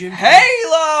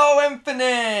Halo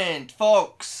Infinite!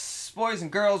 Folks, boys and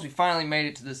girls, we finally made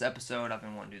it to this episode. I've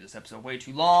been wanting to do this episode way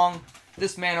too long.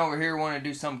 This man over here wanted to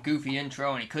do some goofy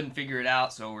intro and he couldn't figure it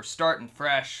out, so we're starting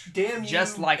fresh. Damn you,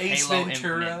 just like Ace Halo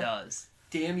Ventura. Infinite does.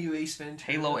 Damn you, Ace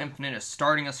Ventura. Halo Infinite is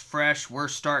starting us fresh. We're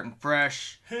starting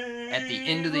fresh at the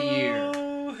end of the year.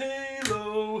 Halo,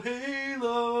 Halo,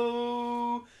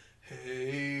 Halo,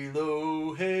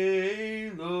 Halo,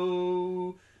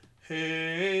 Halo,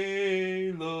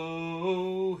 Halo.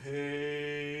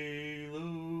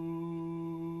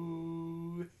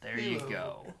 There you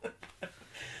go.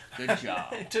 Good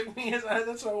job. It took me that's what I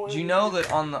wanted. Do you know that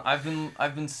on the I've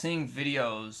been seeing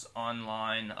videos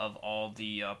online of all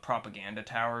the propaganda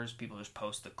towers. People just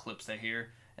post the clips they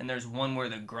hear, and there's one where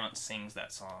the grunt sings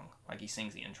that song, like he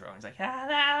sings the intro. And he's like, ah,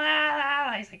 la,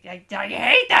 la, la. He's like, I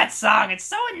hate that song. It's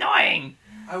so annoying.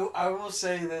 I will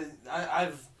say that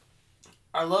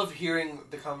I love hearing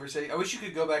the conversation. I wish you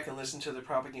could go back and listen to the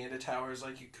propaganda towers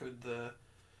like you could the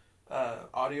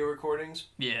audio recordings.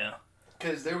 Yeah.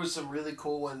 Because there was some really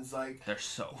cool ones, like... They're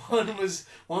so funny.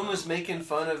 One was making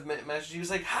fun of Master Chief. He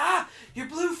was like, ha! Your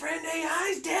blue friend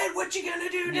AI's dead! What you gonna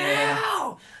do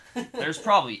now? There's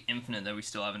probably Infinite that we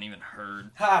still haven't even heard.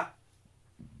 Ha!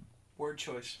 Word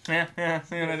choice. Yeah,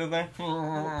 see what I did there?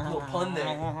 Little pun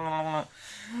there.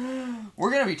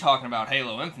 We're gonna be talking about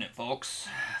Halo Infinite, folks.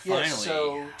 Finally. Yes,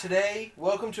 so today,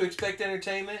 welcome to Expect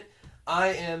Entertainment. I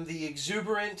am the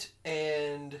exuberant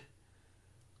and...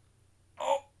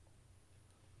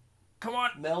 Come on.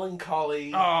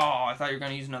 melancholy. Oh, I thought you were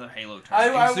going to use another Halo term.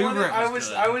 I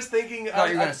was thinking... I thought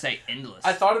you were going to say endless.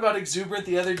 I thought about exuberant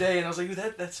the other day, and I was like, ooh,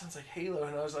 that sounds like Halo.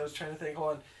 And I was trying to think,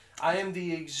 hold on. I am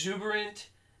the exuberant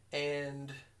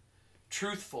and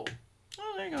truthful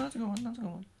Oh, there you go. That's a good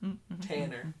one. Mm-hmm.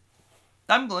 Tanner.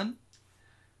 I'm Glenn.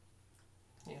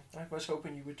 Yeah, I was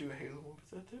hoping you would do a Halo one,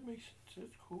 but that makes sense.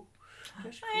 That's cool.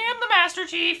 That's cool. I am the Master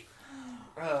Chief.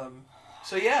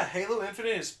 So yeah, Halo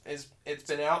Infinite it's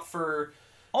been out for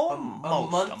a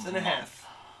month and a half.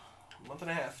 A month and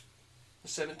a half. The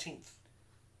 17th.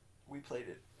 We played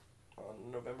it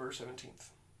on November 17th.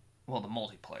 Well, the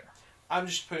multiplayer. I'm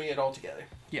just putting it all together.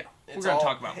 Yeah, we're going to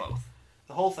talk about both.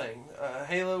 The whole thing.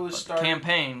 Halo was started...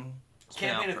 Campaign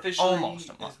officially almost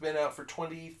a month. has been out for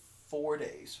 24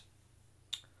 days.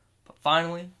 But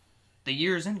finally, the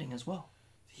year is ending as well.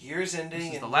 The year's ending.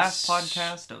 This is the last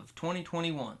podcast of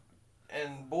 2021.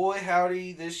 And boy,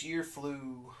 howdy, this year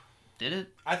flew. Did it?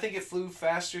 I think it flew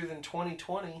faster than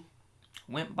 2020.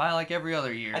 Went by like every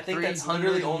other year. I think that's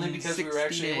literally only because we were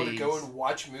actually able to go and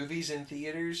watch movies in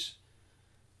theaters.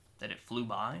 That it flew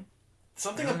by?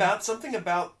 Something about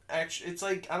actually, it's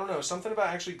like, I don't know, something about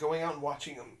actually going out and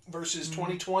watching them versus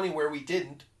 2020 where we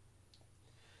didn't.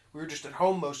 We were just at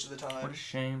home most of the time. What a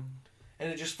shame. And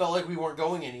it just felt like we weren't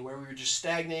going anywhere. We were just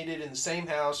stagnated in the same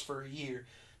house for a year.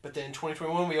 But then in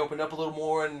 2021, we opened up a little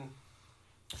more and...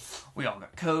 we all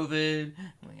got COVID.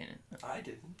 I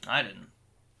didn't.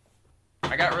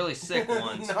 I got really sick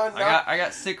once. I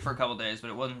got sick for a couple days,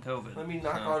 but it wasn't COVID. Let me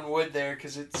knock on wood there,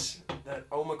 because it's that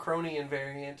Omicronian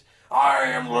variant. I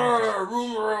am the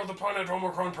ruler of the planet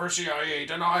Omicron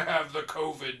Persei, and I have the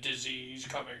COVID disease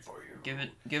coming for you.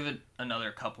 Give it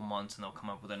another couple months, and they'll come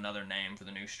up with another name for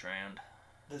the new strand.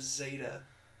 The Zeta.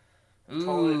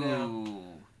 Ooh.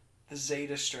 The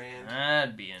Zeta strand.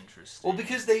 That'd be interesting. Well,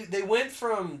 because they went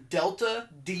from Delta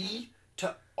D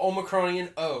to Omicronian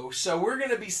O, so we're going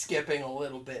to be skipping a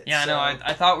little bit. Yeah, so. I know.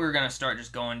 I thought we were going to start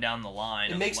just going down the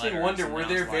line. It makes me wonder, were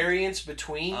there variants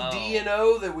between D and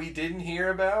O that we didn't hear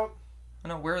about? I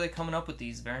know, where are they coming up with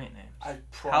these variant names? I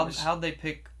promise. How'd they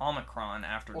pick Omicron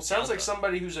after Well, sounds like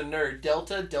somebody who's a nerd.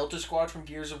 Delta Squad from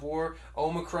Gears of War,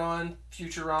 Omicron,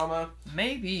 Futurama.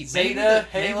 Maybe. Zeta,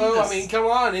 Halo, I mean, come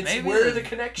on. Where are the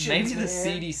connections, Maybe man? the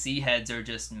CDC heads are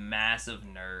just massive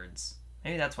nerds.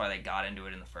 Maybe that's why they got into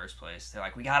it in the first place. They're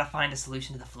like, we gotta find a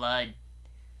solution to the flood.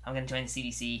 I'm gonna join the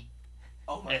CDC.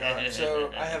 Oh my god.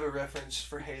 So, I have a reference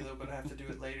for Halo, but I have to do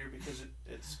it later because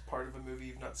it's part of a movie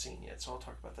you've not seen yet, so I'll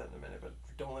talk about that in a minute, but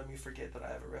don't let me forget that I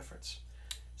have a reference.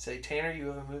 Say, Tanner, you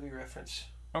have a movie reference.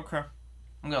 Okay.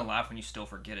 I'm gonna laugh when you still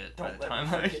forget it by the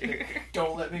time.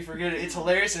 Don't let me forget it. It's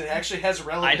hilarious and it actually has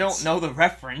relevance. I don't know the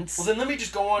reference. Well, then let me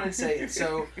just go on and say it.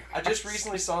 So, I just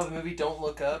recently saw the movie Don't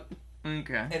Look Up.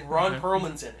 Okay. And Ron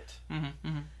Perlman's in it.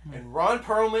 And Ron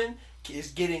Perlman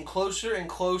is getting closer and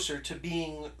closer to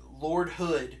being Lord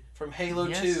Hood from Halo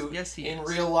 2 yes, he in is.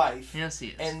 real life. Yes, he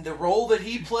is. And the role that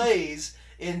he plays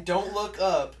in Don't Look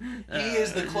Up, he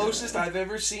is the closest I've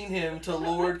ever seen him to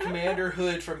Lord Commander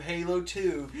Hood from Halo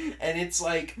 2, and it's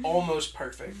like almost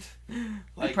perfect.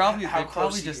 Like, they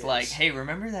probably just like, hey,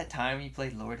 remember that time you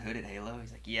played Lord Hood at Halo?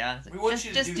 He's like, yeah. Like, we want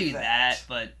you to do that,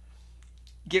 but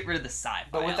get rid of the sci-fi.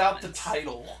 But without elements. The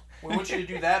title. We want you to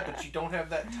do that, but you don't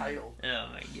have that title. Oh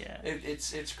my god.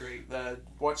 It's great.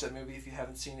 Watch that movie if you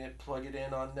haven't seen it. Plug it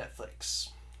in on Netflix.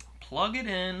 Plug it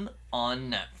in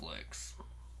on Netflix.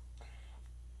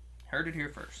 Heard it here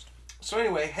first. So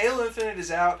anyway, Halo Infinite is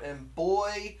out, and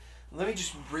boy, let me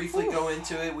just briefly go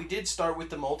into it. We did start with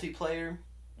the multiplayer.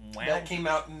 Wow. That came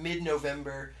out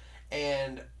mid-November,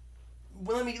 and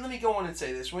well, let me go on and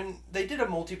say this. When they did a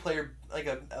multiplayer, like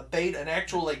a beta, an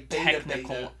actual like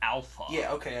technical alpha.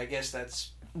 Yeah, okay, I guess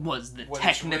that's was the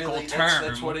technical term.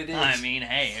 That's what it is. I mean,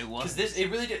 hey, it was. Because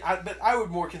it really did. But I would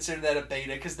more consider that a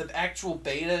beta, because the actual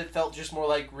beta felt just more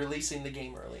like releasing the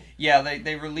game early. Yeah,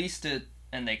 they released it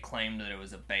and they claimed that it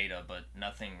was a beta, but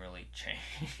nothing really changed.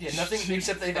 Yeah, nothing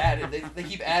except they've added. They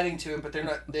keep adding to it, but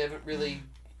they haven't really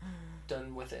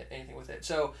done with it anything with it.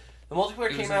 So the multiplayer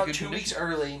came out 2 weeks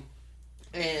early.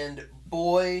 And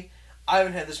boy, I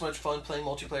haven't had this much fun playing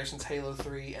multiplayer since Halo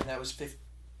 3, and that was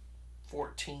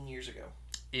 14 years ago.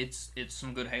 It's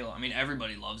some good Halo. I mean,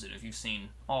 everybody loves it. If you've seen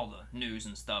all the news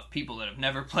and stuff, people that have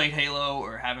never played Halo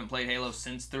or haven't played Halo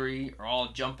since 3 are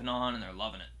all jumping on and they're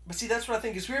loving it. But see, that's what I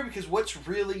think is weird, because what's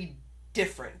really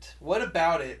different? What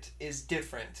about it is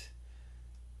different?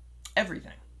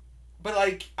 Everything. But,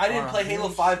 like, I didn't play Halo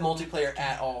 5 multiplayer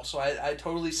at all, so I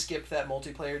totally skipped that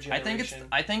multiplayer generation.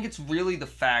 I think it's really the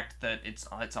fact that it's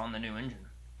on the new engine.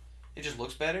 It just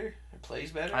looks better? It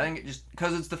plays better? I think it just...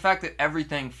 Because it's the fact that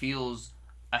everything feels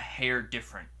a hair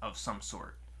different of some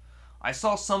sort. I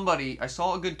saw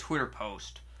a good Twitter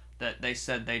post that they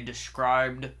said they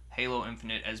described Halo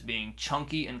Infinite as being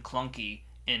chunky and clunky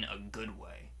in a good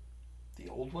way. The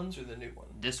old ones or the new one?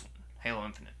 This one, Halo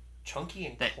Infinite. Chunky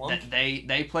and clunky?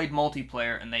 They played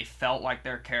multiplayer and they felt like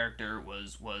their character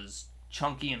was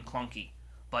chunky and clunky,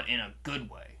 but in a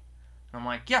good way. And I'm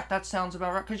like, yeah, that sounds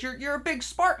about right, because you're a big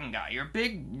Spartan guy. You're a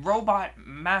big robot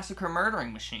massacre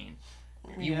murdering machine.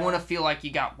 You want to feel like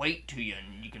you got weight to you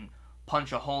and you can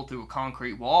punch a hole through a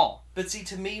concrete wall. But see,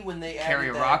 to me, when they carry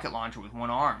a rocket launcher with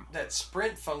one arm, that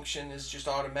sprint function is just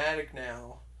automatic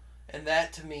now. And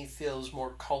that, to me, feels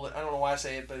more I don't know why I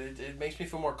say it, but it makes me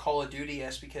feel more Call of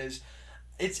Duty-esque, because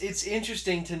it's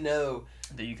interesting to know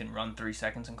that you can run 3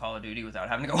 seconds in Call of Duty without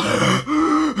having to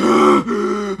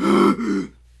go...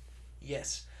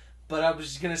 Yes. But I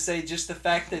was going to say just the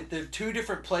fact that they're two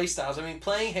different play styles. I mean,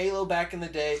 playing Halo back in the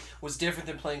day was different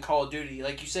than playing Call of Duty.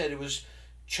 Like you said, it was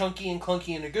chunky and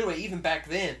clunky in a good way, even back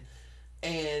then.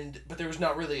 But there was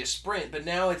not really a sprint. But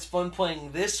now it's fun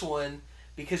playing this one,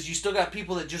 because you still got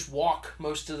people that just walk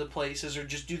most of the places or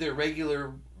just do their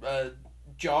regular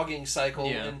jogging cycle.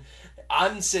 Yeah. And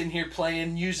I'm sitting here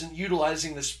playing,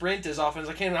 utilizing the sprint as often as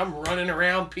I can. And I'm running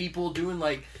around people doing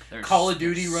like Call of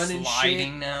Duty running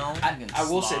sliding shit. Now. I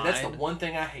will say that's the one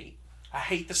thing I hate. I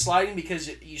hate the sliding, because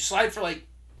you slide for like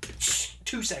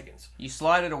 2 seconds. You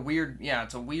slide at a weird. Yeah,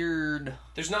 it's a weird.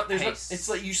 There's not. It's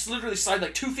like you literally slide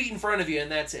like 2 feet in front of you,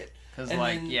 and that's it. Because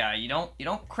you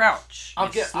don't crouch.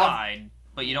 Slide.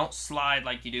 But you don't slide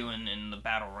like you do in the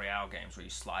Battle Royale games, where you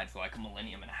slide for like a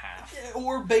millennium and a half.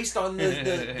 Or based on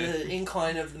the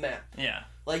incline of the map. Yeah.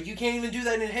 Like, you can't even do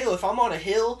that in Halo. If I'm on a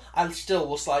hill, I still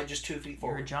will slide just 2 feet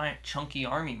forward. You're a giant, chunky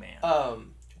army man.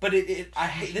 But I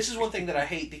hate. This is one thing that I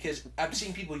hate, because I've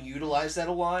seen people utilize that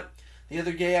a lot. The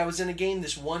other day I was in a game,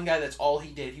 this one guy, that's all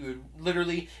he did. He would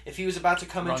literally, if he was about to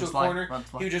come into a corner,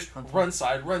 he would just run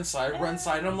side.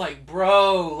 And I'm like,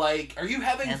 bro, like, are you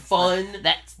having fun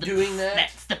doing that?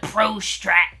 That's the pro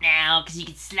strat now, because you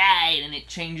can slide and it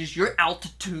changes your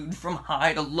altitude from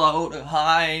high to low to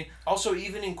high. Also,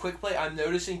 even in quick play, I'm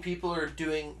noticing people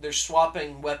they're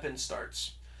swapping weapon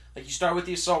starts. Like, you start with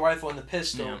the assault rifle and the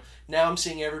pistol. Yeah. Now I'm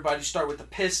seeing everybody start with the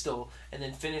pistol and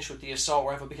then finish with the assault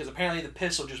rifle, because apparently the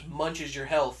pistol just munches your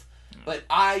health. But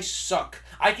I suck.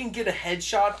 I can get a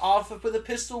headshot off with a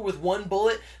pistol with one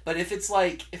bullet, but if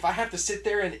I have to sit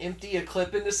there and empty a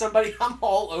clip into somebody, I'm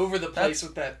all over the place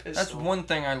with that pistol. That's one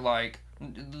thing I like.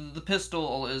 The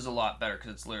pistol is a lot better,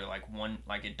 because it's literally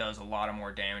it does a lot of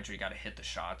more damage. You got to hit the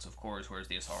shots, of course, whereas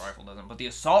the assault rifle doesn't. But the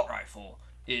assault rifle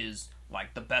is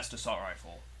like the best assault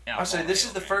rifle. I say this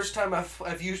is the first time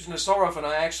I've used an assault rifle,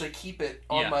 and I actually keep it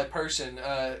on my person.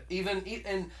 And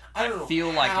I don't know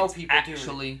feel how like people it's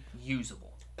actually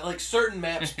usable. Like certain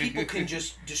maps, people can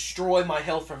just destroy my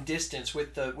health from distance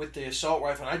with the assault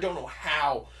rifle, and I don't know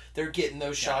how they're getting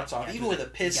those shots off, even with a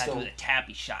pistol. You gotta do the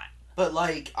tappy shot. But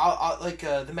like,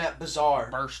 the map Bazaar.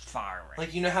 Burst fire range.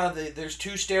 Like, you know how there's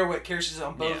 2 staircases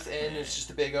on both ends, it's just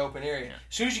a big open area. Yeah.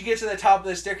 As soon as you get to the top of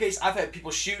the staircase, I've had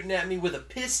people shooting at me with a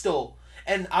pistol,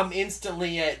 and I'm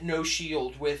instantly at no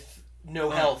shield with no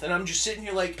health. And I'm just sitting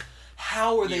here like,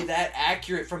 how are they that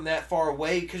accurate from that far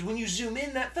away? Because when you zoom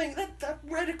in, that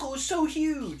reticle is so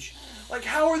huge. Like,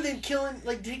 how are they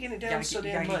taking it down so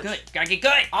damn much? Gotta get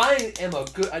good. I am a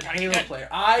Halo player.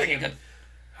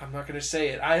 I'm not gonna say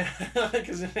it.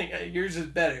 Because I think yours is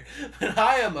better. But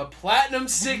I am a platinum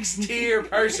 6 tier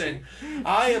person.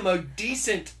 I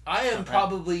am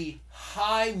probably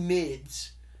high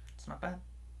mids. It's not bad.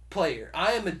 Player.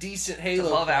 I am a decent Halo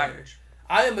above player. average.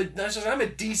 I'm a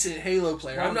decent Halo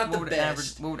player. I'm not the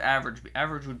best. What would average be?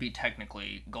 Average would be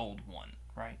technically gold 1,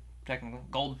 right? Technically.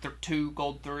 Gold 2,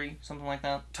 gold 3, something like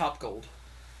that. Top gold.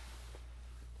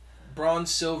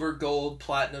 Bronze, silver, gold,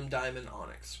 platinum, diamond,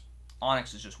 onyx.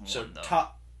 Onyx is just 1, so though.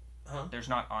 Top... Huh? There's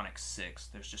not Onyx 6.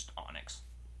 There's just Onyx.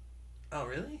 Oh,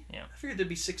 really? Yeah. I figured there'd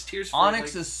be 6 tiers for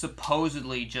Onyx is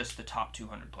supposedly just the top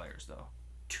 200 players, though.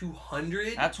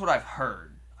 200? That's what I've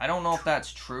heard. I don't know if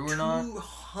that's true or not.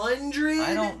 200?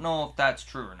 I don't know if that's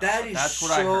true or not. That's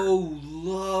what I heard.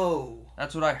 Low.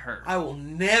 That's what I heard. I will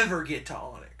never get to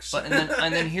Onyx. But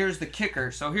and then here's the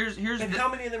kicker. So here's how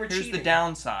many of them are here's cheating? the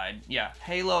downside. Yeah,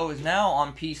 Halo is now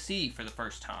on PC for the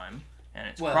first time, and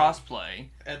it's crossplay.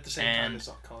 At the same time, it's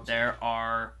not console. There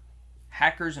are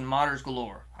hackers and modders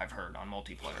galore. I've heard on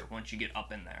multiplayer once you get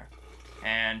up in there,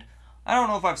 and I don't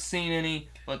know if I've seen any,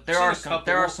 but there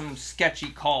are some sketchy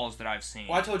calls that I've seen.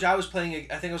 Well, I told you I was playing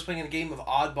a game of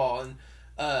Oddball,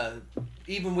 and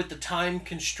even with the time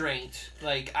constraint,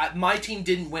 my team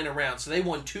didn't win a round, so they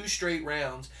won 2 straight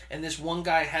rounds, and this one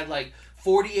guy had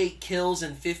 48 kills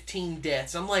and 15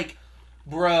 deaths. I'm like,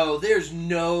 bro, there's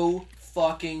no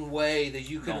fucking way that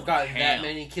you could have gotten that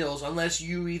many kills unless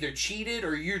you either cheated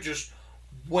or you're just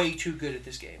way too good at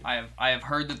this game. I have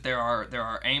heard that there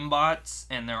are aimbots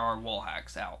and there are wall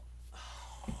hacks out.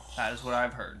 That is what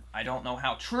I've heard. I don't know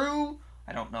how true.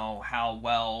 I don't know how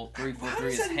well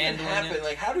 343 is handling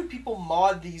it. How do people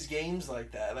mod these games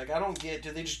like that? I don't get.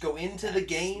 Do they just go into the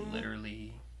game?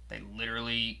 They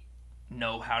literally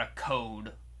know how to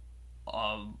code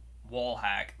a wall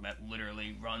hack that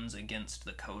literally runs against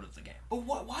the code of the game. But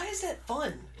why is that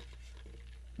fun?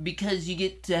 Because you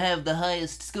get to have the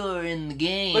highest score in the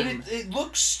game. But it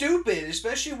looks stupid,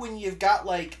 especially when you've got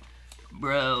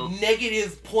bro,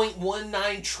 negative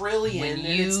 0.19 trillion and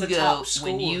it's the top score.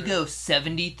 When you go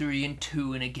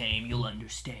 73-2 in a game, you'll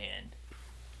understand.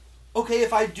 Okay,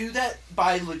 if I do that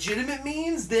by legitimate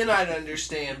means, then I'd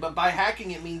understand. But by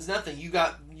hacking, it means nothing. You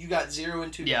got 0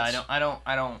 and 2. Yeah, I don't.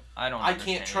 I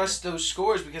can't trust those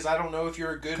scores because I don't know if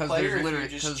you're a good player or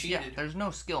if you just cheated. Yeah, there's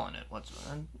no skill in it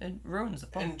whatsoever. It ruins the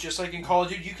fun. And just like in Call of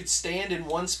Duty, you could stand in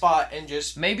one spot and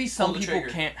just maybe some people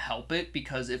can't help it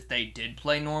because if they did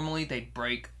play normally, they'd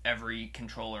break every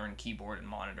controller and keyboard and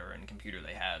monitor and computer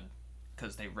they had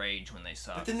because they rage when they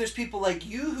suck. But then there's people like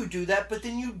you who do that, but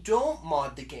then you don't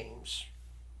mod the games.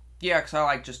 Yeah, because I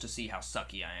like just to see how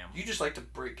sucky I am. You just like to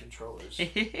break controllers. I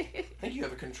think you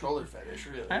have a controller fetish,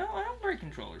 really. I don't break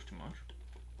controllers too much.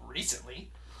 Recently.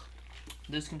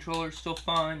 This controller's still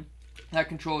fine. That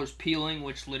controller's peeling,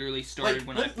 which literally started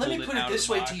when I pulled it out of the box. Let me put it this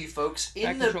way to you folks.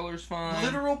 In the controller's fine.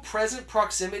 Literal present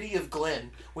proximity of Glenn,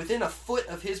 within a foot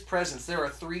of his presence, there are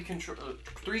 3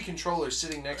 controllers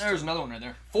sitting next to him. There's another one right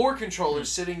there. 4 controllers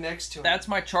sitting next to him. That's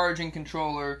my charging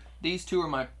controller. These 2 are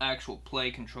my actual play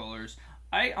controllers.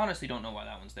 I honestly don't know why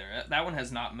that one's there. That one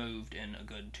has not moved in a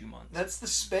good 2 months. That's the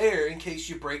spare in case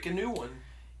you break a new one.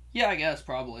 Yeah, I guess,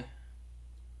 probably.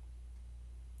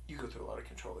 You go through a lot of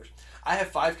controllers. I have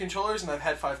 5 controllers, and I've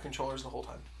had 5 controllers the whole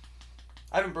time.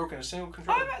 I haven't broken a single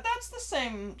controller. That's the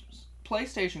same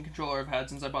PlayStation controller I've had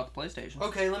since I bought the PlayStation.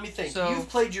 Okay, let me think. So, you've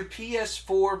played your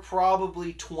PS4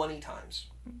 probably 20 times.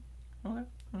 Okay.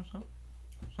 So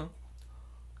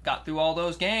got through all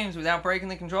those games without breaking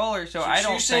the controller, so I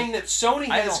don't you're saying that Sony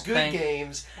has good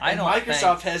games and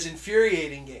Microsoft has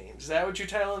infuriating games. Is that what you're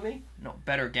telling me? No,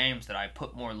 better games that I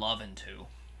put more love into.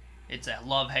 It's a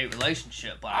love-hate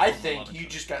relationship, but I think you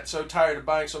just got so tired of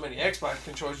buying so many Xbox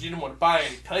controllers, you didn't want to buy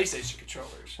any PlayStation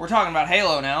controllers. We're talking about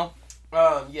Halo now.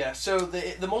 Yeah, so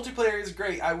the multiplayer is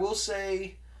great. I will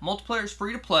say... Multiplayer is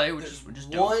free to play, which is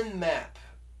just one map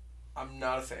I'm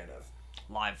not a fan of.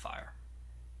 Live Fire.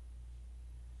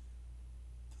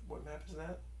 What map is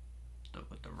that?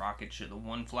 With the rocket ship, the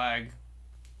one flag.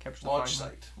 Launch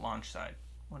site. Launch site.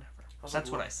 Whatever. That's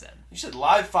what I said. You said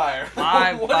Live Fire.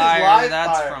 Live what Fire. Is Live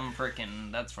that's Fire?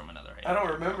 That's from another Halo. I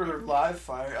don't remember Live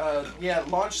Fire. Yeah,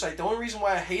 Launch Site. The only reason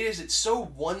why I hate it is it's so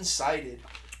one-sided.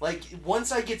 Like, one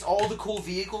side gets all the cool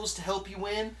vehicles to help you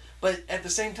win, but at the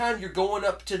same time, you're going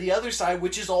up to the other side,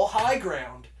 which is all high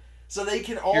ground. So they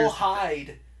can all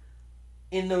hide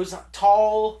in those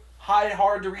tall,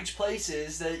 hard to reach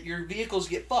places that your vehicles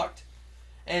get fucked.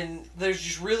 And there's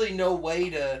just really no way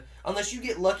to, unless you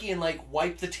get lucky and, like,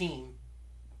 wipe the team.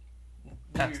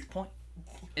 That's the point.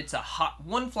 It's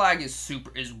one flag is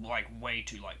like way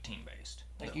too like team based.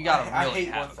 Like you gotta really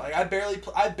I hate one flag. I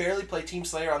barely play Team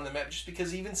Slayer on the map just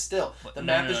because even still the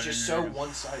map is just so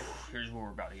one sided. Here's what we're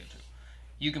about to get to.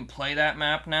 You can play that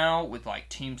map now with like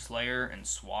Team Slayer and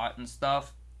SWAT and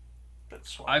stuff.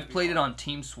 I've played it on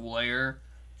Team Slayer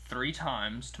 3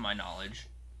 times to my knowledge.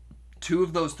 2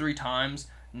 of those 3 times,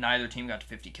 neither team got to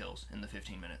 50 kills in the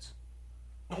 15 minutes.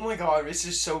 Oh my god, it's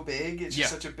just so big. It's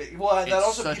just such a big... Well, that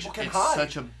also people can hide.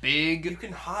 It's such a big... You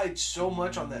can hide so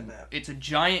much on that map. It's a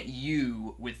giant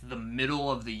U with the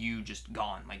middle of the U just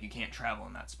gone. Like, you can't travel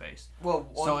in that space. Well,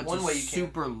 one way you can.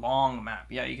 Super long map.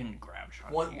 Yeah, you can grab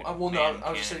shots. I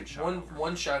was just saying,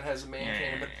 one shot has a man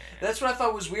cannon. But that's what I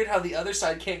thought was weird, how the other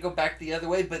side can't go back the other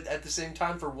way, but at the same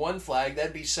time, for one flag,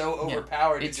 that'd be so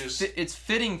overpowered. It's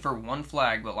fitting for one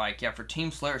flag, but, like, for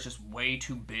Team Slayer, it's just way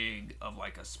too big of,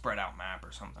 like, a spread out map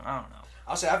or something. I don't know.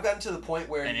 I'll say I've gotten to the point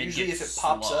where usually if it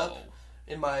pops up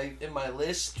in my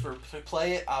list to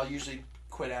play it, I'll usually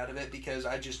quit out of it because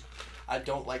I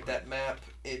don't like that map.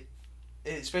 It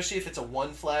especially if it's a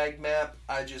one flag map.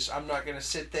 I'm not gonna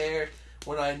sit there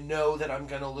when I know that I'm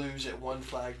gonna lose at one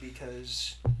flag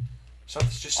because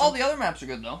something's just. All the other maps are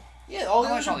good though. Yeah, all the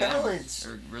others are balanced.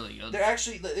 They're really good. They're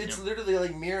actually literally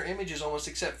like mirror images almost,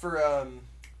 except for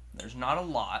There's not a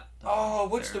lot. Oh,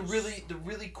 what's the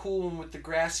really cool one with the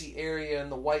grassy area and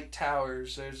the white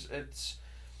towers? It's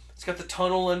got the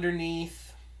tunnel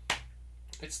underneath.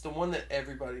 It's the one that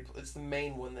it's the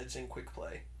main one that's in quick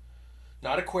play.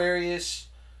 Not Aquarius,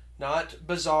 not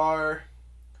Bazaar,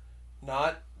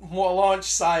 not Launch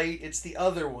Site. It's the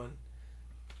other one.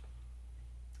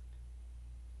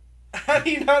 How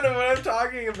do you not know what I'm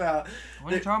talking about?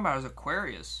 What are you talking about? Is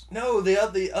Aquarius? No,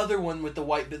 the other one with the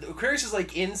white. The Aquarius is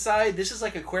like inside. This is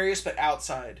like Aquarius, but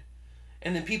outside.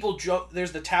 And then people jump.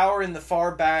 There's the tower in the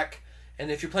far back.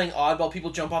 And if you're playing Oddball,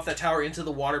 people jump off that tower into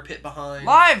the water pit behind.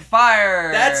 Live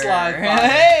fire. That's live fire.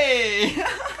 Hey.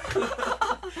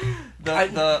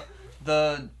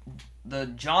 the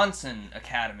Johnson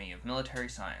Academy of Military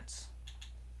Science.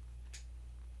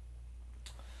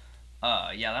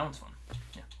 Yeah, that one's fun.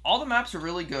 All the maps are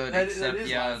really good, except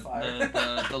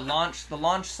the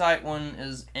launch site one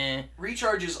is eh.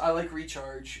 Recharge I like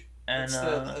Recharge. And it's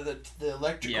the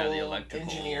electrical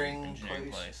engineering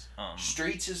place.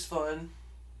 Streets is fun.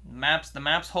 The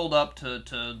maps hold up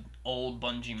to old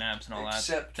Bungie maps and all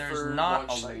except that. There's not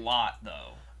a lot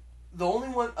though. The only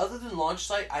one other than Launch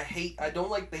Site I don't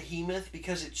like Behemoth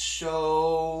because it's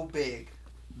so big.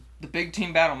 The big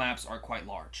team battle maps are quite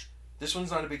large. This one's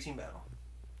not a big team battle.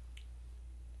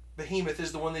 Behemoth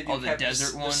is the one they do. The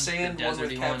desert one, the sand one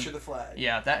with Capture the Flag.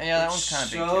 Yeah, that one's kind of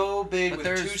big. So big with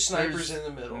 2 snipers in the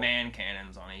middle. Man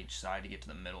cannons on each side to get to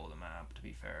the middle of the map. To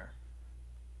be fair,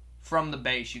 from the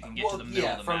base you can get to the middle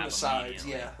of the map. From the sides,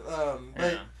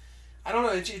 but I don't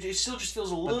know. It still just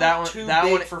feels a little too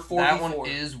big for 4v4. That one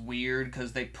is weird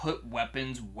because they put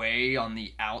weapons way on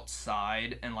the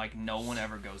outside and like no one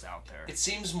ever goes out there. It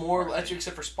seems more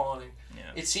except for spawning. Yeah.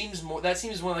 It seems more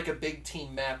like a big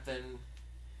team map than.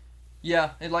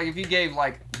 Yeah, if you gave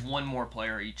like one more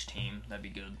player each team, that'd be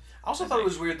good. I also thought it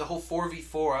was weird the whole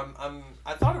 4v4.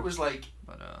 I thought it was like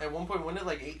at one point wasn't it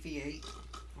like 8v8?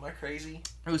 Am I crazy?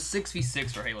 It was 6v6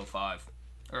 for Halo 5.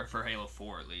 Or for Halo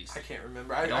 4 at least. I can't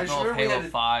remember. I don't know if Halo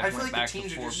 5 went like back the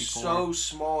teams to 4v4. are just so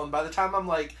small, and by the time I'm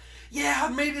like, yeah, I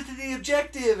made it to the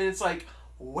objective, and it's like,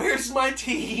 where's my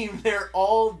team? They're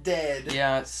all dead.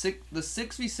 Yeah, the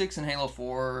 6v6 in Halo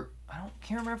 4.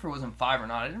 Can't remember if it was in 5 or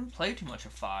not. I didn't play too much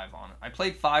of 5 on it. I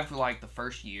played 5 for like the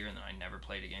first year, and then I never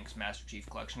played again because Master Chief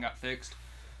Collection got fixed.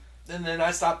 And then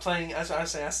I stopped playing. As I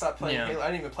say, I stopped playing Halo. I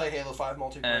didn't even play Halo 5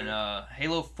 multiplayer. And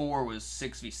Halo 4 was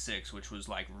 6v6, which was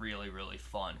like really really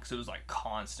fun because it was like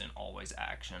constant, always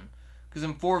action. Because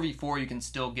in 4v4 you can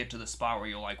still get to the spot where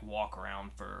you'll like walk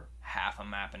around for half a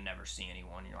map and never see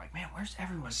anyone. You're like, man, where's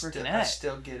everyone freaking at? I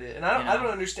still get it, and I don't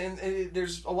understand.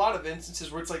 There's a lot of instances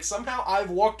where it's like somehow I've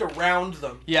walked around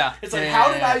them. Yeah, it's like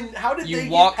how did you they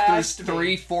walk get past through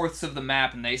 3/4 of the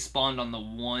map and they spawned on the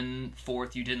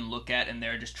 1/4 you didn't look at, and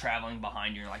they're just traveling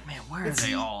behind you. You're like, man, where are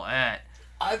they all at?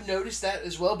 I've noticed that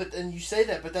as well, but then you say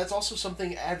that, but that's also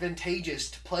something advantageous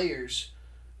to players,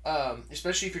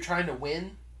 especially if you're trying to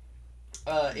win.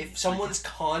 if someone's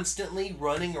constantly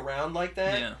running around like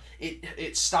that, Yeah.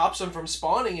 it stops them from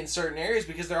spawning in certain areas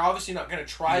because they're obviously not going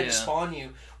to try to spawn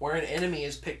you where an enemy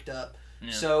is picked up.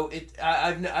 Yeah. So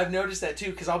I've noticed that too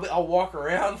because I'll walk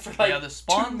around for like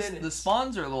 2 minutes. The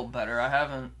spawns are a little better. I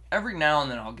haven't every now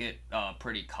and then I'll get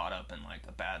pretty caught up in like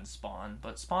a bad spawn,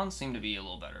 but spawns seem to be a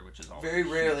little better, which is always very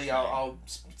rarely I'll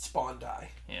spawn die.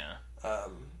 Yeah.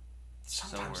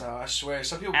 Sometimes I swear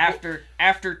some people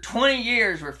after 20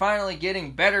 years we're finally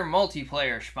getting better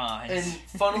multiplayer spawns. And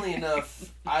funnily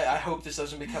enough, I hope this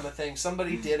doesn't become a thing.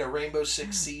 Somebody did a Rainbow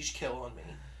Six Siege kill on me.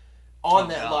 On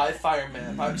that live fire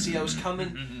map. I was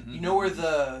coming, you know where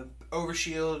the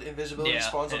overshield invisibility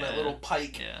spawns on that little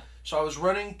pike? Yeah. So I was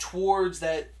running towards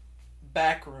that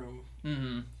back room.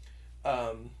 Mm-hmm.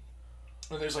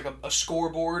 And there's like a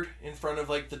scoreboard in front of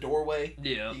like the doorway.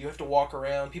 Yeah. You have to walk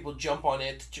around. People jump on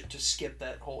it to skip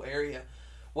that whole area.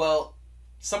 Well,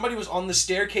 somebody was on the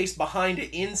staircase behind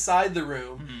it inside the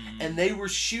room, and they were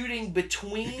shooting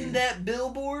between that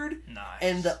billboard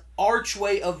and the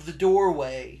archway of the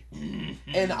doorway.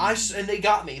 And they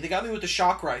got me. They got me with the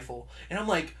shock rifle. And I'm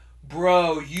like,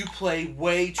 bro, you play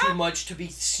way too much to be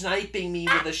sniping me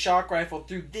with a shock rifle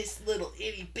through this little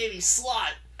itty bitty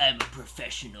slot. I'm a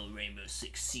professional Rainbow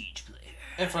Six Siege player.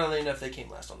 And funnily enough, they came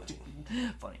last on the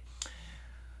team. Funny.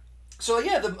 So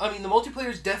yeah, the multiplayer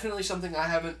is definitely something I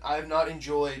have not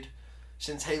enjoyed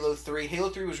since Halo 3. Halo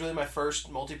 3 was really my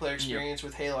first multiplayer experience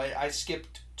with Halo. I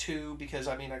skipped 2 because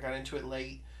I got into it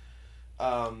late.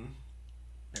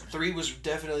 3 was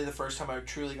definitely the first time I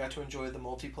truly got to enjoy the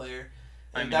multiplayer.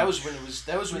 And that was when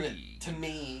it to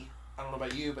me, I don't know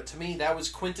about you, but to me that was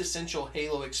quintessential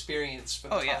Halo experience for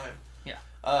the time.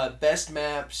 Yeah. Best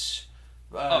maps.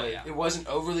 It wasn't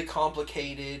overly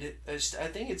complicated. I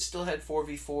think it still had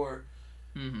 4v4.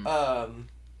 Mm-hmm.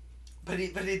 But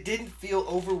it didn't feel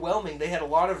overwhelming. They had a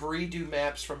lot of redo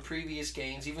maps from previous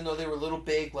games, even though they were a little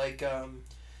big, like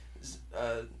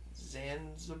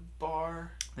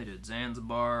Zanzibar. They did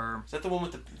Zanzibar. Is that the one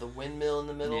with the windmill in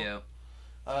the middle? Yeah.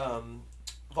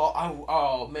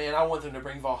 Oh man, I want them to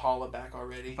bring Valhalla back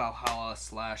already. Valhalla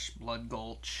 / Blood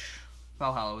Gulch.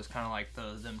 Valhalla was kind of like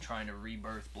them trying to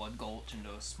rebirth Blood Gulch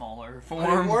into a smaller form.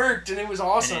 But it worked, and it was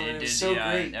awesome, and it was so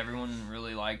great. And everyone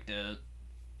really liked it.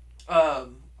 But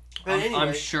anyway,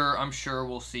 I'm sure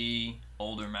we'll see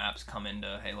older maps come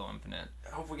into Halo Infinite.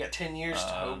 I hope we got 10 years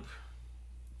to hope.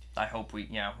 I hope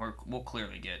we'll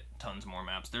clearly get tons more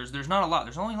maps. There's not a lot.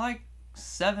 There's only like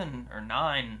 7 or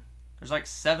 9. There's like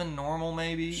 7 normal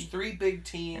maybe. There's 3 big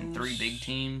teams. And 3 big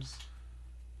teams.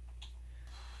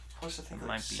 Plus, I think it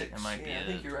might 6. I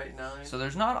think you're right, 9. So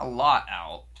there's not a lot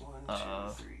out. 1,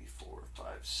 2, 3, 4, 5,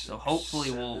 6. So hopefully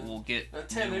 7. we'll get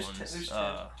 10. new There's ones. 10.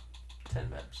 10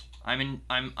 maps.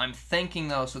 I'm thinking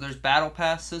though. So there's Battle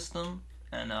Pass system,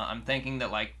 and I'm thinking that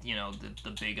like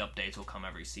the big updates will come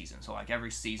every season. So like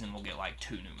every season we'll get like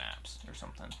 2 new maps or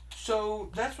something. So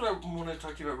that's what I want to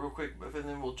talk to you about real quick, and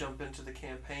then we'll jump into the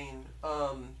campaign.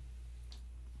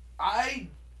 I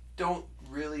don't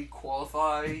really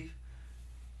qualify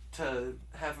to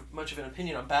have much of an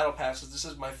opinion on Battle Passes. This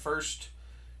is my first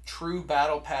true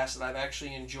Battle Pass that I've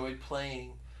actually enjoyed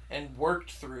playing and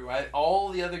worked through. All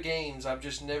the other games, I've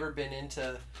just never been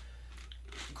into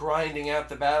grinding out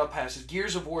the Battle Passes.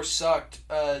 Gears of War sucked.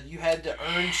 You had to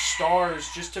earn stars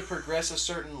just to progress a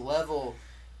certain level.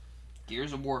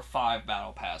 Gears of War 5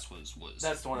 Battle Pass was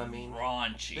that's the one I mean.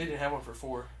 Raunchy. They didn't have one for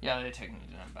 4. Yeah, they technically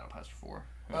didn't have a Battle Pass for 4.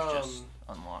 It was just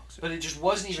unlocked. But it just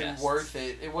wasn't even worth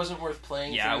it. It wasn't worth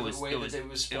playing through the way that it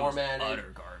was formatted. It was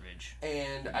utter garbage.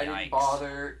 And I didn't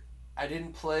bother. I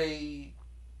didn't play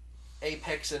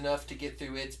Apex enough to get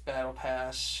through its Battle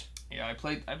Pass. Yeah, I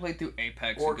played through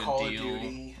Apex or a good Call deal. of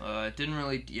Duty.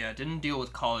 It didn't deal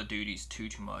with Call of Duties too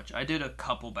much. I did a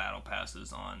couple Battle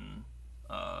Passes on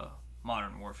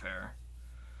Modern Warfare.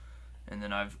 And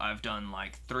then I've done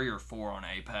like 3 or 4 on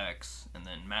Apex, and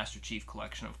then Master Chief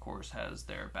Collection, of course, has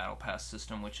their Battle Pass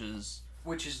system, which is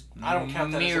I don't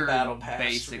count that as a Battle Pass.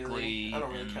 Basically, really. I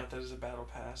don't really count that as a Battle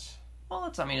Pass. Well,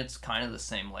 it's kind of the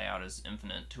same layout as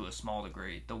Infinite to a small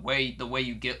degree. The way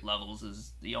you get levels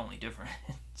is the only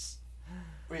difference.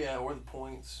 Yeah, or the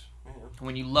points. Yeah.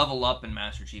 When you level up in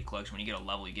Master Chief Collection, when you get a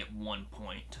level, you get 1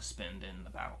 point to spend in the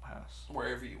Battle Pass.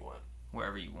 Wherever you want.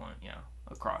 Yeah,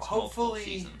 across multiple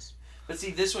seasons. But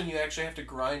see, this one you actually have to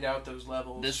grind out those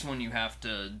levels. This one you have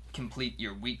to complete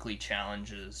your weekly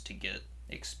challenges to get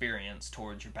experience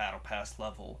towards your Battle Pass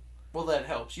level. Well, that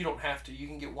helps. You don't have to. You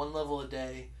can get 1 level a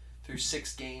day through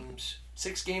 6 games.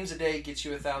 6 games a day gets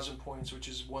you 1,000 points, which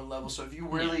is 1 level. So if you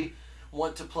really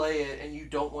want to play it and you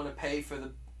don't want to pay for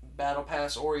the Battle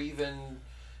Pass or even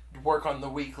work on the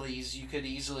weeklies, you could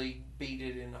easily beat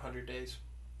it in 100 days.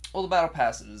 Well, the battle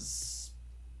pass is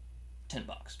 $10.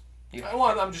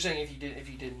 Well, I'm just saying if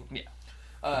you didn't.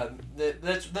 Yeah.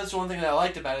 That's one thing that I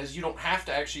liked about it is you don't have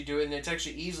to actually do it, and it's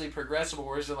actually easily progressible.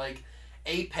 Whereas like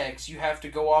Apex, you have to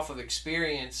go off of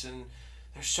experience, and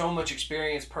there's so much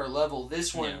experience per level.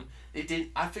 This one, it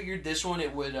did. I figured this one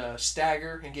it would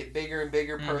stagger and get bigger and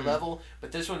bigger per level,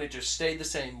 but this one it just stayed the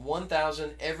same.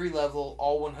 1,000 every level,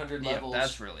 all 100 levels.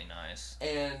 That's really nice.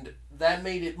 And that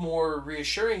made it more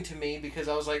reassuring to me because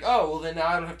I was like, oh, well then now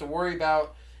I don't have to worry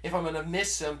about if I'm gonna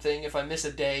miss something. If I miss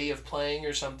a day of playing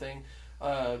or something,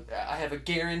 I have a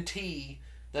guarantee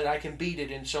that I can beat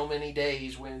it in so many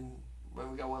days. When we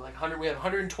got like 100, we have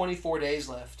 124 days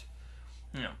left.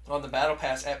 Yeah. On the battle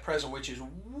pass at present, which is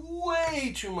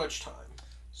way too much time.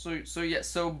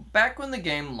 So back when the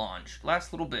game launched,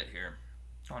 last little bit here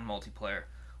on multiplayer,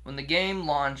 when the game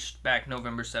launched back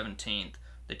November 17th,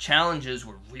 the challenges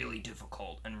were really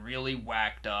difficult and really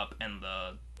whacked up, and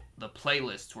the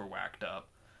playlists were whacked up.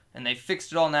 And they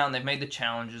fixed it all now, and they've made the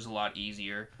challenges a lot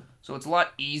easier. So it's a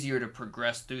lot easier to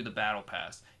progress through the battle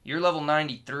pass. You're level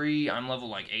 93, I'm level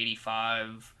like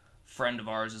 85. Friend of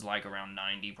ours is like around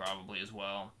 90 probably as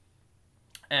well.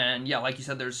 And yeah, like you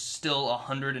said, there's still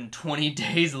 120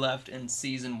 days left in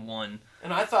Season 1.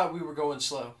 And I thought we were going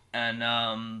slow. And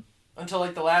until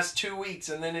like the last 2 weeks,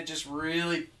 and then it just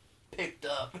really picked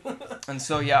up. And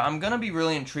so yeah, I'm going to be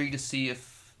really intrigued to see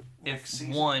if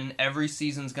season. every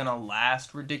season's going to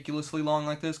last ridiculously long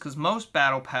like this, because most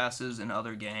battle passes in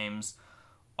other games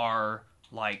are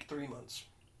like 3 months.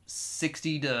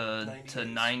 60 to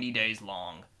 90 days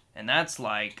long. And that's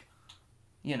like,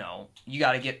 you know, you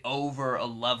got to get over a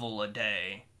level a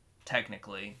day,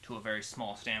 technically, to a very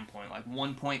small standpoint. Like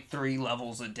 1.3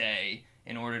 levels a day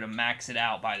in order to max it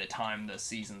out by the time the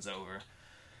season's over.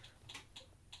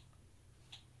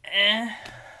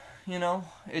 You know,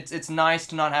 it's nice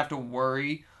to not have to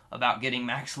worry about getting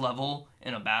max level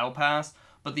in a battle pass.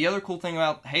 But the other cool thing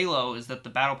about Halo is that the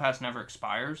battle pass never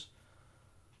expires.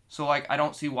 So, like, I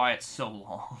don't see why it's so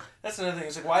long. That's another thing.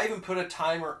 It's like, why even put a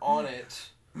timer on it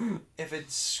if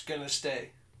it's gonna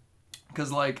stay?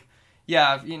 Because, like,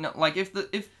 yeah, you know, like, if...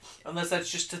 Unless that's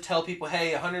just to tell people,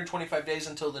 hey, 125 days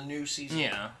until the new season.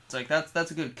 Yeah, it's like,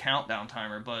 that's a good countdown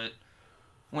timer, but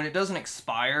when it doesn't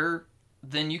expire,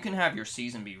 then you can have your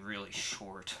season be really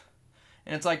short.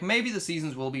 And it's like, maybe the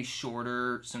seasons will be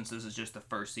shorter, since this is just the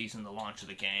first season, the launch of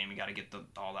the game. You gotta get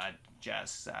all that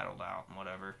jazz saddled out and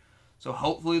whatever. So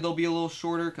hopefully they'll be a little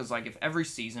shorter, because like if every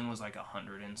season was like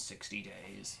 160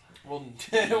 days, we'll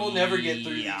never get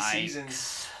through these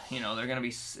seasons. You know,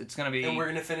 it's gonna be. And we're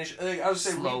gonna finish. I would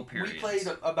say slow we played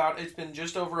about. It's been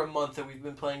just over a month that we've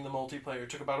been playing the multiplayer.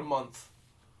 It took about a month.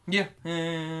 Yeah.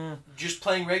 Just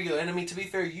playing regular. And I mean, to be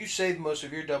fair, you saved most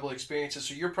of your double experiences,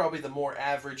 so you're probably the more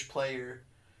average player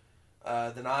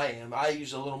than I am. I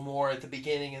used a little more at the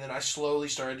beginning, and then I slowly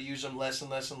started to use them less and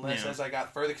less and less as I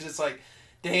got further, because it's like,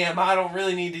 damn, I don't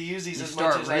really need to use these as much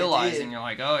as I did. You start realizing, you're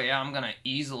like, oh yeah, I'm going to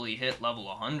easily hit level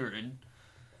 100.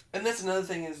 And that's another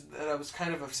thing is that I was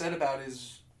kind of upset about,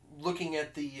 is looking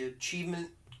at the achievement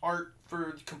art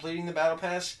for completing the battle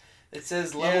pass. It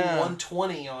says level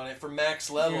 120 on it for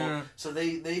max level. Yeah. So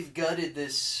they've gutted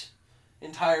this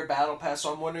entire battle pass.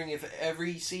 So I'm wondering if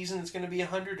every season it's going to be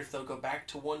 100, if they'll go back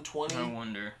to 120. I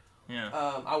wonder. Yeah.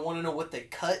 I want to know what they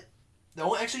cut.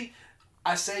 Actually,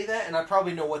 I say that, and I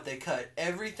probably know what they cut.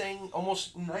 Everything,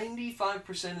 almost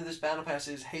 95% of this battle pass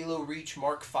is Halo Reach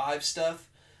Mark 5 stuff,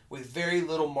 with very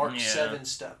little Mark 7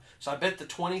 stuff. So I bet the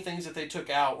 20 things that they took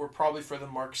out were probably for the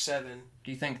Mark 7.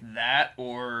 Do you think that,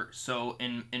 or... So,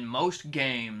 in most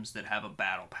games that have a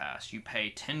battle pass, you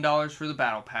pay $10 for the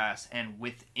battle pass, and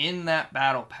within that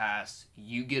battle pass,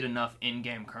 you get enough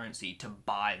in-game currency to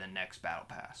buy the next battle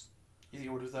pass. You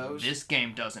think what are those? This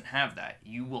game doesn't have that.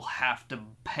 You will have to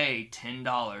pay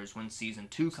 $10 when Season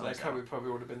 2 comes out. So that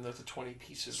probably would have been the 20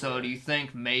 pieces. So do you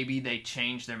think maybe they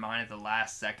changed their mind at the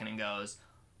last second and goes...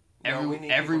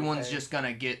 everyone's just going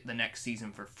to get the next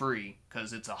season for free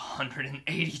because it's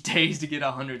 180 days to get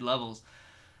 100 levels.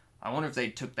 I wonder if they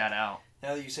took that out.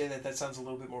 Now that you say that, that sounds a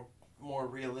little bit more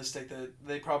realistic. That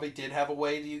they probably did have a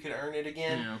way that you could earn it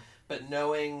again, but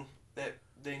knowing that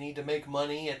they need to make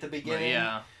money at the beginning,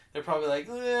 they're probably like,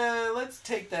 let's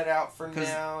take that out for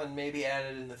now and maybe add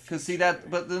it in the future. Because see that,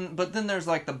 but then there's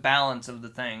like the balance of the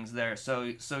things there.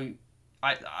 So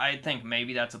I think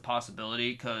maybe that's a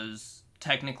possibility because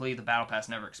technically the battle pass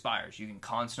never expires. You can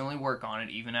constantly work on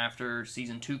it even after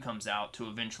Season 2 comes out to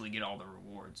eventually get all the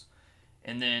rewards.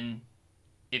 And then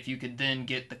if you could then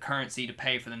get the currency to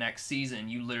pay for the next season,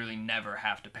 you literally never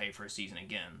have to pay for a season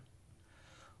again.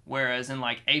 Whereas in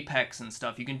like Apex and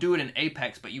stuff, you can do it in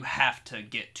Apex, but you have to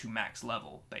get to max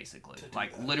level, basically.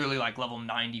 Like that. Literally like level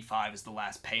 95 is the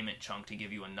last payment chunk to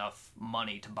give you enough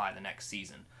money to buy the next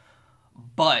season.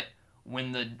 But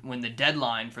when the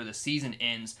deadline for the season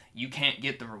ends, you can't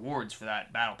get the rewards for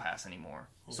that battle pass anymore.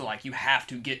 Mm-hmm. So like you have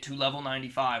to get to level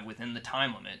 95 within the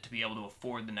time limit to be able to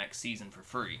afford the next season for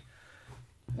free.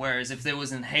 Whereas if it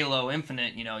was in Halo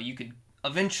Infinite, you know, you could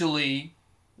eventually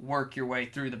work your way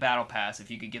through the battle pass if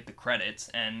you could get the credits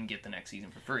and get the next season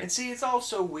for free. And see, it's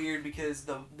also weird because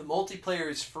the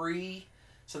multiplayer is free,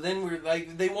 so then we're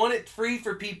like, they want it free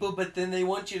for people, but then they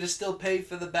want you to still pay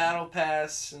for the battle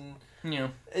pass, and yeah,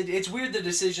 it's weird the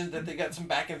decision that they got some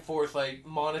back and forth like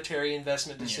monetary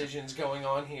investment decisions going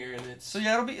on here, and it's so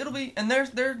yeah, it'll be, and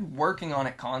they're working on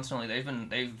it constantly.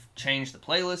 They've changed the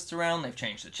playlists around, they've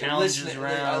changed the challenges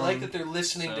around. I like that they're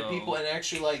listening to people and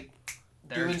actually like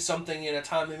doing something in a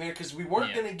timely manner, because we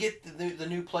weren't going to get the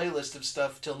new playlist of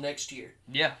stuff till next year.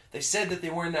 Yeah. They said that they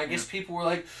weren't. I guess people were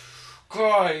like,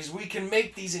 guys, we can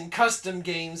make these in custom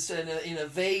games in a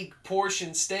vague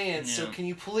portion stance, so can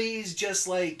you please just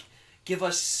like give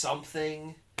us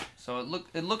something? So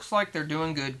it looks like they're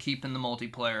doing good, keeping the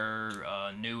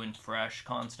multiplayer new and fresh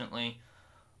constantly.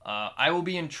 I will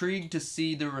be intrigued to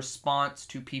see the response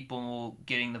to people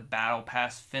getting the battle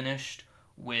pass finished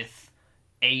with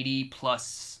 80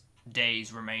 plus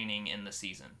days remaining in the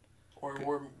season, or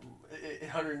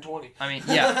 120. I mean,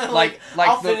 yeah, like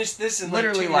I'll finish this in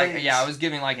literally like 2 days. Yeah, I was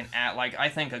giving like I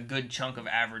think a good chunk of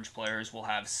average players will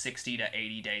have 60 to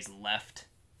 80 days left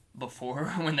before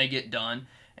when they get done,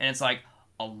 and it's like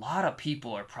a lot of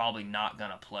people are probably not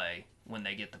gonna play when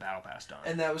they get the battle pass done.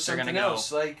 And that was something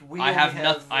else. Like I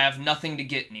have nothing to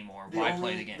get anymore. Why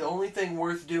play the game? The only thing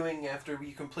worth doing after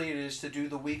you complete it is to do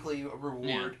the weekly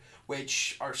reward,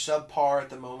 which are subpar at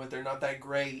the moment. They're not that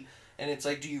great. And it's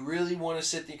like, do you really want to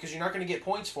sit there? Because you're not going to get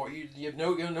points for it. You have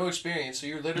no experience. So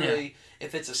you're literally,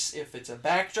 if it's a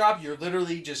backdrop, you're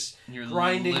literally just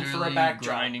grinding for a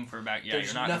backdrop. Yeah,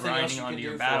 you're not grinding onto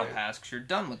your battle pass because you're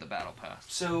done with the battle pass.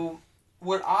 So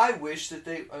what I wish that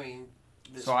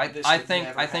I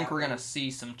think we're gonna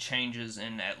see some changes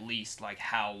in at least like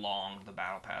how long the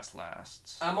battle pass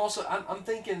lasts. I'm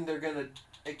thinking they're gonna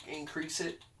increase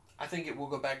it. I think it will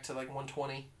go back to like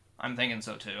 120. I'm thinking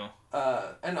so too.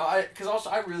 Because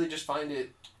I really just find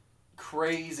it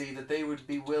crazy that they would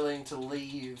be willing to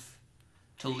leave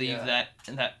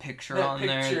that picture on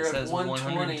there that says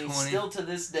 120. Still to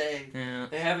this day,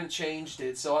 they haven't changed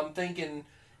it. So I'm thinking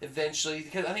eventually,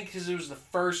 because it was the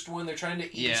first one, they're trying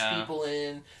to ease people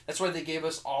in. That's why they gave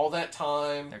us all that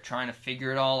time. They're trying to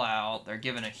figure it all out. They're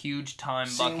giving a huge time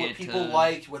bucket. What people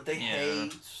like, what they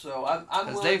hate. So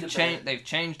I'm willing they've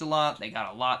changed a lot. They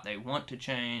got a lot they want to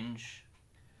change.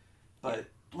 But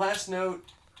last note,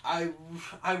 I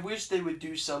wish they would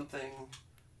do something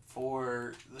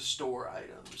for the store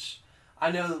items. I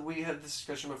know that we had this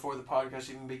discussion before the podcast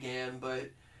even began,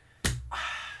 but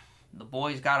the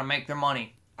boys got to make their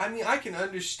money. I mean, I can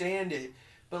understand it,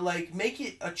 but like, make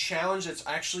it a challenge that's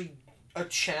actually a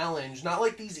challenge, not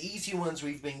like these easy ones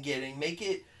we've been getting. Make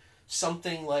it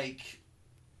something like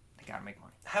they gotta make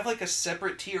money. Have like a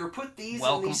separate tier, or put these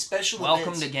in these special events.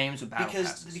 Welcome to games with battle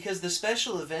passes. Because the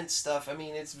special event stuff, I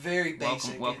mean, it's very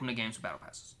basic. Welcome to games with battle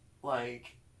passes.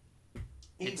 Like,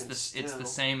 it's the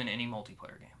same in any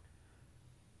multiplayer game.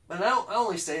 And I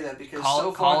only say that because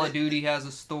Call of Duty has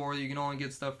a store that you can only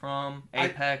get stuff from.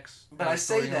 Apex. But I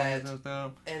say that,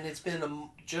 and it's been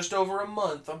just over a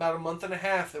month, about a month and a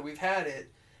half that we've had it,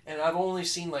 and I've only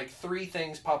seen like 3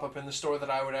 things pop up in the store that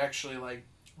I would actually like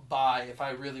buy if I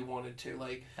really wanted to.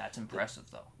 Like, that's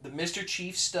impressive though. The Mr.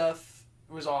 Chief stuff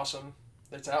was awesome.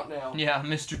 That's out now. Yeah,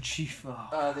 Mr. Chief.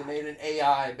 Oh. They made an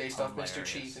AI based off Mr.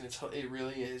 Chief, and it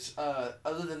really is.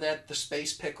 Other than that, the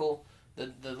Space Pickle.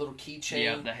 The little keychain.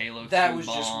 Yeah, the Halo 2 that was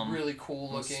just really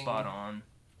cool looking. Spot on.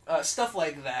 Stuff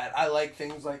like that. I like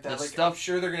things like that. I'm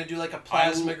sure they're going to do like a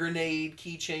plasma grenade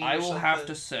keychain I will have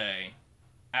to say,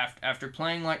 after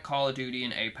playing like Call of Duty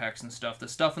and Apex and stuff, the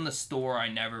stuff in the store I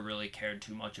never really cared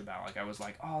too much about. Like, I was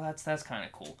like, oh, that's kind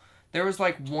of cool. There was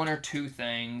like 1 or 2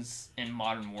 things in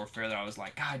Modern Warfare that I was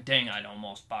like, God dang, I'd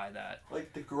almost buy that.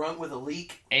 Like the grunt with a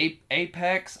leak?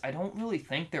 Apex, I don't really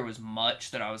think there was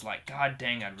much that I was like, God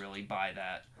dang, I'd really buy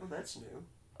that. Oh, that's new.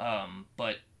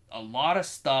 But a lot of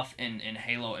stuff in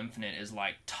Halo Infinite is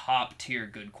like top tier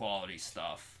good quality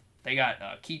stuff. They got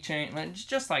keychain,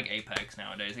 just like Apex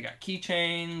nowadays. They got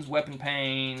keychains, weapon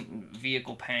paint,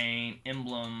 vehicle paint,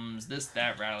 emblems, this,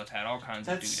 that, rat-a-tat, all kinds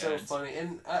of doodads. That's so funny.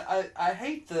 And I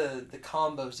hate the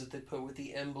combos that they put with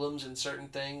the emblems and certain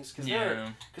things.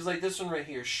 Because like this one right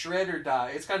here, Shred or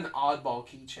Die, it's got an oddball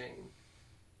keychain.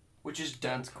 which is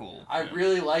dope. That's cool. I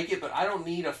really like it, but I don't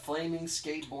need a flaming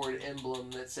skateboard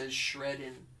emblem that says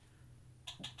Shreddin'.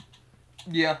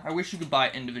 Yeah, I wish you could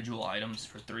buy individual items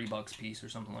for $3 a piece or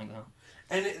something like that.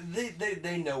 And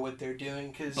they know what they're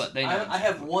doing, because I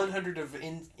have 100 of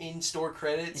in-store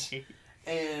credits,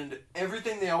 and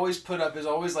everything they always put up is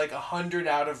always like 100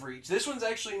 out of reach. This one's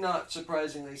actually not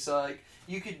surprisingly, so like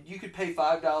you could pay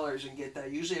 $5 and get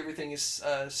that. Usually everything is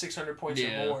 600 points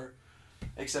or more,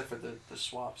 except for the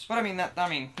swaps. But I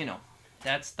mean, you know,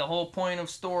 that's the whole point of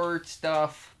store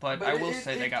stuff. But I will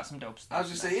say they got some dope stuff. I was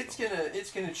just say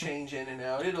it's gonna change in and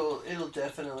out. It'll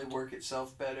definitely work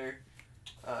itself better.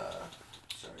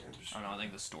 Sorry, I'm just. I don't know. I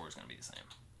think the store is gonna be the same.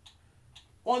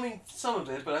 Well, I mean, some of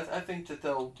it, but I think that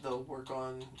they'll work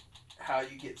on how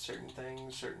you get certain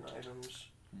things, certain items.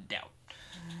 Doubt.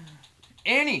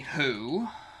 Anywho,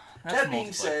 that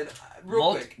being said,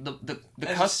 real quick, the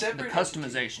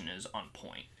customization is on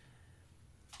point.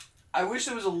 I wish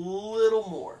there was a little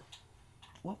more.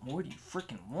 What more do you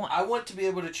freaking want? I want to be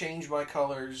able to change my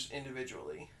colors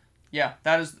individually. Yeah,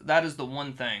 that is the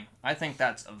one thing. I think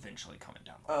that's eventually coming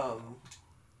down.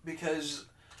 Because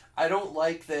I don't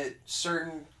like that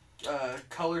certain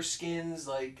color skins,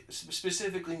 like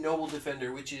specifically Noble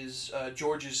Defender, which is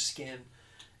George's skin.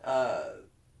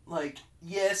 Like,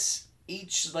 yes,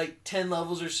 each like 10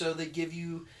 levels or so, they give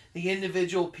you the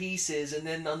individual pieces, and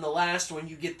then on the last one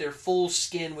you get their full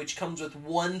skin, which comes with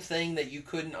one thing that you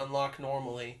couldn't unlock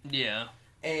normally. Yeah.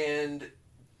 And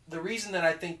the reason that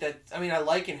I think that, I mean, I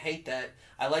like and hate that.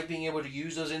 I like being able to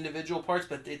use those individual parts,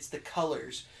 but it's the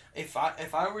colors. If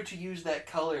I were to use that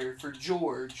color for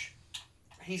George,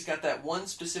 he's got that one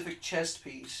specific chest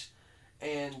piece,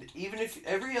 and even if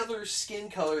every other skin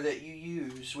color that you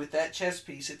use with that chest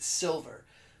piece, it's silver.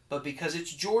 But because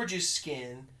it's George's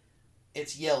skin,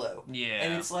 it's yellow. Yeah.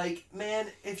 And it's like, man,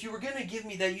 if you were going to give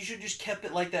me that, you should just kept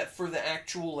it like that for the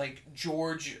actual, like,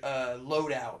 George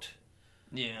loadout.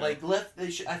 Yeah. Like,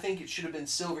 I think it should have been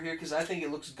silver here, because I think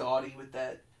it looks gaudy with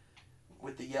that,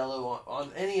 with the yellow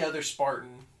on any other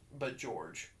Spartan but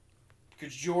George.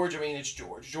 Because George, I mean, it's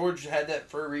George. George had that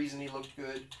for a reason. He looked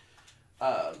good.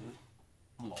 But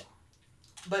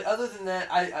other than that,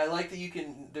 I like that you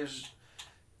can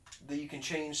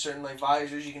change certain like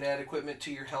visors. You can add equipment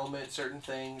to your helmet, certain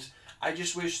things. I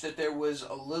just wish that there was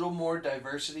a little more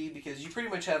diversity, because you pretty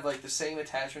much have like the same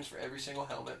attachments for every single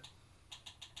helmet.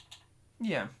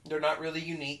 Yeah. They're not really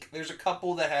unique. There's a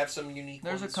couple that have some unique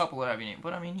ones. There's a couple that have unique,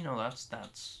 but I mean, you know, that's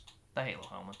the Halo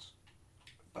helmets.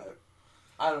 But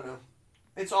I don't know.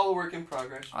 It's all a work in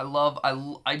progress.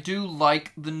 I do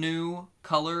like the new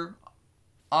color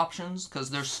options,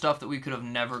 because there's stuff that we could have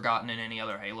never gotten in any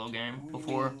other Halo game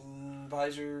before.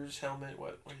 Visors, helmet,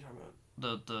 what are you talking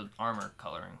about? The armor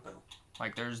coloring. Oh.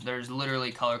 Like there's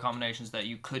literally color combinations that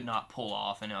you could not pull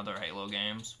off in other Halo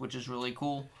games, which is really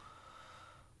cool.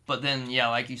 But then, yeah,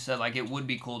 like you said, like it would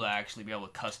be cool to actually be able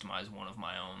to customize one of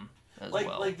my own as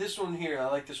well. Like this one here, I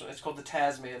like this one. It's called the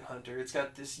Tasman Hunter. It's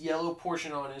got this yellow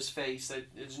portion on his face that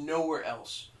is nowhere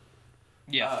else.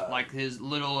 Yeah, like his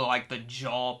little, like the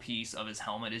jaw piece of his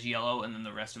helmet is yellow, and then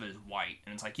the rest of it is white.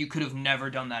 And it's like, you could have never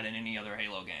done that in any other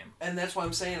Halo game. And that's why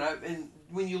I'm saying, and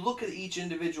when you look at each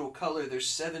individual color, there's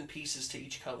 7 pieces to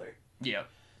each color. Yeah.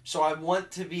 So I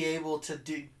want to be able to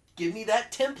give me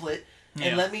that template,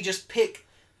 and let me just pick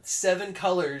 7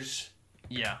 colors.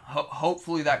 Yeah,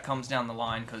 hopefully that comes down the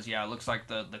line, because, yeah, it looks like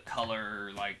the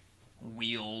color, like,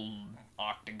 wheel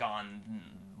octagon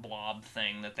blob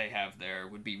thing that they have there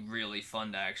would be really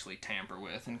fun to actually tamper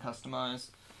with and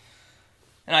customize.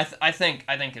 And I think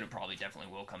it probably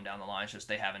definitely will come down the line. It's just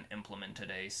they haven't implemented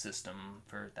a system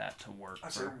for that to work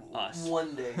for us.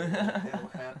 One day it'll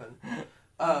happen.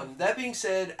 That being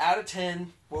said, out of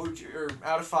 10,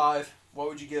 out of 5, what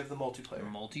would you give the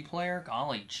multiplayer? Multiplayer?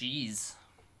 Golly, jeez.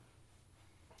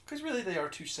 Because really, they are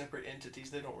 2 separate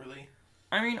entities. They don't really.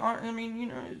 I mean, you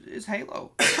know, it's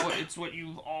Halo. It's what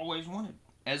you've always wanted.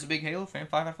 As a big Halo fan,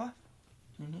 5 out of 5.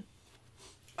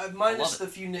 Mm-hmm. Minus the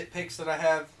few nitpicks that I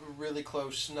have, really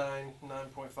close,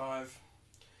 9.5.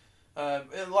 A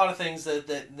lot of things that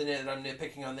I'm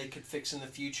nitpicking on, they could fix in the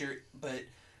future, but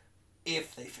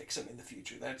if they fix them in the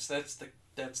future, that's the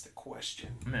question.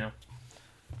 Yeah.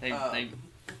 They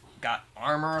got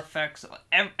armor effects.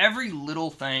 Every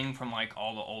little thing from like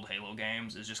all the old Halo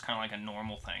games is just kind of like a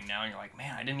normal thing now. And you're like,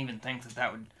 man, I didn't even think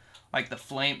that would, like the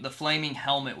flaming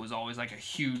helmet was always like a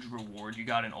huge reward you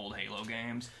got in old Halo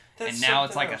games. And now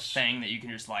it's like a thing that you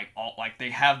can just like they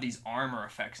have these armor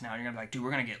effects now. And you're gonna be like, dude,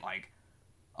 we're gonna get like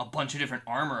a bunch of different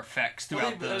armor effects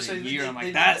throughout the year. I'm like,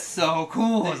 they that's so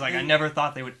cool. I was like, I never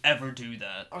thought they would ever do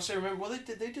that. I also remember, well,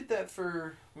 they did that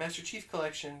for Master Chief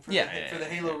Collection for the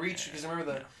Halo Reach, because I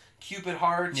remember the Cupid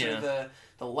hearts or the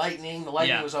lightning. The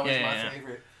lightning was always my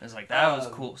favorite. It's like, that was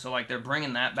cool. So like they're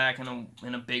bringing that back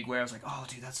in a big way. I was like, oh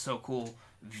dude, that's so cool.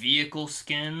 Vehicle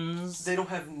skins. They don't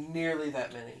have nearly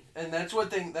that many, and that's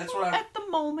what at the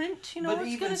moment, you know. But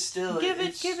even still, give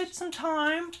it some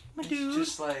time, my dude. It's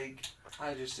just like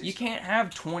you can't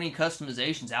have 20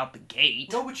 customizations out the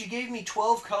gate. No, but you gave me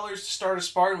 12 colors to start a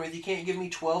Spartan with. You can't give me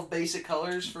 12 basic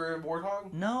colors for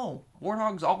Warthog? No.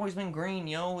 Warthog's always been green,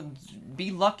 yo.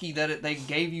 Be lucky that they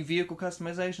gave you vehicle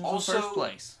customizations in the first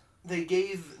place. They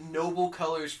gave noble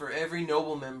colors for every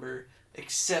noble member,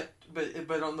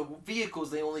 but on the vehicles,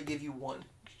 they only give you one.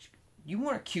 You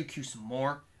want to QQ some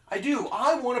more? I do.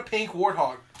 I want a pink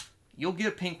Warthog. You'll get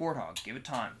a pink Warthog. Give it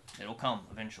time. It'll come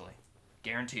eventually.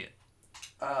 Guarantee it.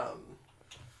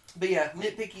 But yeah,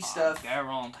 nitpicky stuff.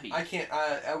 Guarantee.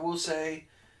 I will say,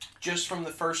 just from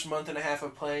the first month and a half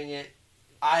of playing it,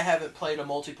 I haven't played a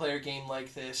multiplayer game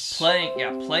like this.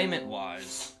 Playment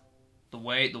wise, the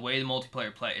way the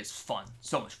multiplayer play is fun.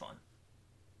 So much fun.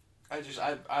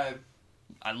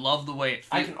 I love the way it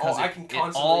feels. I can constantly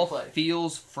it all play.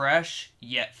 Feels fresh,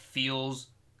 yet feels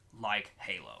like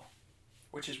Halo.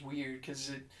 Which is weird,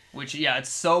 because it's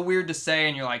so weird to say,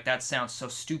 and you're like, that sounds so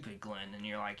stupid, Glenn. And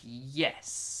you're like,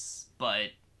 yes.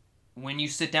 But when you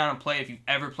sit down and play, if you've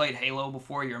ever played Halo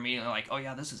before, you're immediately like, oh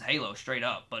yeah, this is Halo, straight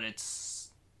up. But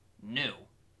it's new.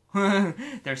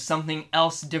 There's something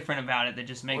else different about it that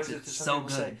just makes it so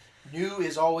good. Say, new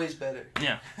is always better.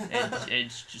 Yeah.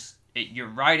 It's just, you're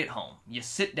right at home. You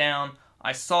sit down.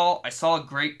 I saw a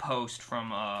great post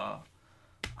from, I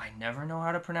never know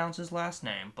how to pronounce his last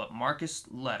name, but Marcus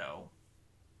Leto,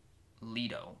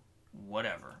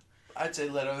 whatever. I'd say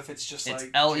Leto if it's just it's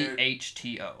like... It's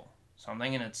Lehto. So I'm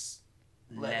thinking it's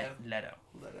Leto.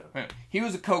 He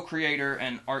was a co-creator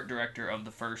and art director of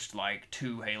the first,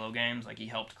 2 Halo games. He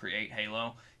helped create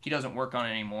Halo. He doesn't work on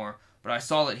it anymore, but I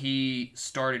saw that he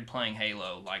started playing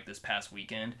Halo, this past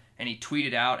weekend, and he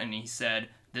tweeted out and he said,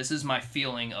 this is my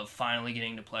feeling of finally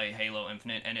getting to play Halo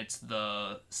Infinite, and it's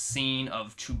the scene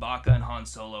of Chewbacca and Han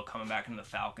Solo coming back into the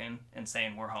Falcon and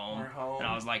saying, we're home. We're home. And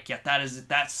I was like, yeah,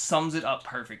 that sums it up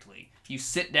perfectly. You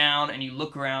sit down and you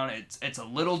look around, it's a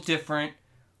little different,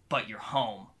 but you're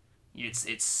home.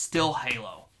 It's still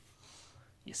Halo.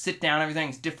 You sit down,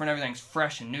 everything's different, everything's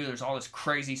fresh and new, there's all this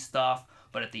crazy stuff,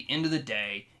 but at the end of the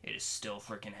day, it is still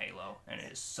freaking Halo, and it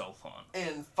is so fun.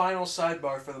 And final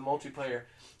sidebar for the multiplayer,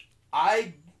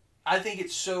 I think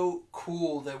it's so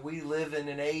cool that we live in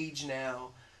an age now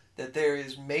that there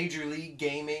is Major League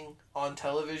Gaming on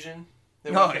television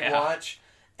that we can watch.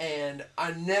 And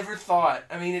I never thought,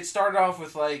 it started off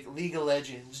with League of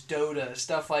Legends, Dota,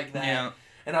 stuff like that. Yeah.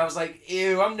 And I was like,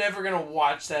 ew, I'm never going to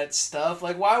watch that stuff.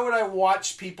 Why would I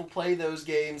watch people play those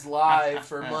games live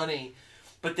for money?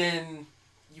 But then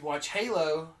you watch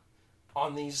Halo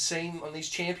on these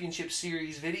championship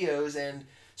series videos, and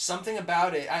something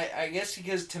about it, I guess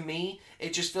because to me,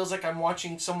 it just feels like I'm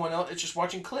watching someone else. It's just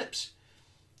watching clips.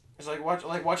 It's like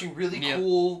watching really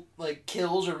cool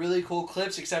kills or really cool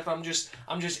clips, except I'm just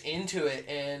into it,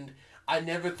 and I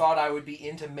never thought I would be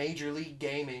into Major League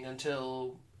Gaming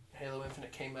until Halo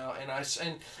Infinite came out, and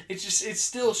it's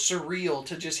still surreal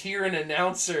to just hear an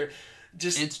announcer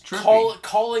just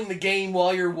calling the game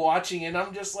while you're watching, and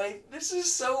I'm just like, this is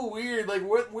so weird.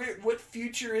 What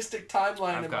futuristic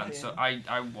timeline am I in? So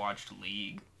I watched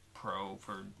League Pro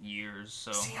for years,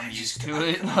 so I'm used to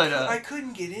it. But I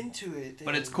couldn't get into it.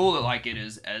 But it's cool that it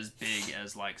is as big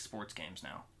as sports games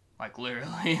now.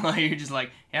 Literally, you're just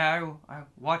I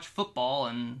watch football,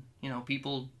 and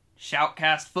people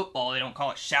shoutcast football. They don't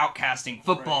call it shoutcasting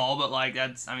football, right.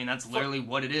 But that's literally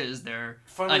what it is. They're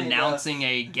announcing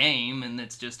a game, and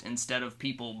it's just, instead of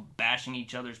people bashing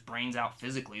each other's brains out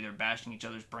physically, they're bashing each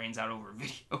other's brains out over a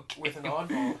video game. With an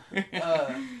oddball.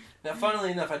 Now,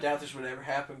 funnily enough, I doubt this would ever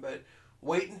happen, but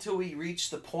wait until we reach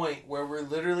the point where we're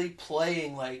literally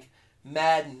playing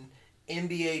Madden,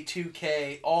 NBA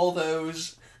 2K, all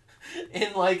those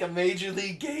in a Major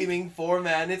League Gaming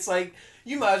format, and it's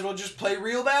you might as well just play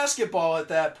real basketball at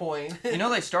that point.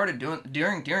 They started doing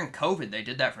during COVID. They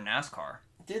did that for NASCAR.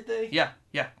 Did they? Yeah.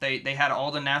 They had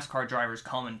all the NASCAR drivers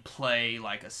come and play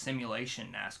a simulation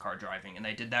NASCAR driving, and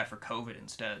they did that for COVID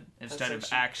instead of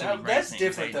actually racing. That's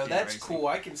different though. That's racing. Cool.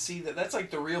 I can see that. That's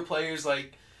the real players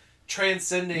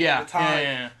transcending the time.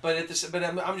 Yeah. But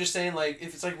I'm just saying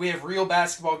if it's we have real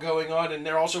basketball going on and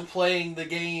they're also playing the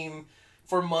game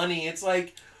for money. It's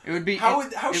like, it would be how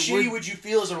shitty would you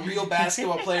feel as a real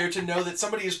basketball player to know that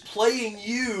somebody is playing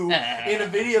you in a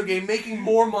video game, making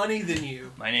more money than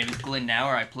you? My name is Glenn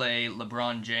Nauer. I play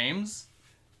LeBron James,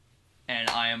 and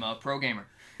I am a pro gamer.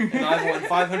 And I've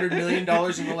won $500 million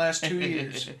in the last 2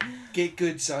 years. Get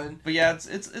good, son. But yeah,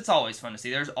 it's always fun to see.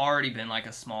 There's already been like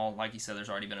a small, like you said, there's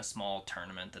already been a small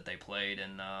tournament that they played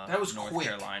in that was North quick.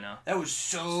 Carolina. That was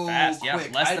so fast, quick.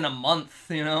 Yeah, less than a month,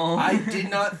 you know. I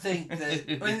did not think that.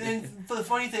 And the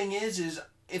funny thing is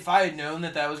if I had known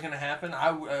that was going to happen, I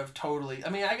would have totally.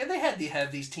 I mean, they had to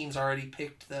have these teams already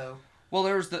picked though. Well,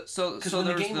 there's the because when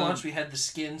the game launched, we had the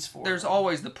skins for. There's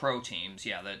always the pro teams,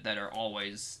 yeah, that are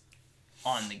always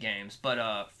on the games,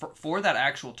 but for that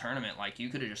actual tournament, like, you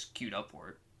could have just queued up for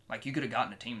it. Like, you could have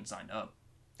gotten a team and signed up.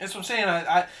 That's what I'm saying.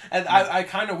 I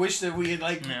kind of wish that we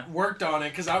had worked on it,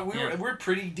 because we're a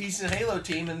pretty decent Halo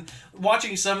team, and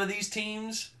watching some of these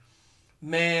teams,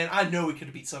 man, I know we could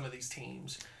have beat some of these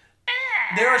teams.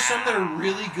 There are some that are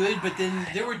really good, but then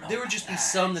there would just be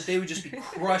some that they would just be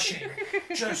crushing.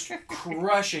 Just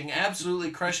crushing.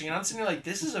 Absolutely crushing. And I'm sitting there like,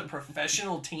 this is a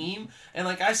professional team. And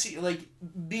like, I see, like,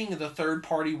 being the third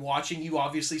party watching, you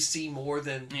obviously see more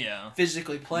than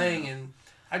physically playing. Yeah. And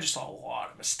I just saw a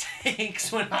lot of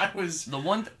mistakes when I was the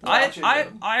one. I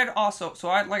had also, so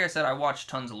like I said, I watched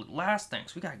tons of last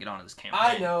things. We gotta get onto this campaign.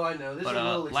 I know. This but is a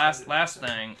little last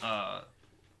thing.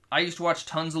 I used to watch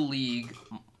tons of League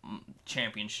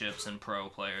championships and pro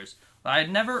players. But I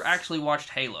had never actually watched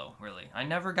Halo, really. I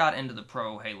never got into the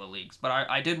pro Halo leagues, but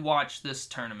I did watch this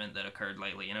tournament that occurred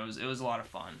lately, and it was a lot of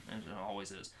fun. It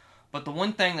always is. But the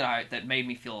one thing that made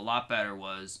me feel a lot better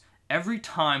was every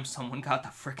time someone got the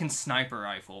frickin' sniper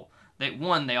rifle,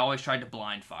 they always tried to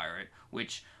blind fire it,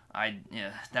 which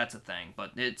that's a thing,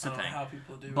 but it's a thing. I don't know how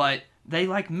people do but it. They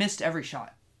like missed every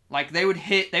shot. Like they would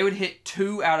hit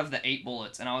 2 out of the 8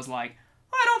 bullets, and I was like,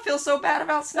 I don't feel so bad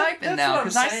about sniping now,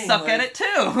 because I suck at it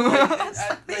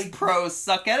too. These pros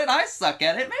suck at it, I suck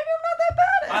at it, maybe I'm not that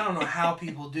bad at it. I don't know how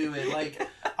people do it. Like,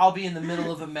 I'll be in the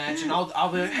middle of a match, and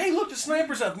I'll be like, hey, look, the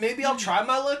sniper's up, maybe I'll try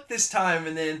my luck this time,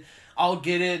 and then I'll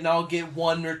get it, and I'll get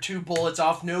 1 or 2 bullets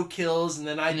off, no kills, and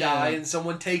then I die, and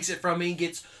someone takes it from me and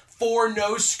gets 4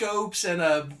 no-scopes and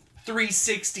a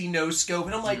 360 no-scope,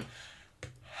 and I'm like,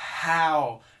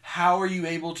 how are you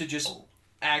able to just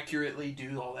accurately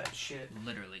do all that shit?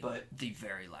 Literally, but the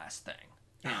very last thing.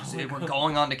 We're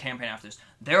going on to campaign after this.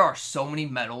 There are so many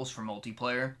medals for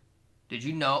multiplayer. Did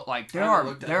you know? Like,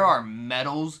 there are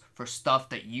medals for stuff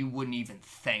that you wouldn't even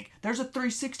think. There's a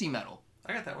 360 medal.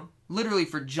 I got that one. Literally,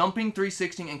 for jumping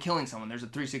 360 and killing someone, there's a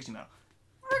 360 medal.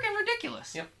 Freaking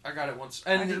ridiculous. Yep, I got it once.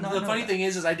 And the funny thing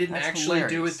is I didn't actually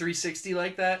do a 360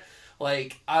 like that.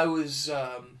 Like, I was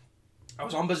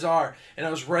on Bazaar, and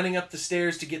I was running up the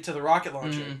stairs to get to the rocket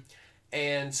launcher,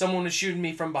 and someone was shooting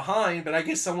me from behind, but I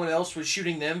guess someone else was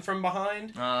shooting them from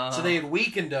behind, so they had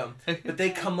weakened them. But they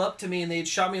come up to me, and they had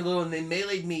shot me a little, and they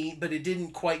meleeed me, but it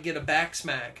didn't quite get a back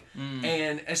smack.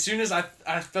 And as soon as I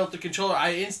felt the controller,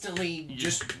 I instantly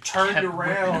just turned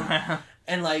around.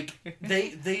 And like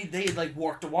they like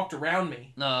walked around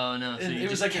me. No. So and you it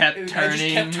was just like kept turning. I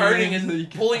just kept turning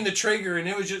and pulling the trigger, and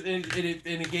it was just and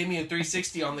it gave me a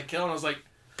 360 on the kill, and I was like,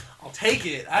 I'll take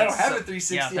it. I don't have a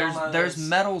 360 on my there's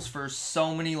medals for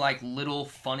so many like little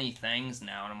funny things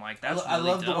now, and I'm like, that's I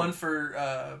love dope. the one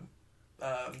for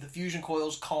the fusion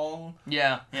coils Kong.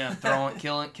 Yeah,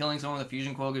 killing someone with a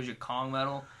fusion coil gives you a Kong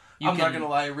medal. I'm not gonna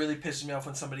lie, it really pisses me off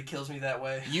when somebody kills me that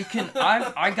way. You can,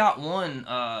 I got one.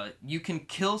 You can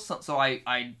kill some. So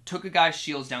I took a guy's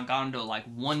shields down, got him to like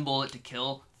 1 bullet to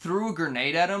kill, threw a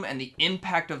grenade at him, and the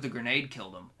impact of the grenade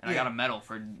killed him. And I got a medal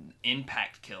for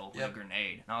impact kill with a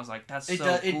grenade. And I was like, that's so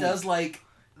cool. It does like.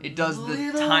 It does the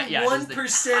 1% of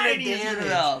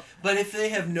damage. But if they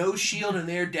have no shield and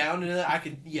they're down to it, I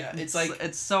could. Yeah, it's like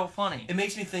it's so funny. It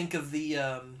makes me think of the.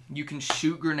 You can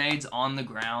shoot grenades on the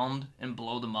ground and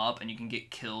blow them up, and you can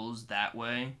get kills that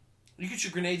way. You can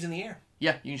shoot grenades in the air.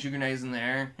 Yeah, you can shoot grenades in the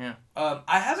air. Yeah.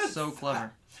 I haven't. So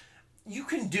clever. You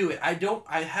can do it.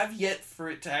 I have yet for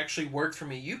it to actually work for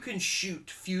me. You can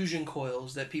shoot fusion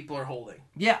coils that people are holding.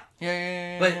 Yeah.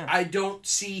 But I don't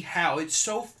see how. It's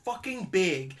so fucking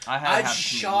big. I've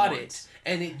shot it,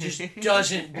 and it just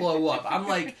doesn't blow up. I'm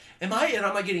like, am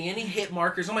I getting any hit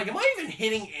markers? I'm like, am I even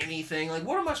hitting anything? Like,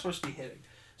 what am I supposed to be hitting?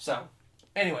 So,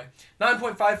 anyway,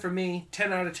 9.5 for me,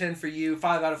 10 out of 10 for you,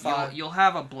 5 out of 5. You'll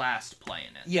have a blast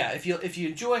playing it. Yeah, if you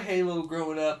enjoy Halo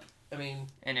growing up, I mean...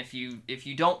 And if you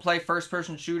don't play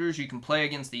first-person shooters, you can play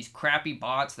against these crappy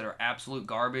bots that are absolute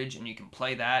garbage, and you can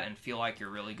play that and feel like you're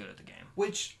really good at the game.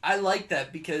 Which, I like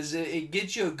that, because it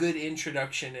gets you a good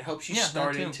introduction. It helps you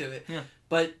start into it. Yeah.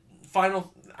 But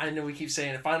I know we keep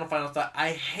saying it. Final thought. I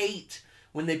hate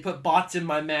when they put bots in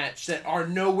my match that are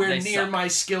nowhere near my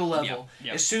skill level.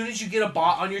 Yep. As soon as you get a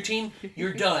bot on your team,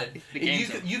 you're done.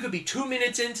 You could be 2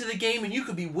 minutes into the game and you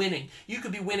could be winning. You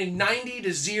could be winning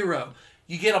 90-0.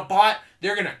 You get a bot,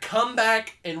 they're going to come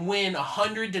back and win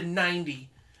 100-90.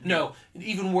 No,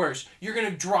 even worse. You're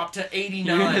going to drop to 89.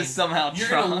 You're going to somehow You're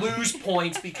going to lose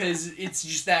points because it's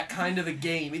just that kind of a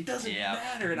game. It doesn't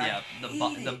matter. And I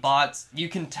hate the bots, you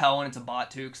can tell when it's a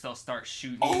bot too because they'll start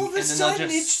shooting. All of a sudden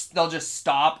they'll just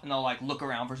stop and they'll like look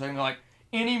around for a second and go like,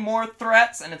 any more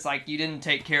threats? And it's like, you didn't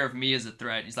take care of me as a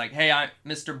threat. He's like, hey,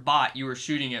 Mr. Bot, you were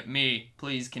shooting at me.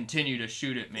 Please continue to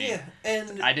shoot at me. Yeah,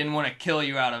 and I didn't want to kill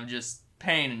you out of just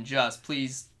pain and just.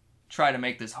 Please try to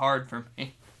make this hard for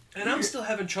me. And I'm still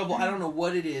having trouble. I don't know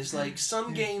what it is. Like,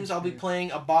 some games I'll be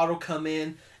playing, a bot will come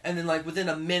in, and then, like, within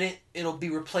a minute, it'll be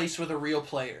replaced with a real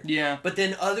player. Yeah. But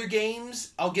then other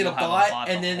games, I'll get a bot,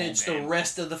 and then it's the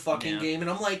rest of the fucking game. And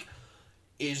I'm like,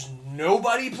 is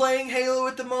nobody playing Halo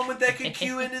at the moment that could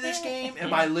queue into this game?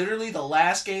 Am I literally the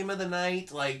last game of the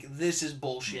night? Like, this is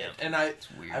bullshit. Yeah, and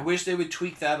I wish they would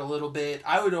tweak that a little bit.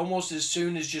 I would almost as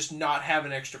soon as just not have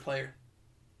an extra player.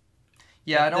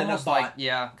 Yeah, I'd almost like,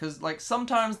 because like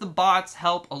sometimes the bots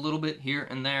help a little bit here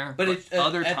and there, but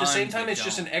other at times the same time, it's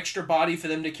just an extra body for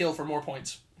them to kill for more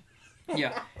points.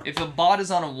 Yeah, if the bot is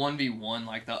on a 1v1,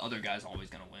 like the other guy's always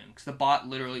gonna win, because the bot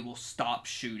literally will stop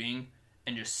shooting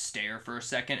and just stare for a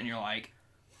second, and you're like,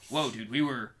 "Whoa, dude, we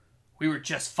were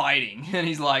just fighting," and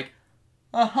he's like,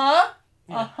 yeah,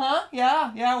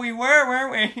 we were,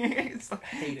 weren't we? It's like,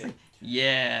 I hate it.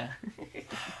 Yeah.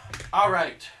 All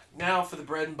right. Now for the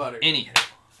bread and butter. Anyhow,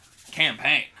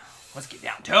 campaign. Let's get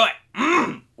down to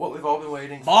it. What we've all been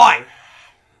waiting for. Boy!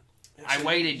 I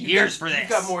waited years for this. You've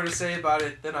got more to say about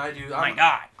it than I do. My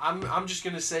God. I'm just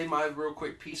going to say my real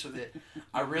quick piece with it.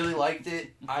 I really liked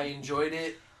it. I enjoyed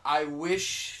it. I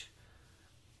wish,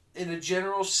 in a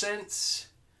general sense,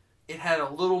 it had a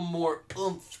little more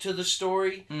oomph to the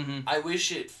story. Mm-hmm. I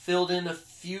wish it filled in a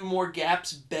few more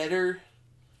gaps better.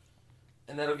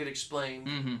 And that'll get explained.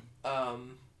 Mm-hmm.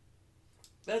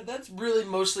 That's really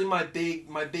mostly my big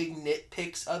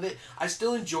nitpicks of it. I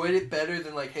still enjoyed it better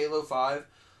than like Halo 5.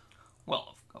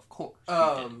 Well, of course.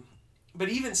 But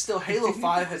even still, Halo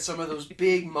 5 had some of those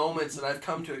big moments that I've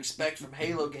come to expect from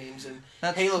Halo games, and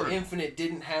That's Halo true. Infinite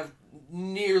didn't have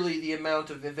nearly the amount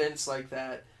of events like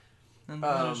that. And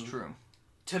that is true.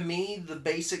 To me,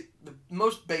 the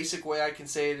most basic way I can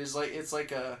say it is like it's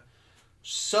like a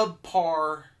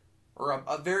subpar or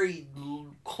a very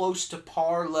close to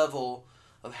par level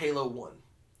of Halo 1,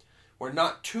 where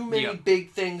not too many big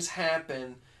things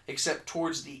happen except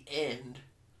towards the end,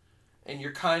 and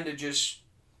you're kind of just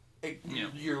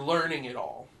you're learning it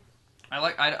all.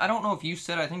 I don't know if you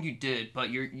said, I think you did, but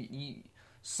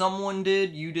someone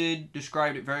did, you did,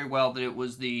 described it very well, that it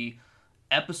was the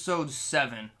episode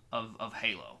 7 of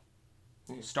Halo.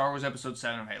 Star Wars episode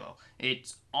 7 of Halo.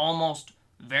 It's almost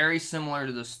very similar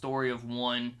to the story of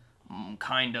 1,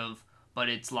 kind of, but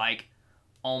it's like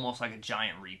almost like a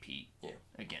giant repeat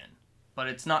again. But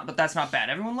it's not. But that's not bad.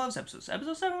 Everyone loves episode 7.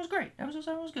 Episode 7 was great. Episode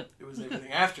 7 was good. It was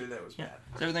everything after that was bad.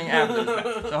 It's everything after was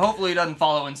bad. So hopefully it doesn't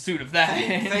follow in suit of that.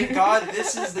 Thank God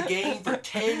this is the game for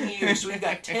 10 years. So we've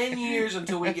got 10 years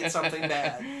until we get something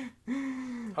bad.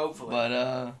 Hopefully.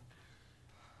 But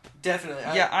definitely.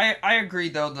 I agree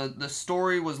though. The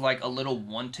story was like a little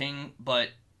wanting, but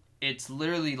it's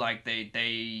literally like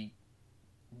they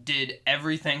did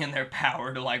everything in their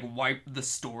power to like wipe the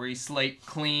story slate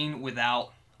clean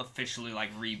without officially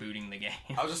like rebooting the game.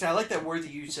 I was just saying, I like that word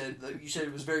that you said. You said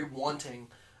it was very wanting,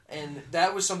 and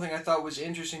that was something I thought was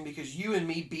interesting because you and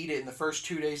me beat it in the first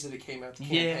 2 days that it came out. The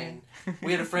campaign. Yeah.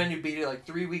 We had a friend who beat it like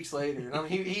 3 weeks later, and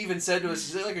he even said to us,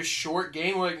 "Is it like a short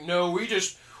game?" We're like, no, we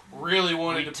just really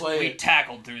wanted to play. We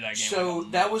tackled through that game. So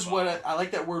that was what I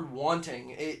like that word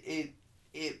wanting.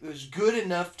 It was good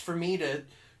enough for me to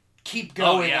keep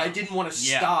going. Oh, yeah. I didn't want to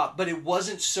stop, but it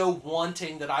wasn't so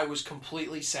wanting that I was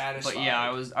completely satisfied. But yeah,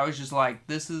 I was just like,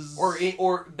 this is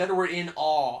or better word, in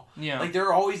awe. Yeah. Like there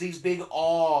are always these big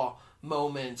awe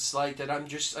moments like that. I'm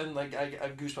like I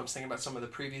have goosebumps thinking about some of the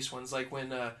previous ones, like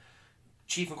when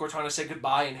Chief and Cortana said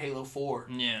goodbye in Halo 4.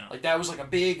 Yeah. Like that was like a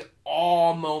big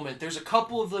awe moment. There's a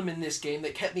couple of them in this game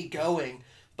that kept me going.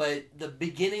 But the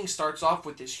beginning starts off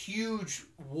with this huge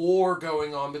war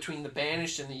going on between the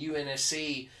Banished and the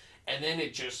UNSC, and then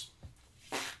it just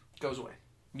goes away.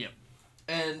 Yep.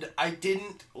 And I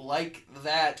didn't like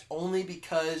that only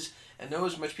because, I know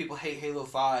as much people hate Halo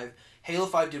 5, Halo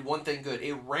 5 did one thing good.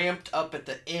 It ramped up at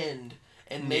the end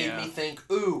and made me think,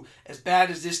 ooh, as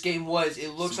bad as this game was,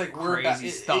 it looks like we're about...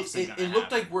 It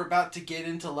looked like we're about to get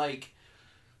into, like,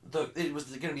 it was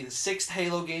going to be the 6th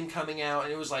Halo game coming out,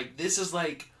 and it was like, this is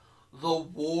like the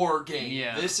war game.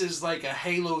 Yeah. This is like a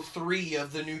Halo 3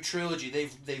 of the new trilogy.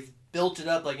 They've built it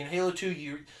up. Like in Halo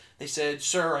 2, they said,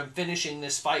 "Sir, I'm finishing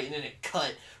this fight," and then it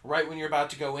cut right when you're about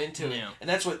to go into it. And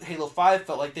that's what Halo 5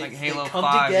 felt like. They come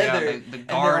 5, together, the and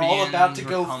they're all about to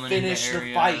go coming finish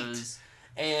the fight.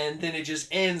 And then it just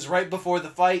ends right before the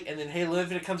fight, and then Halo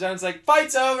Infinite comes out and it's like,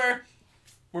 fight's over!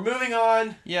 We're moving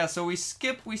on. Yeah, so we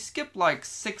skip like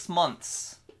 6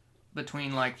 months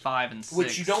between like 5 and 6.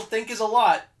 Which you don't think is a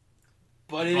lot.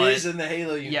 But it is in the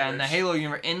Halo universe. Yeah, in the Halo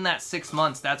universe. In that 6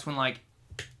 months, that's when, like,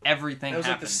 everything happened. That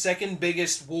was, like, the second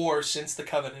biggest war since the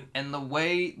Covenant. And the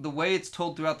way it's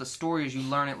told throughout the story is you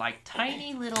learn it, like,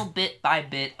 tiny little bit by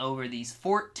bit over these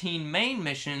 14 main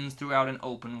missions throughout an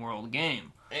open world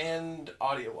game. And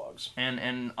audio logs.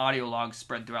 And audio logs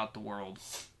spread throughout the world.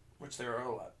 Which there are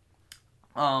a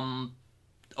lot.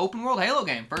 Open world Halo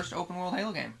game. First open world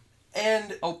Halo game.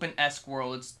 And open-esque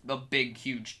world, it's a big,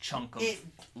 huge chunk of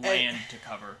land to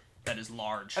cover that is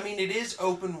large. I mean, it is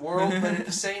open world, but at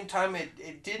the same time,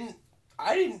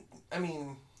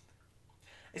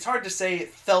 it's hard to say it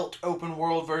felt open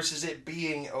world versus it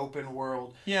being open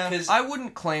world. Yeah, because I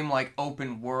wouldn't claim, like,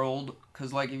 open world,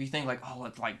 because, like, if you think, like, oh,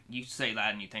 it's like, you say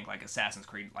that and you think, like, Assassin's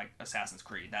Creed,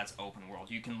 that's open world.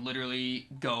 You can literally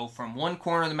go from one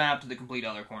corner of the map to the complete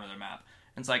other corner of the map.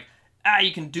 And it's like,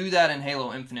 you can do that in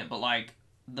Halo Infinite, but, like,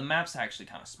 the map's actually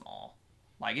kind of small.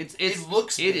 Like, it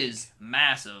is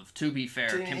massive, to be fair,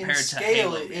 compared to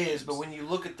Halo. In scale, it is, but when you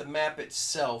look at the map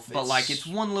itself, but, like, it's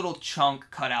one little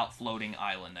chunk cut out floating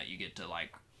island that you get to,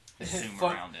 like, zoom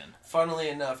around in. Funnily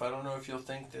enough, I don't know if you'll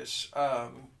think this,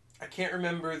 I can't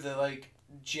remember the, like,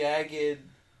 jagged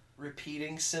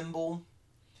repeating symbol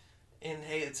in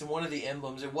Halo. It's in one of the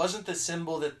emblems. It wasn't the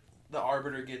symbol that the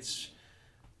Arbiter gets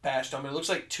bashed on, but it looks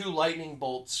like 2 lightning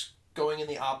bolts going in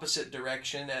the opposite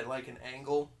direction at, like, an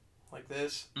angle, like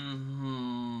this.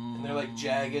 Mm-hmm. And they're, like,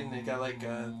 jagged, and they got, like,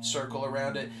 a circle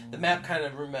around it. The map kind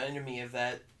of reminded me of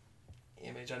that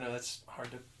image. I know that's hard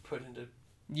to put into...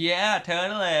 Yeah,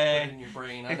 totally. Put in your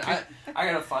brain. I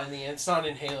gotta find the... It's not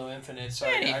in Halo Infinite, so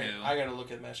I gotta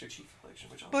look at Master Chief Collection.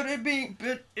 But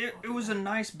it was a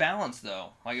nice balance,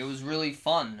 though. Like, it was really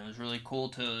fun. It was really cool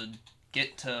to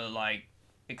get to, like,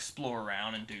 explore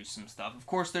around and do some stuff. Of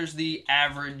course, there's the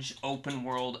average open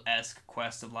world-esque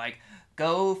quest of, like,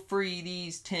 go free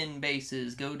these 10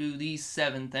 bases, go do these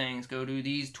 7 things, go do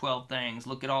these 12 things,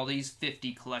 look at all these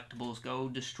 50 collectibles, go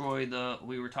destroy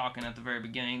we were talking at the very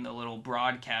beginning, the little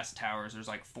broadcast towers. There's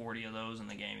like 40 of those in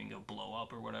the game, and go blow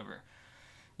up or whatever.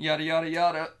 Yada, yada,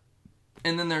 yada.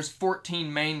 And then there's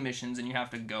 14 main missions, and you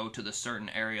have to go to the certain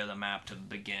area of the map to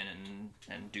begin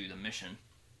and do the mission.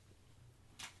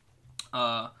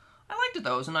 I liked it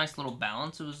though. It was a nice little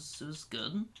balance. It was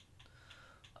good.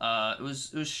 It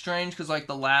was strange because, like,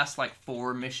 the last, like,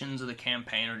 4 missions of the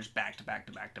campaign are just back to back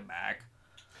to back to back.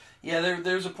 Yeah,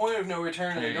 there's a point of no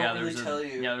return, and they don't really tell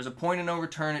you. Yeah, there's a point of no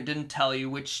return. It didn't tell you,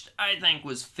 which I think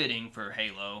was fitting for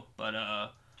Halo, but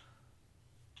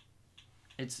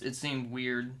it seemed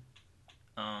weird.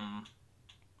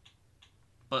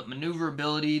 But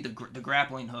maneuverability, the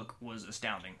grappling hook was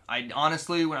astounding. I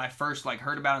honestly, when I first, like,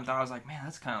 heard about it, thought, I was like, man,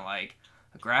 that's kind of like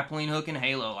a grappling hook in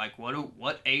Halo. Like,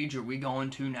 what age are we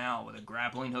going to now with a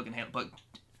grappling hook in Halo? But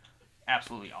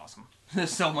absolutely awesome.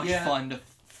 It's so much fun to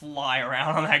fly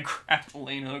around on that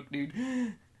grappling hook, dude.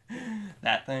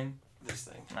 That thing. This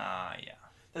thing. Yeah.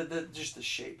 Just the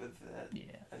shape of that.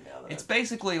 Yeah. It's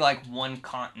basically like one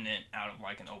continent out of,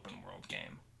 like, an open world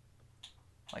game.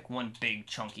 Like, one big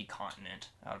chunky continent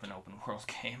out of an open world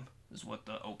game is what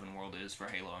the open world is for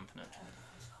Halo Infinite.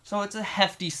 So it's a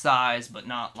hefty size, but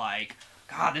not like,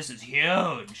 God, this is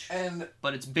huge.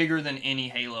 But it's bigger than any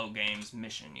Halo game's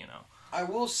mission, you know. I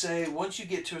will say, once you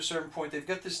get to a certain point, they've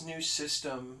got this new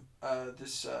system,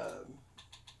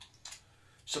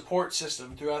 support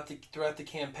system throughout the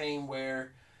campaign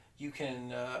where you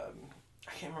can,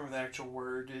 I can't remember the actual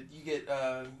word. You get,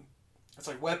 it's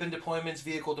like weapon deployments,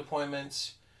 vehicle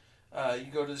deployments.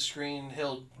 You go to the screen,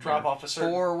 he'll drop off a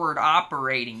certain... Forward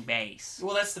operating base.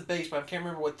 Well, that's the base, but I can't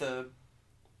remember what the...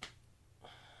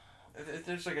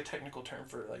 There's, like, a technical term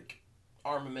for, like,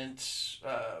 armaments.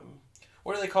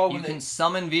 What are they called when you can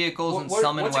summon vehicles and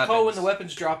summon weapons. What's it called when the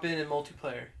weapons drop in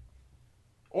multiplayer?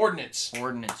 Ordnance.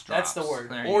 Ordnance drops. That's the word.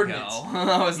 There Ordnance. You go.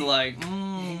 I was like... You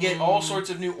can get all sorts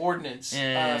of new ordnance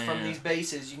from these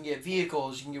bases. You can get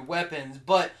vehicles, you can get weapons,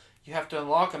 but you have to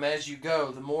unlock them as you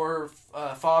go. The more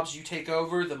fobs you take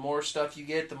over, the more stuff you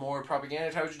get. The more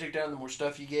propaganda towers you take down, the more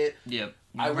stuff you get. Yep.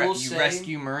 You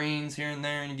rescue Marines here and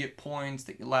there, and you get points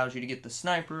that allows you to get the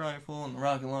sniper rifle and the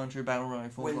rocket launcher, battle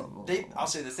rifle. Blah, blah, blah. I'll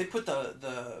say this: they put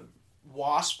the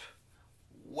Wasp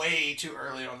way too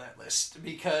early on that list,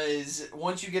 because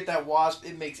once you get that Wasp,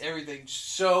 it makes everything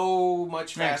so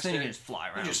much faster. Then you can just fly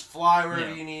around. You just fly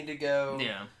wherever you need to go.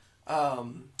 Yeah.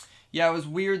 Yeah, it was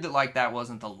weird that like that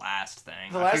wasn't the last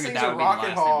thing. The last thing's a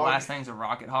Rocket Hog. The last thing's a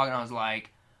Rocket Hog, and I was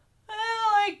like, well,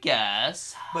 I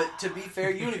guess. But to be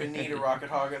fair, you don't even need a Rocket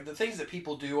Hog. The things that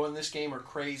people do on this game are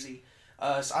crazy.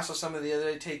 So I saw some of the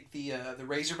other day take the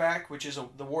Razorback, which is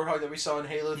the Warthog that we saw in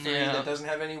Halo 3 that doesn't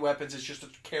have any weapons. It's just a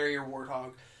carrier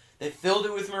Warthog. They filled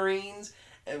it with Marines,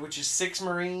 which is 6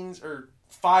 Marines, or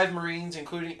 5 Marines,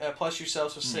 including plus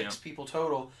yourself, so 6 people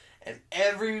total. And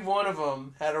every one of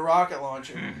them had a rocket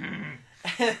launcher.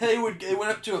 And they went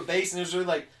up to a base, and there was really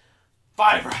like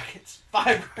 5 rockets.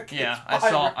 Yeah,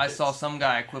 I saw some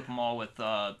guy equip them all with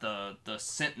the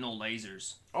Sentinel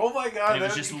lasers. Oh my god, and it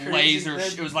was just laser.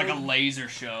 It was like a laser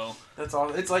show. That's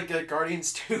awesome. It's like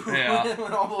Guardians 2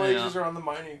 when all the lasers are on the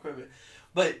mining equipment.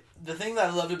 But the thing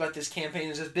that I loved about this campaign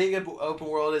is, as big an open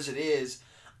world as it is,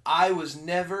 I was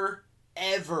never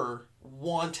ever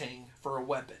wanting for a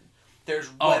weapon. There's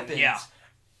weapons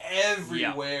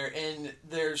everywhere, and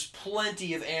there's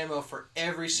plenty of ammo for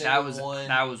every single one.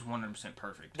 That was 100%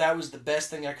 perfect. That was the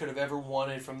best thing I could have ever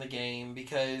wanted from the game,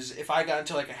 because if I got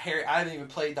into like I haven't even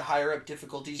played the higher up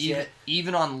difficulties yet.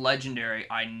 Even on Legendary,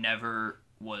 I never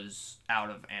was out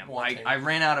of ammo. I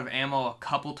ran out of ammo a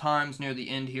couple times near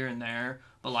the end here and there,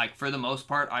 but like for the most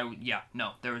part,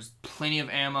 there was plenty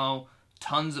of ammo.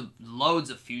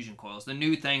 Loads of fusion coils. The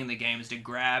new thing in the game is to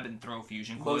grab and throw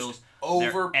fusion coils.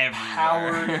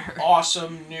 Overpowered,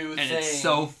 awesome new thing. And it's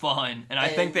so fun. And I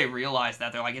think they realized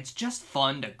that. They're like, it's just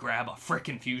fun to grab a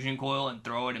freaking fusion coil and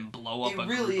throw it and blow up a group.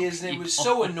 It really is, and it was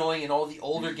so annoying in all the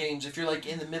older games. If you're like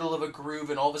in the middle of a groove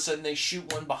and all of a sudden they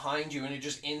shoot one behind you and it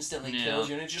just instantly kills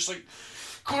you, and it's just like,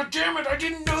 God damn it, I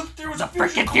didn't know that there was a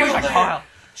fusion coil.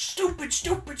 Stupid.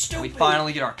 We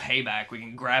finally get our payback. We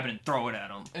can grab it and throw it at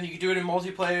them. And you can do it in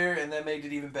multiplayer, and that made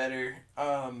it even better.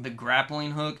 The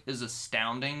grappling hook is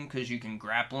astounding, because you can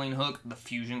grappling hook the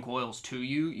fusion coils to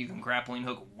you. You can grappling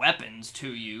hook weapons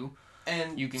to you.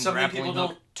 And you can grappling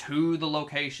hook to the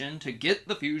location to get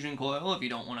the fusion coil if you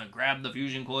don't want to grab the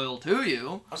fusion coil to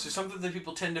you. Also, something that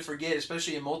people tend to forget,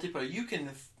 especially in multiplayer, you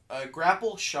can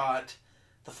grapple shot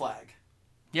the flag.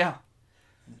 Yeah.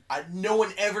 No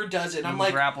one ever does it. I'm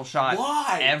like, grapple shot.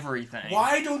 Why? Everything.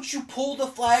 Why don't you pull the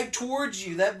flag towards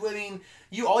you?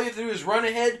 All you have to do is run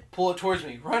ahead, pull it towards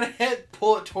me. Run ahead,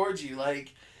 pull it towards you.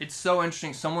 Like, it's so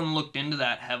interesting. Someone looked into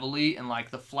that heavily, and like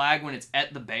the flag when it's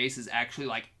at the base is actually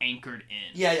like anchored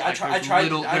in. Yeah, like, I tried to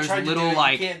do it.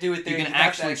 Like, you can't do it there. You can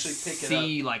actually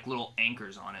see like little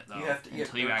anchors on it though.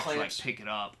 Until you actually like pick it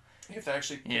up. You have to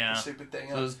actually pick the stupid thing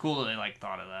up. So it was cool that they like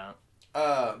thought of that.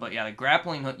 But yeah, the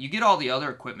grappling hook, you get all the other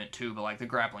equipment too, but like the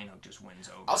grappling hook just wins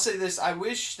over. I'll say this, I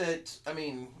wish that,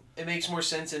 it makes more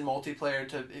sense in multiplayer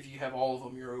if you have all of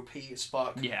them, you're OP as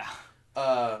fuck. Yeah.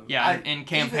 Yeah, in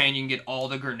campaign you can get all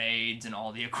the grenades and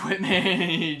all the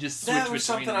equipment. You just switch between them all. That was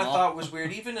something I thought was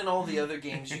weird. Even in all the other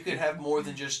games, you could have more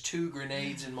than just 2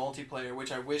 grenades in multiplayer,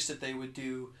 which I wish that they would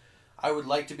do. I would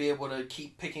like to be able to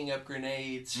keep picking up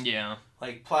grenades. Yeah.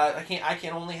 Like, I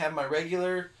can only have my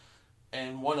regular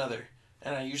and one other.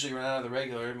 And I usually run out of the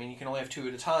regular. You can only have 2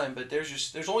 at a time, but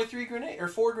there's only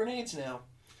 4 grenades now.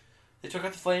 They took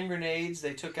out the flame grenades.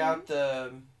 They took out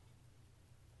the.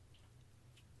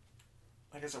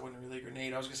 I guess that wasn't really a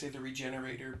grenade. I was gonna say the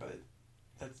regenerator, but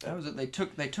that was it. They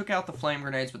took out the flame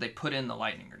grenades, but they put in the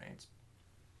lightning grenades.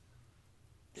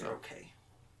 They're okay.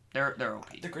 They're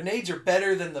okay. The grenades are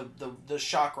better than the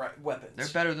shock weapons. They're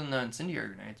better than the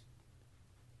incendiary grenades.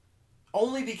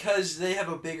 Only because they have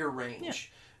a bigger range. Yeah.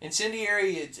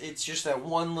 Incendiary, it's just that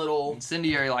one little...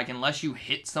 Incendiary, like, unless you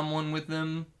hit someone with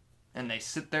them and they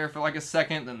sit there for like a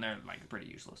second, then they're like pretty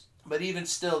useless. But even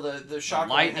still, the shock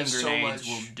lightning has grenades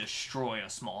so much... will destroy a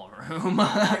small room.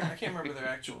 I can't remember their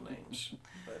actual names.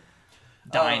 But,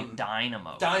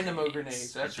 Dynamo. Dynamo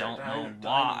grenades. That's I don't know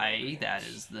why that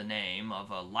is the name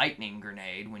of a lightning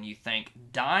grenade when you think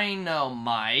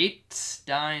dynamite.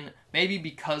 Maybe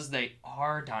because they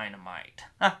are dynamite.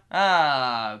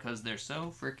 Because they're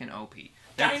so freaking OP.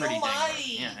 They're Dynamite! Pretty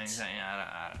dang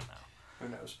I don't know. Who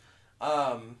knows?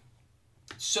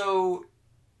 So,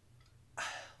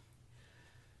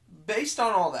 based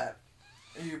on all that,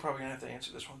 you're probably going to have to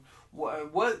answer this one. I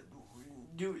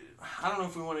don't know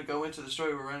if we want to go into the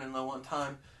story. We're running low on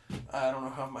time. I don't know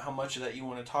how much of that you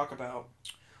want to talk about.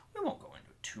 We won't go into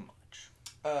it too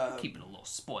much. Keep it a little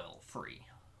spoil-free.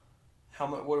 How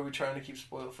much? What are we trying to keep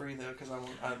spoil-free, though? Because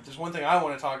there's one thing I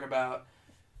want to talk about.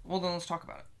 Well, then let's talk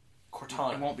about it.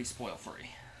 Cortana. It won't be spoil-free.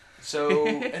 So,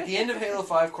 at the end of Halo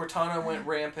 5, Cortana went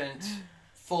rampant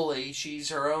fully. She's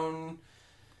her own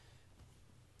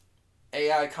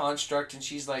AI construct, and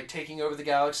she's, like, taking over the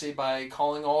galaxy by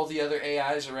calling all the other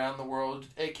AIs around the world,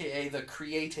 a.k.a. the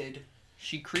Created.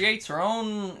 She creates her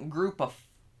own group of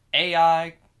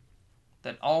AI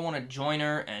that all want to join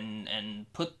her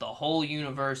and put the whole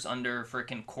universe under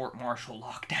frickin' court-martial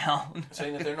lockdown.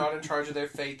 Saying that they're not in charge of their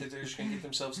fate, that they're just going to get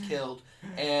themselves killed.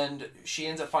 And she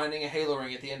ends up finding a Halo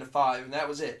ring at the end of 5, and that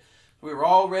was it. We were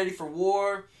all ready for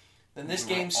war. Then this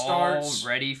game starts. All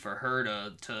ready for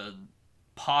her to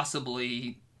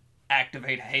possibly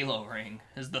activate a Halo ring,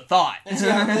 is the thought.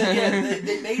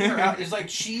 They made her out. It's like,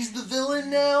 she's the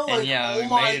villain now? Like, and yeah, oh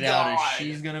my God. Out as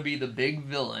she's going to be the big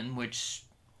villain, which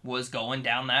was going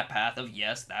down that path of,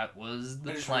 yes, that was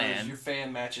the plan. Your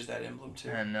fan matches that emblem, too.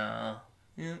 And,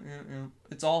 yeah.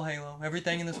 It's all Halo.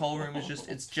 Everything in this whole room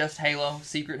is just Halo,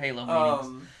 secret Halo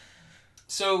meetings.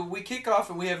 So we kick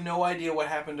off and we have no idea what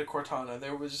happened to Cortana.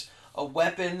 There was a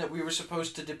weapon that we were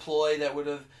supposed to deploy that would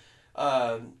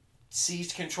have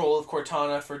seized control of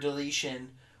Cortana for deletion,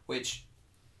 which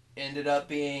ended up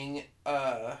being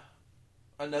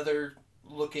another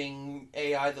looking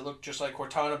AI that looked just like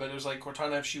Cortana, but it was like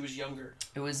Cortana if she was younger.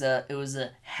 It was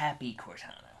a happy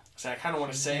Cortana. So I kind of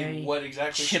want to say what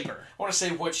exactly chipper. I want to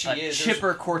say what she is.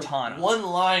 Chipper Cortana. One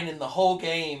line in the whole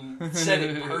game said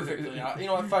it perfectly. You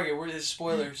know what? Fuck it. We're the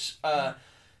spoilers.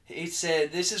 It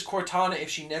said, "This is Cortana if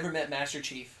she never met Master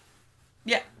Chief."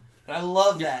 Yeah, and I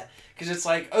love that because it's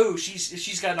like, oh,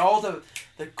 she's got all the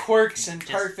quirks and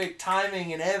perfect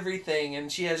timing and everything,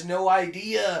 and she has no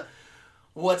idea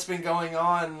what's been going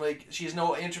on. Like, she has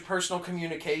no interpersonal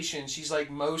communication. She's like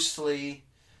mostly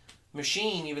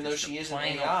machine, even though she is an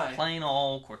AI. Plain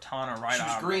old Cortana, right? She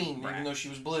was green, even though she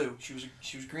was blue.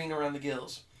 She was green around the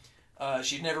gills.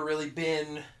 She'd never really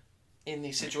been in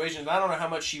these situations. I don't know how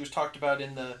much she was talked about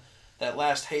in that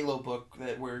last Halo book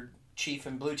where Chief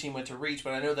and Blue Team went to Reach,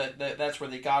 but I know that's where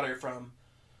they got her from.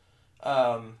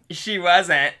 She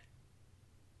wasn't.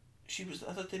 She was.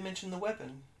 I thought they mentioned the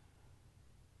weapon.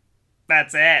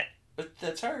 That's it. But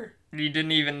that's her. You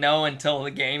didn't even know until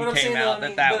the game came out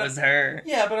that was her.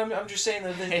 Yeah, but I'm just saying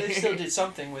that they still did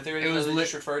something with her. It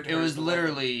was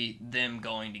literally them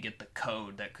going to get the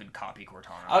code that could copy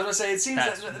Cortana. I was gonna say, it seems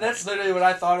that's literally what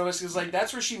I thought it was. It was like,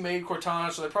 that's where she made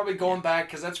Cortana, so they're probably going back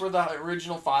because that's where the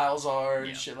original files are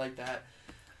and shit like that.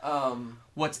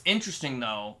 What's interesting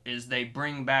though is they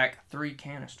bring back 3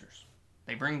 canisters.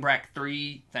 They bring back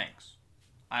 3 things.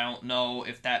 I don't know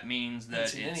if that means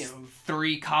that it's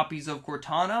 3 copies of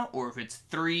Cortana, or if it's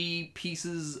 3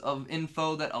 pieces of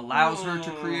info that allows her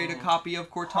to create a copy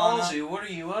of Cortana. Halsey, what are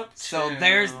you up to? So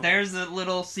there's a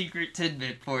little secret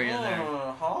tidbit for you there.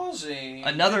 Halsey,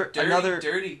 another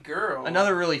dirty girl.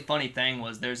 Another really funny thing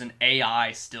was there's an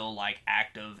AI still like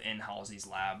active in Halsey's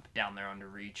lab down there under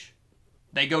Reach.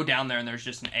 They go down there and there's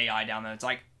just an AI down there. It's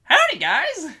like, howdy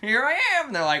guys, here I am.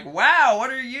 And they're like, wow,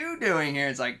 what are you doing here?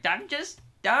 It's like,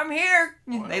 I'm here.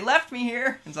 Wow. They left me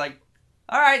here. It's like,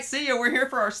 all right, see ya. We're here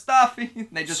for our stuff.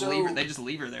 They just leave her. They just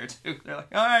leave her there too. They're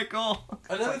like, all right, cool.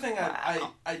 Another thing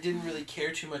wow. I didn't really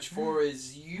care too much for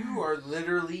is you are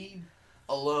literally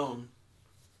alone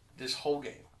this whole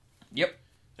game. Yep.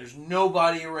 There's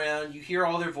nobody around. You hear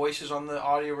all their voices on the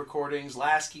audio recordings.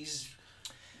 Lasky's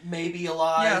maybe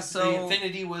alive. Yeah, so the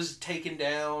Infinity was taken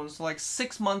down. So like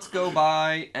 6 months go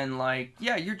by, and like,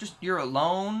 yeah, you're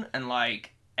alone, and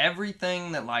like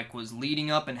everything that like was leading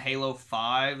up in Halo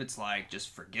 5, it's like, just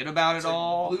forget about it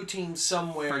all. Blue Team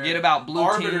somewhere. Forget about Blue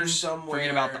Arbiter Team. Somewhere.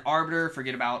 Forget about the Arbiter.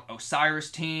 Forget about Osiris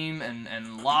Team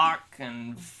and Locke,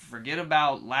 and forget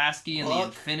about Lasky and the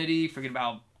Infinity. Forget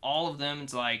about all of them.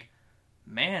 It's like,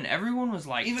 man, everyone was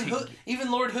like...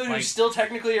 Even Lord Hood, like, who's still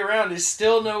technically around, is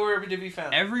still nowhere to be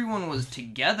found. Everyone was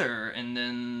together, and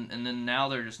then now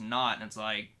they're just not. And it's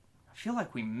like, I feel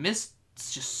like we missed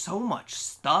just so much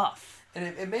stuff. And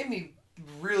it made me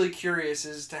really curious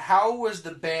as to how was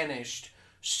the Banished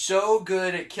so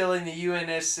good at killing the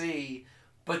UNSC,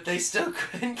 but they still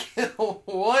couldn't kill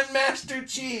one Master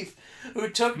Chief who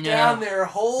took down their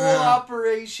whole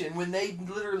operation when they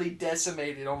literally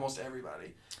decimated almost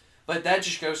everybody. But that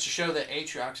just goes to show that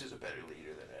Atriox is a better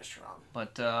leader than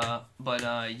Estron.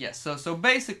 But yes. So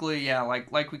basically, yeah,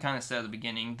 like we kind of said at the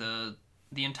beginning,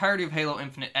 the entirety of Halo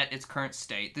Infinite at its current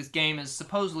state. This game is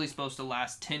supposedly supposed to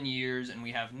last 10 years, and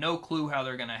we have no clue how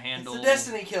they're going to handle it's a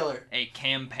Destiny killer. A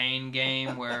campaign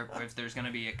game where if there's going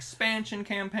to be expansion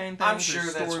campaign things. I'm sure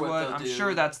that's what they'll do. I'm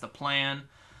sure that's the plan.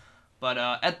 But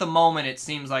at the moment, it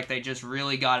seems like they just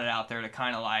really got it out there to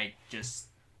kind of like just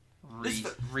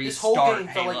restart this whole game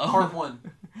Halo. felt like part 1.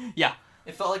 Yeah.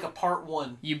 It felt like a part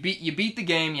 1. You beat the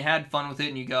game, you had fun with it,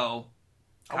 and you go,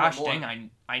 gosh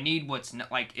dang, I need what's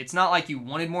like. It's not like you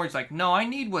wanted more. It's like, no, I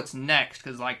need what's next,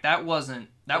 because like that wasn't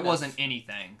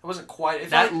anything. It wasn't quite.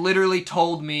 That literally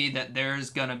told me that there's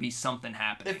gonna be something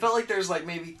happening. It felt like there's like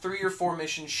maybe 3 or 4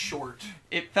 missions short.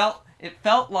 It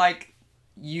felt like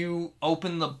you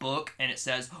open the book and it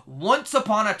says, "Once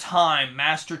upon a time,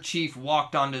 Master Chief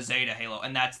walked onto Zeta Halo,"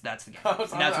 and that's the game.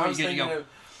 And that's what you get. You go.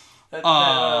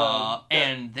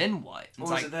 And then what? It's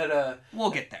what was it that? We'll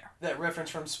get there. That reference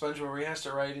from SpongeBob where he has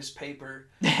to write his paper.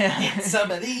 Get some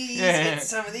of these, get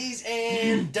some of these,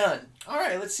 and done. All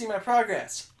right, let's see my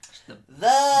progress.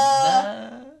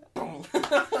 The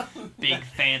big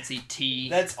fancy T.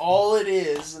 That's all it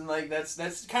is, and like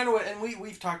that's kind of what. And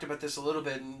we've talked about this a little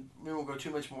bit, and we won't go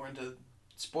too much more into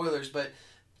spoilers, but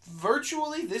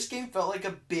virtually this game felt like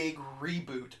a big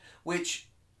reboot, which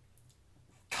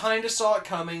kind of saw it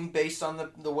coming based on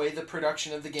the way the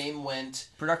production of the game went.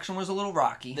 Production was a little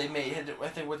rocky. They I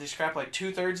think they scrapped like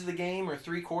 2/3 of the game or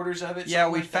 3/4 of it. Yeah,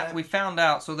 we found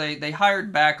out. So they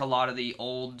hired back a lot of the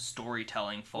old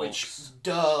storytelling folks.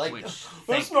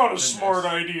 That's not a smart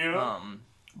idea.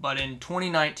 But in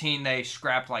 2019 they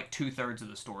scrapped like 2/3 of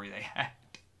the story they had.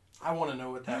 I want to know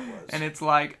what that was. And it's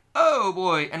like, oh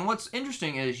boy. And what's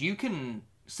interesting is you can,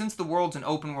 since the world's an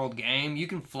open world game, you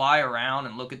can fly around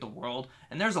and look at the world,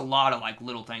 and there's a lot of like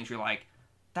little things you're like,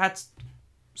 that's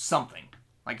something.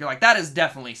 Like you're like, that is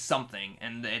definitely something,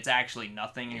 and it's actually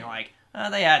nothing, and you're like,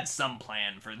 they had some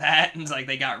plan for that, and it's like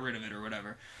they got rid of it or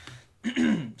whatever.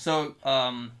 So,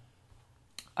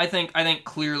 I think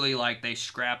clearly like they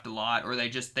scrapped a lot, or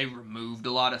they removed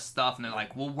a lot of stuff, and they're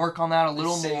like, we'll work on that a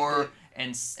little more,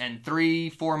 and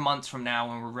 3-4 months from now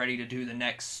when we're ready to do the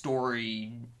next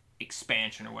story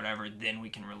expansion or whatever, then we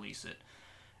can release it.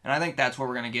 And I think that's what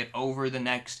we're going to get over the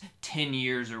next 10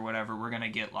 years or whatever. We're going to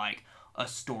get like a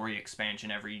story expansion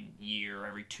every year,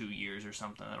 every 2 years or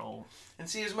something that'll and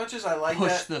see, as much as I like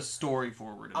push the story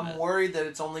forward I'm worried that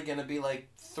it's only going to be like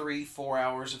 3-4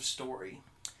 hours of story.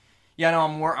 Yeah, no,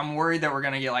 I'm worried that we're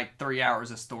going to get like 3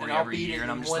 hours of story every year, and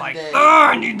I'm just like,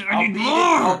 I need more!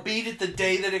 I'll beat it the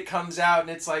day that it comes out, and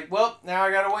it's like, well, now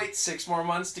I gotta wait 6 more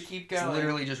months to keep going. It's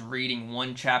literally just reading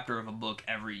one chapter of a book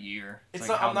every year.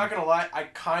 I'm not gonna lie, I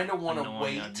kind of want to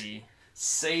wait,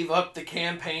 save up the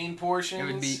campaign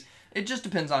portions. It just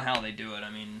depends on how they do it.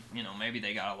 I mean, maybe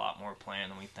they got a lot more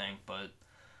planned than we think, but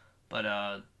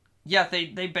yeah,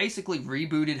 they basically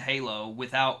rebooted Halo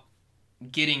without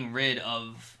getting rid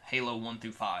of Halo 1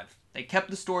 through 5. They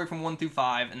kept the story from 1 through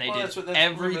 5, and they did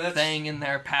everything in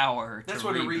their power to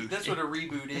reboot. That's what a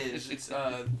reboot is. It's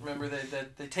remember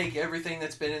that they take everything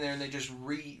that's been in there and they just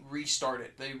restart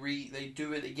it. They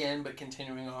do it again, but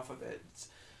continuing off of it.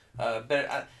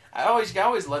 But I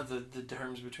always love the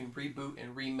terms between reboot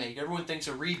and remake. Everyone thinks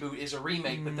a reboot is a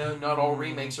remake, but not all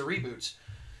remakes are reboots.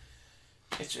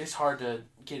 It's hard to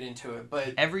get into it,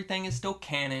 but everything is still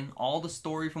canon. All the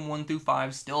story from 1 through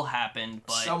 5 still happened,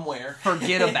 but somewhere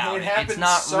forget about it. It's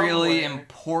not really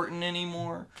important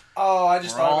anymore. Oh, I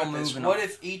just thought about this. What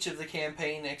if each of the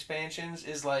campaign expansions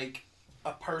is like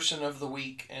a person of the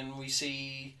week, and we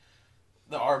see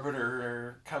the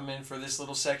Arbiter come in for this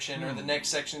little section, or the next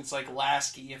section it's like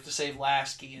Lasky. You have to save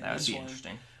Lasky in this one. That would be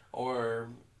interesting. Or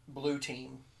Blue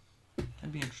Team.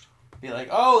 That'd be interesting. Be like,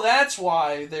 oh, that's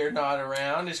why they're not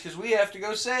around. It's because we have to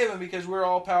go save them because we're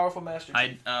all powerful Master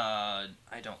Chief. I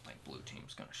don't think Blue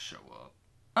Team's gonna show up.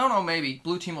 I don't know. Maybe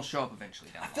Blue Team will show up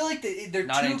eventually. I feel like they're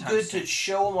too good to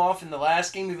show them off in the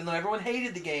last game, even though everyone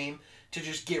hated the game. To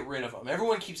just get rid of them.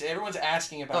 Everyone's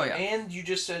asking about it. And you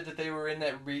just said that they were in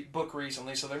that book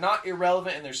recently, so they're not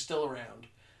irrelevant and they're still around.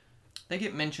 They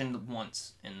get mentioned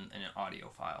once in an audio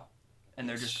file. And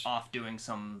they're just off doing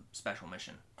some special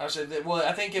mission. I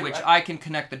think I can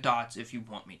connect the dots if you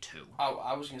want me to.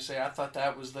 I was going to say, I thought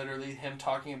that was literally him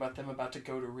talking about them about to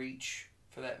go to Reach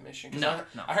for that mission. No.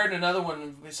 I heard another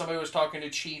one, somebody was talking to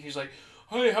Chief, he's like,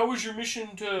 hey, how was your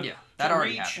mission to Reach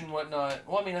happened. And whatnot?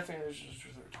 Well, I mean, I think that's just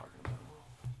what they're talking about.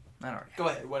 That already Go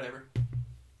ahead, whatever.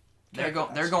 They're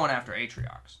going after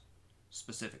Atriox,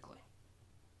 specifically.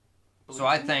 So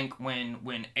I think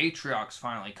when Atriox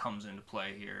finally comes into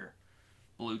play here,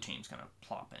 Blue Team's going to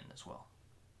plop in as well.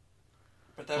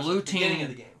 But that was at the beginning of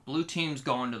the game. Blue Team's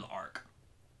going to the Ark.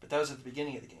 But that was at the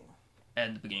beginning of the game.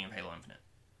 at the beginning of Halo Infinite.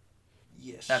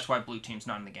 Yes. That's why Blue Team's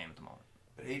not in the game at the moment.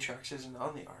 But Aatrox isn't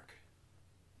on the Ark.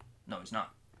 No, he's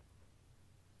not.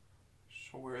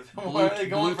 So why are they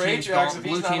going for Aatrox if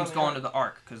he's Blue not Team's on the going Ark? to the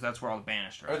Ark, because that's where all the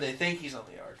banished are. Or they think he's on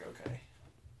the Ark, okay.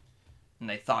 And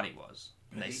they thought he was.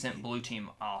 And they sent Blue Team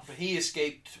off. But he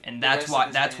escaped. And that's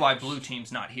why Blue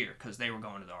Team's not here, because they were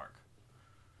going to the Ark.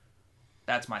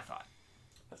 That's my thought.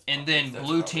 And then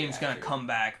Blue Team's going to come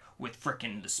back with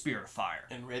frickin' the Spear of Fire.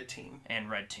 And Red Team.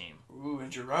 Ooh,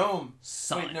 and Jerome.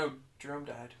 Son. Wait, no, Jerome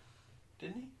died.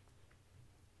 Didn't he?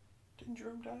 Didn't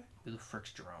Jerome die? Who the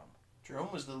frick's Jerome?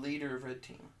 Jerome was the leader of Red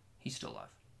Team. He's still alive.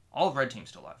 All of Red Team's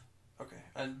still alive. Okay,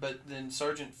 but then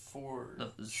Sergeant Forge...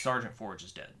 Sergeant Forge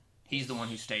is dead. He's the one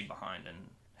who stayed behind in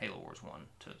Halo Wars 1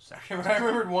 to sacrifice. I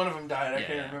remembered one of them died. I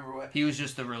can't remember what. He was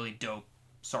just the really dope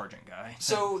sergeant guy.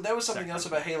 So that was something else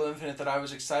about Halo Infinite that I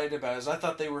was excited about, is I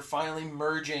thought they were finally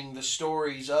merging the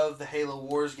stories of the Halo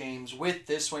Wars games with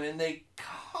this one, and they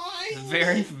kind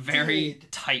of very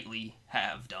tightly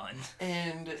have done.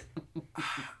 And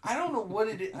I don't know what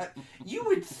it is. You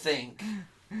would think,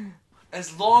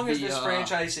 as long as this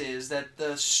franchise is, that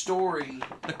the story...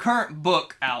 The current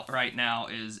book out right now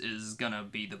is gonna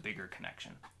be the bigger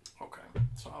connection. Okay.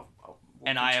 So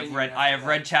and I have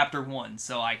read chapter 1,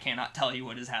 so I cannot tell you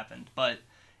what has happened, but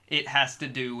it has to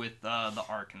do with the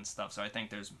Ark and stuff. So I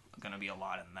think there's gonna be a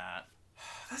lot in that.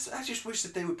 I just wish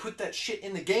that they would put that shit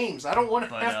in the games. I don't want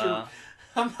to have to.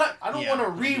 I don't want to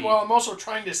read while I'm also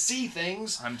trying to see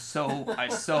things.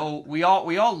 We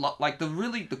all like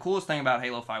the coolest thing about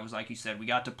Halo 5 was, like you said, we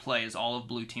got to play as all of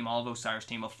Blue Team, all of Osiris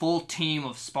Team, a full team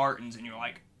of Spartans, and you're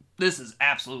like, this is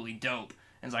absolutely dope.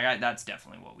 And it's like, that's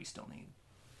definitely what we still need.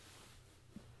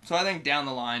 So I think down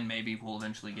the line, maybe we'll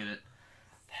eventually get it.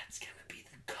 That's gonna be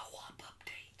the co-op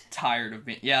update. Tired of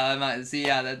being... Yeah, I might see,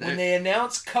 when they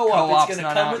announce co-op, it's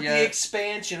gonna come with the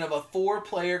expansion of a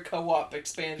 4-player co-op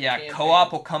expansion campaign.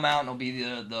 Co-op will come out and it'll be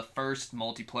the first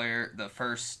multiplayer, the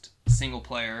first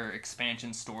single-player expansion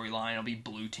storyline. It'll be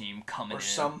Blue Team coming in. Or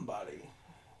somebody.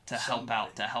 To help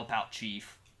out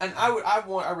Chief. And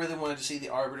I really wanted to see the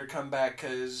Arbiter come back,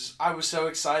 because I was so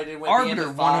excited when the end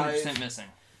of 5... 100% missing.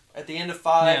 At the end of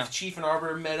 5, Chief and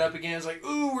Arbiter met up again. It's like,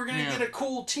 ooh, we're going to get a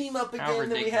cool team up again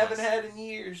that we haven't had in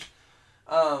years.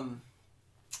 I'll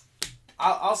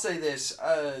say this.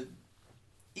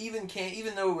 Even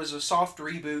though it was a soft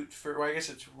reboot, I guess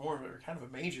it's more of kind of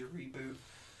a major reboot,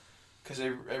 because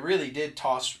it really did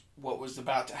toss what was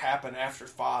about to happen after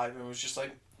 5, and was just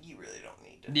like, you really don't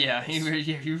need to. Yeah,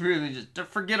 you really just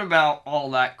forget about all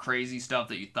that crazy stuff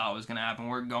that you thought was going to happen.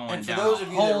 We're going and for down those a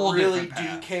of you whole that really different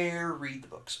path. do care, read the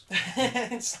books.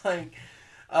 It's like,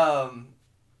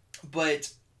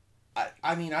 but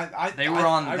they were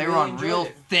on real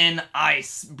it. thin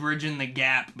ice, bridging the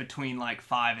gap between like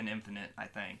 5 and Infinite. I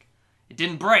think it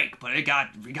didn't break, but it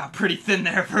got pretty thin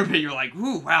there for a bit. You're like,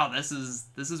 ooh, wow, this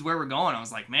is where we're going. I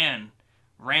was like, man.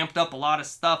 Ramped up a lot of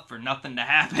stuff for nothing to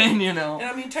happen, you know. And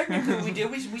I mean, technically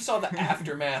we saw the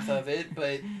aftermath of it,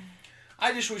 but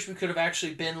I just wish we could have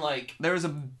actually been like there was a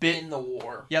bit in the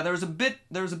war. Yeah, there was a bit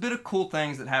of cool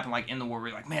things that happened like in the war where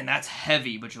you're like, man, that's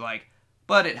heavy, but you're like,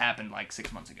 but it happened like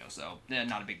 6 months ago, so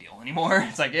not a big deal anymore.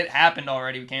 It's like it happened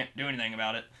already, we can't do anything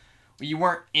about it. You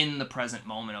weren't in the present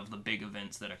moment of the big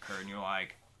events that occurred, and you're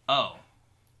like, oh,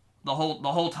 the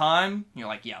whole time? You're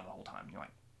like, yeah, the whole time. You're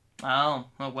like, oh,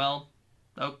 well.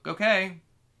 Okay,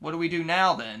 what do we do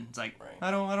now then? It's like, right. I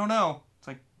don't know. It's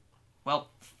like, well,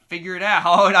 figure it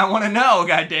out. I want to know,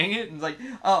 god dang it. And it's like,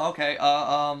 oh, okay,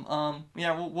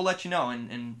 yeah, we'll let you know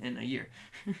in a year.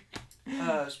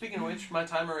 Speaking of which, my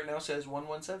timer right now says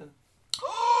 117.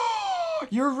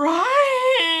 You're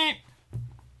right!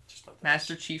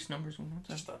 Master Chief's numbers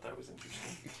 117. Just thought that was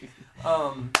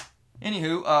interesting.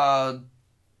 Anywho,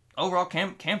 overall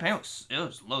campaign was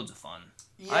loads of fun.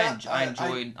 Yeah,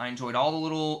 I enjoyed all the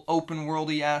little open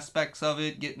worldy aspects of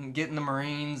it, getting the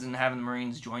Marines and having the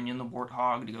Marines join you in the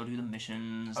Warthog to go do the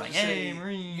missions. Like, hey,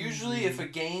 Marines. Usually, if a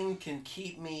game can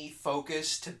keep me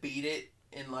focused to beat it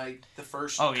in like the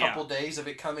first couple days of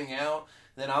it coming out,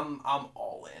 then I'm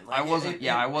all in. Like,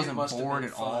 I wasn't bored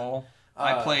at all.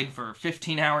 I played for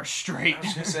 15 hours straight. I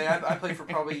was gonna say I played for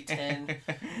probably 10,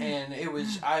 and it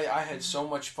was I had so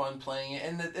much fun playing it.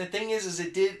 And the thing is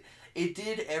it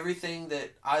did everything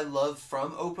that I love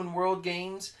from open world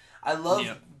games. I love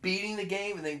beating the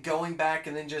game and then going back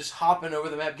and then just hopping over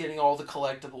the map, getting all the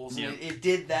collectibles. And it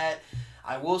did that.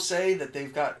 I will say that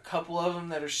they've got a couple of them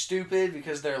that are stupid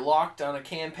because they're locked on a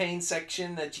campaign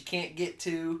section that you can't get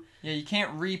to. Yeah, you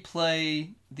can't replay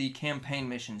the campaign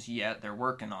missions yet. They're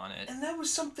working on it. And that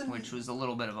was something... which was a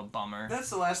little bit of a bummer. That's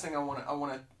the last thing I want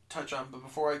to touch on, but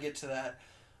before I get to that...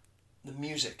 the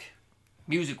music.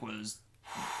 Music was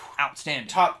outstanding.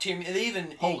 Top tier. They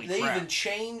even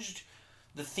changed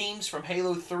the themes from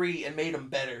Halo 3 and made them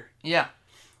better. Yeah.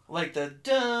 Like the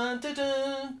dun dun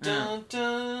dun dun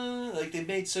dun. Like they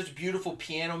made such beautiful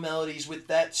piano melodies with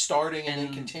that starting and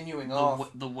then continuing off.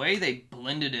 The way they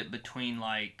blended it between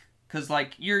like, because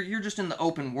like you're just in the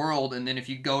open world, and then if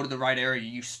you go to the right area,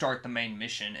 you start the main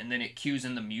mission, and then it cues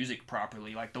in the music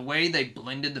properly. Like the way they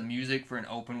blended the music for an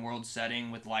open world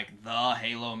setting with like the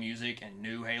Halo music and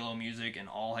new Halo music and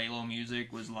all Halo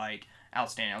music was like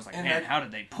outstanding. I was like, man, how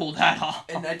did they pull that off?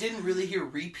 And I didn't really hear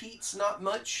repeats, not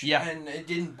much. Yeah. And it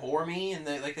didn't bore me. And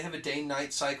they have a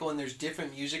day-night cycle, and there's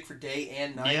different music for day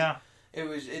and night. Yeah.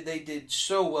 They did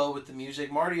so well with the music.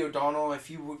 Marty O'Donnell, if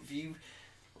you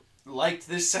liked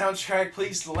this soundtrack,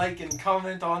 please like and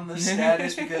comment on the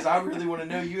status, because I really want to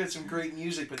know. You had some great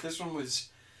music, but this one was...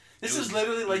 This is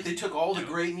literally like they took all the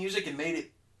great music and made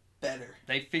it better.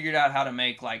 They figured out how to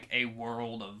make like a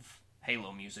world of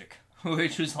Halo music,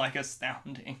 which was like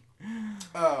astounding.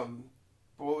 What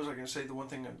was I going to say? The one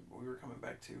thing that we were coming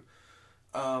back to.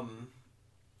 I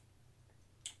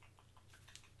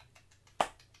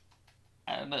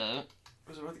don't know.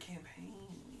 Was it about the campaign?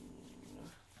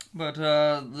 But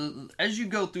as you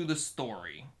go through the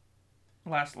story,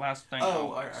 last thing. I remember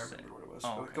what it was.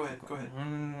 Oh, okay. Go ahead.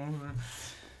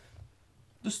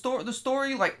 The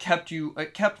story like kept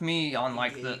me on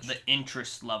like the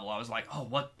interest level. I was like, oh,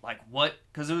 what,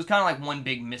 because it was kind of like one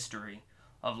big mystery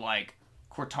of like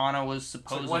Cortana was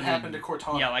supposedly... So what happened to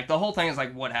Cortana? Yeah, like the whole thing is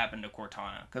like what happened to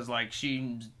Cortana, because like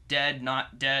she's dead,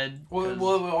 not dead.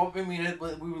 Well, I mean,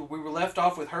 we were left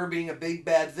off with her being a big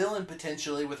bad villain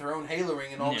potentially with her own Halo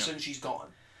ring, and all of a sudden she's gone.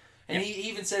 And he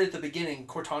even said at the beginning,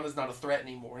 Cortana's not a threat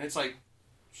anymore, and it's like,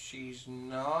 she's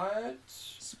not.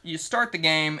 You start the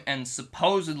game, and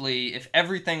supposedly, if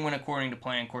everything went according to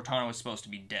plan, Cortana was supposed to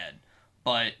be dead,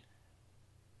 but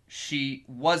she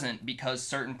wasn't because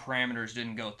certain parameters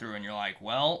didn't go through, and you're like,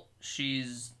 well,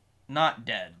 she's not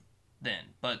dead then,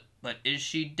 but is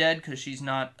she dead because she's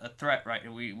not a threat,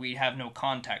 right? We have no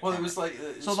contact. Well, it was like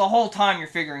so the whole time you're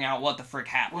figuring out what the frick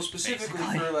happened. Well, specifically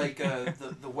basically. For like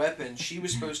the weapon, she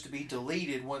was supposed to be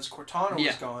deleted once Cortana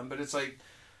was gone, but it's like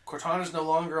Cortana's no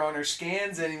longer on her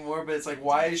scans anymore. But it's like,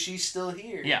 why is she still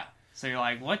here? Yeah. So you're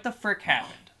like, what the frick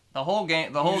happened? The whole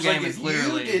game is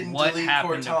literally what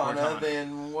happened to Cortana.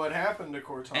 Then what happened to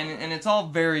Cortana? And it's all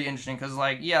very interesting because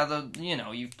like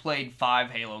you've played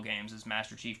 5 Halo games as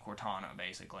Master Chief Cortana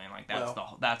basically, and like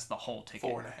that's the whole ticket.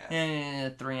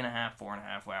 4.5. 3.5,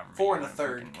 4.5, whatever. 4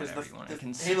 1/3 because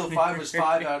the Halo 5 was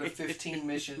 5 out of 15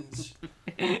 missions.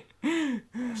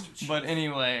 But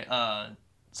anyway,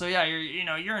 so yeah,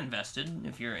 you're invested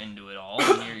if you're into it all,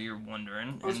 and you're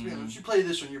wondering. Let's be honest, you play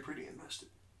this one, you're pretty invested.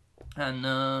 And,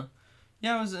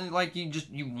 it was like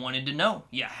you wanted to know.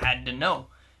 You had to know.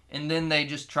 And then they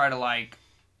just try to, like...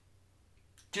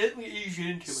 Gently ease you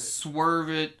into it. Swerve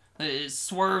it. It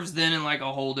swerves then in, like,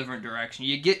 a whole different direction.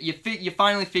 You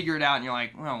finally figure it out, and you're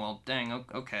like, well, dang,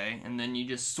 okay. And then you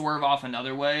just swerve off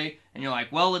another way, and you're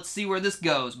like, well, let's see where this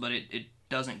goes. But it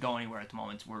doesn't go anywhere at the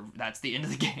moment. That's the end of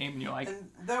the game. And you're like... And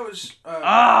that was... you're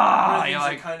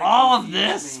like, all of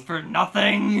this for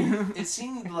nothing? It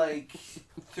seemed like...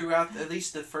 Throughout at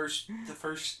least the first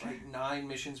like 9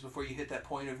 missions before you hit that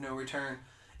point of no return,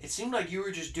 it seemed like you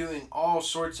were just doing all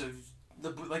sorts of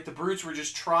the brutes were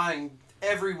just trying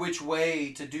every which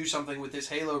way to do something with this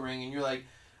Halo ring, and you're like,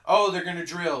 oh, they're gonna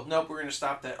drill, nope, we're gonna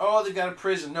stop that. Oh, they've got a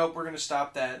prison, nope, we're gonna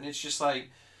stop that. And it's just like,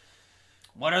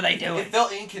 what are they doing? It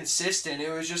felt inconsistent.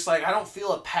 It was just like, I don't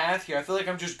feel a path here. I feel like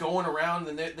I'm just going around,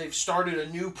 and they've started a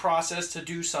new process to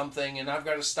do something, and I've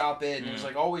got to stop it. And it was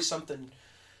like always something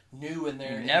new in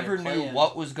there. You never knew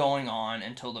what was going on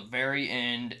until the very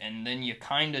end, and then you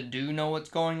kind of do know what's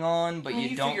going on, but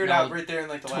you don't figure it know out right there in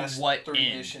like the last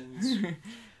 3 missions.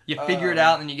 You figure it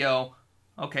out, and then you go,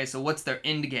 okay, so what's their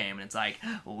end game? And it's like,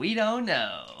 we don't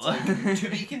know. It's like, to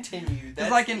be continued. It's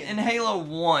like in Halo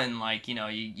 1, like,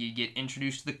 you get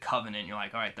introduced to the Covenant, and you're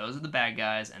like, alright, those are the bad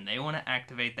guys, and they want to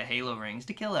activate the Halo rings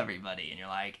to kill everybody. And you're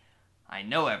like, I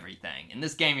know everything. In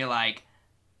this game, you're like,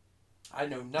 I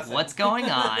know nothing. What's going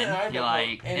on? You're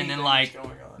like, and then like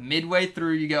midway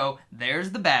through, you go,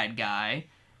 "There's the bad guy."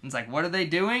 And it's like, what are they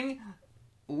doing?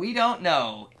 We don't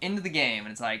know. Into the game,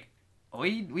 and it's like,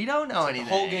 we don't know anything.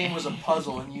 The whole game was a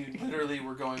puzzle, and you literally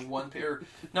were going one pair.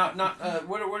 What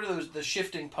are those? The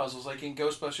shifting puzzles, like in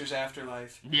Ghostbusters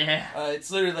Afterlife. Yeah.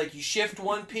 It's literally like you shift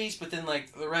one piece, but then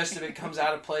like the rest of it comes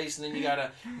out of place, and then you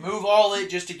gotta move all it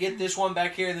just to get this one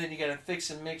back here, and then you gotta fix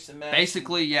and mix and match.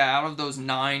 Basically, yeah. Out of those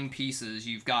 9 pieces,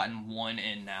 you've gotten one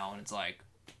in now, and it's like,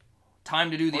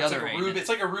 time to do the other 8. It's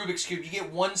like a Rubik's Cube. You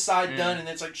get one side done, and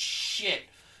it's like, shit.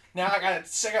 Now I got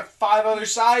 5 other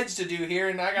sides to do here,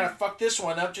 and I gotta fuck this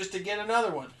one up just to get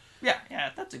another one. Yeah,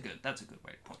 that's a good way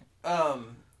to put it.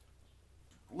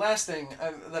 Last thing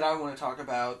that I want to talk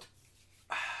about,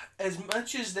 as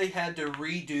much as they had to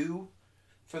redo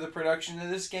for the production of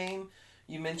this game,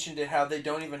 you mentioned it, how they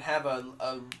don't even have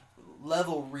a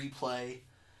level replay.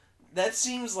 That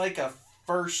seems like a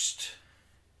first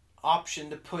option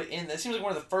to put in. That seems like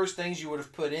one of the first things you would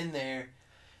have put in there.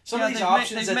 Some of these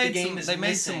options that the game is missing. They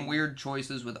made some weird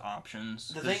choices with options.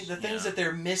 The things that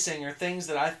they're missing are things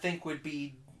that I think would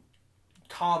be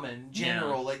common,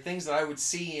 general, like things that I would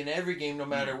see in every game no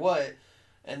matter what,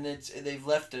 and they've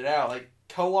left it out. Like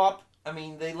co-op, I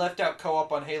mean, they left out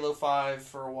co-op on Halo 5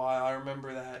 for a while, I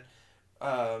remember that.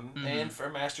 And for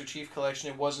Master Chief Collection,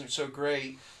 it wasn't so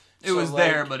great. It was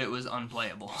there, but it was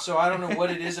unplayable. So I don't know what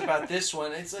it is about this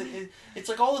one. It's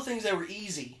like all the things that were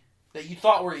easy, that you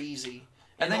thought were easy.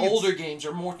 And the older games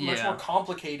are much more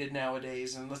complicated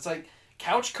nowadays. And it's like,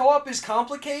 couch co-op is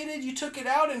complicated? You took it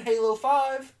out in Halo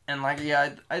 5. And I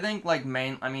think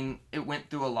it went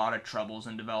through a lot of troubles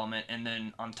in development. And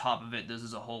then on top of it, this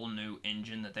is a whole new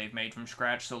engine that they've made from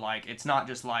scratch. So it's not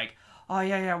just like, oh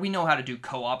yeah, we know how to do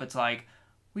co-op. It's like,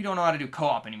 we don't know how to do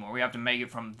co-op anymore. We have to make it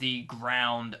from the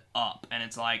ground up. And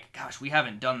it's like, gosh, we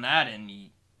haven't done that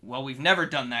we've never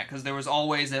done that because there was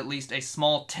always at least a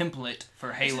small template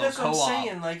for Halo that's co-op. What I'm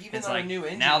saying. Like, even on a new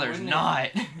engine, now there's not.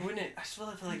 Wouldn't it? I still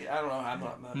feel like, I don't know. I'm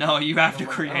not. No, you have to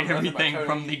create everything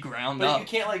from the ground up. But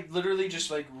you can't literally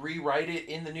just rewrite it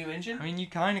in the new engine. I mean, you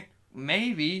kind of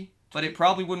maybe, but it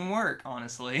probably wouldn't work,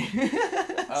 honestly.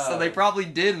 So they probably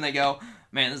did, and they go,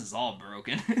 man, this is all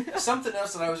broken. Something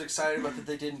else that I was excited about that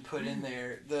they didn't put in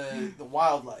there, the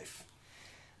wildlife.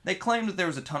 They claimed that there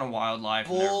was a ton of wildlife.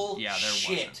 Bullshit.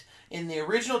 There wasn't. In the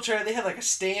original trailer, they had a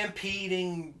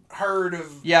stampeding herd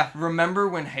of... Yeah, remember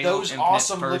when Halo those Infinite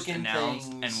awesome first looking announced,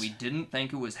 things. and we didn't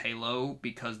think it was Halo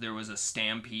because there was a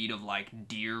stampede of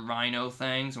deer rhino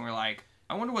things, and we're like,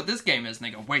 I wonder what this game is, and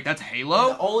they go, wait, that's Halo?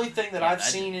 And the only thing that I've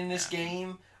seen in this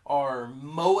game are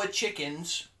moa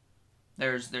chickens.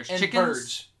 There's and chickens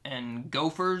birds. And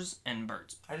gophers and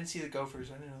birds. I didn't see the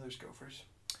gophers. I didn't know there's gophers.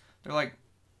 They're like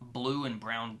blue and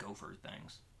brown gopher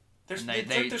things.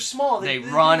 They're small. They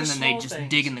run and then they just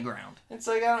dig in the ground. It's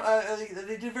like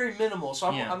they did very minimal. So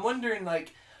I'm wondering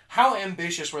how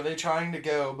ambitious were they trying to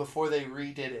go before they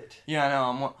redid it? Yeah,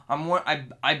 I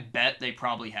know. I bet they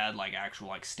probably had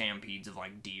actual stampedes of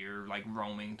deer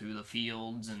roaming through the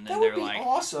fields, and then they're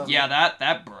awesome. Yeah,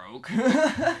 that broke.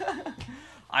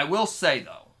 I will say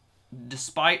though,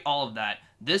 despite all of that,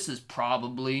 this is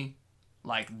probably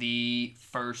the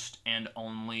first and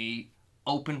only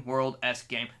open world-esque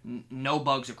game. No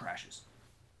bugs or crashes.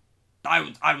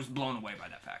 I was blown away by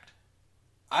that fact.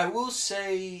 I will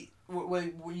say,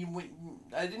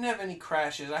 I didn't have any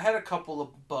crashes. I had a couple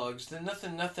of bugs. Then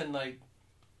nothing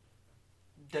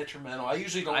detrimental. I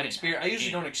usually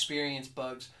don't experience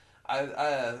bugs.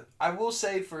 I will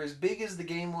say, for as big as the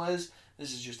game was,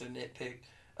 this is just a nitpick.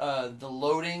 The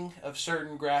loading of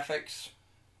certain graphics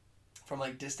from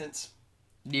distance.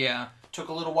 Yeah. Took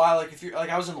a little while. If you're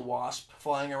I was in the Wasp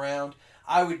flying around,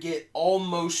 I would get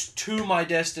almost to my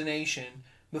destination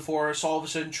before all of a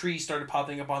sudden trees started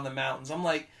popping up on the mountains. I'm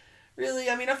like, really?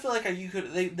 I mean, I feel like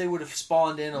they would have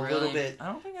spawned in a little bit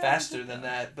faster than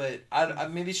that. But I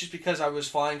maybe it's just because I was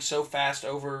flying so fast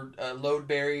over load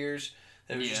barriers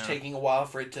that it was just taking a while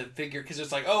for it to figure. Because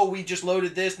it's we just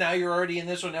loaded this. Now you're already in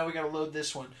this one. Now we got to load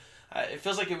this one. It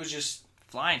feels like it was just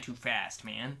flying too fast,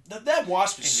 man. That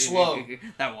Wasp is slow.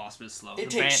 That Wasp is slow. It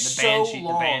takes so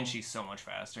long. The Banshee's so much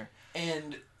faster.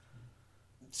 And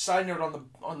side note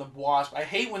on the Wasp, I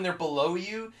hate when they're below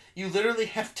you. You literally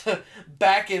have to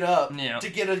back it up to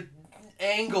get an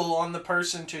angle on the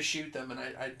person to shoot them, and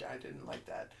I didn't like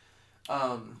that.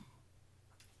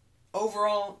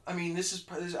 Overall, I mean,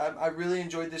 I really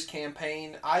enjoyed this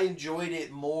campaign. I enjoyed it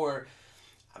more.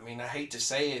 I mean, I hate to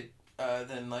say it.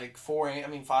 Than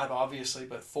 5 obviously,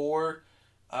 but 4,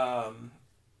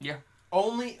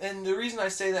 only, and the reason I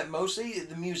say that mostly,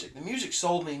 the music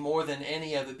sold me more than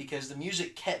any of it, because the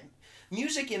music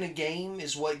in a game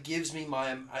is what gives me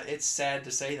it's sad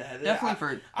to say that.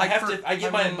 Definitely I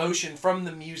get my emotion from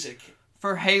the music.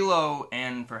 For Halo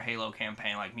and for Halo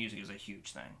campaign, music is a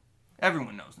huge thing.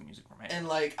 Everyone knows the music from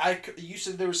Halo. And you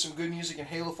said there was some good music in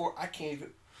Halo 4, I can't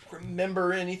even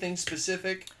remember anything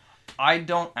specific. I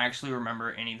don't actually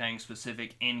remember anything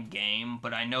specific in game,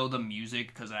 but I know the music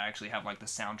because I actually have the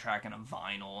soundtrack and a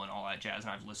vinyl and all that jazz,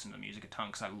 and I've listened to the music a ton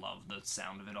because I love the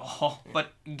sound of it all.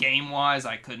 But game-wise,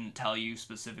 I couldn't tell you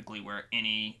specifically where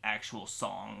any actual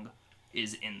song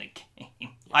is in the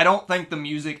game. I don't think the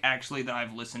music actually that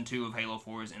I've listened to of Halo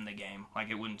 4 is in the game. Like,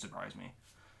 it wouldn't surprise me.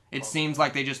 It seems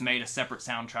like they just made a separate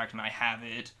soundtrack and I have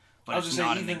it, but it's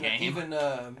not in the game. Even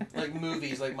like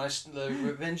movies, like the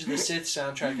Revenge of the Sith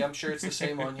soundtrack, I'm sure it's the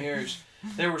same on yours.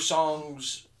 There were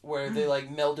songs where they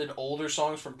like melded older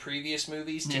songs from previous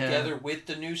movies together with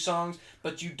the new songs,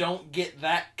 but you don't get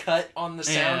that cut on the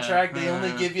soundtrack. They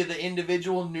only give you the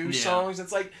individual new songs.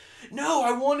 It's like, no,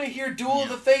 I want to hear Duel of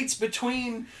the Fates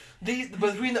between the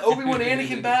Obi-Wan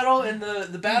Anakin battle and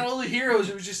the Battle of the Heroes.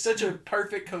 It was just such a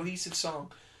perfect, cohesive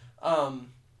song. I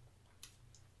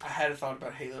had a thought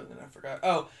about Halo and then I forgot.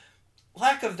 Oh,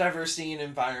 lack of diversity in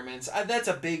environments. That's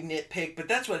a big nitpick, but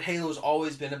that's what Halo's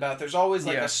always been about. There's always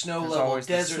like a snow level,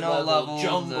 desert level,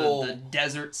 jungle, the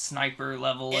desert sniper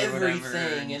level,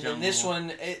 everything. And in this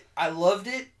one, I loved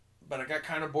it, but I got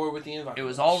kind of bored with the environment. It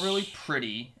was all really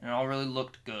pretty and it all really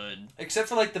looked good, except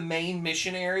for like the main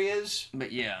mission areas.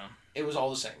 But yeah, it was all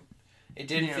the same. It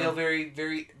didn't feel very,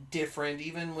 very different.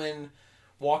 Even when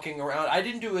walking around, I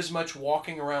didn't do as much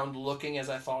walking around looking as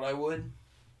I thought I would.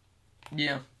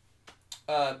 Yeah.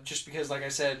 Just because, like I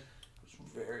said, it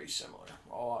was very similar.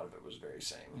 A lot of it was very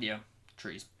same. Yeah,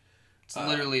 trees. It's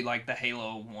literally like the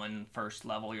Halo 1 first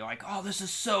level. You're like, oh, this is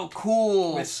so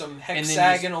cool. With some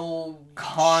hexagonal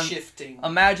shifting.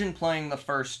 Imagine playing the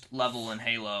first level in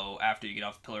Halo after you get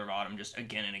off the Pillar of Autumn just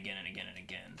again and again and again and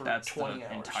again. For That's 20 the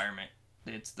hours. environment.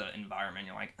 It's the environment.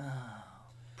 You're like, oh,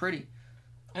 pretty.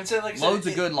 And so, like, loads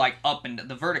of good, like, up and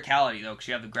the verticality, though, because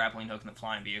you have the grappling hook and the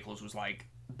flying vehicles, was, like,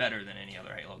 better than any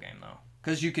other Halo game, though.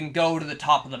 Because you can go to the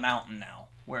top of the mountain now,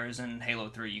 whereas in Halo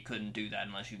 3 you couldn't do that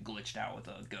unless you glitched out with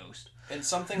a ghost. And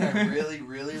something I really,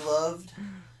 really loved,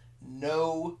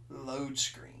 no load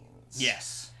screens.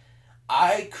 Yes.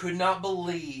 I could not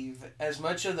believe as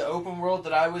much of the open world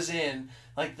that I was in,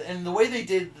 like, and the way they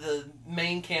did the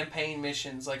main campaign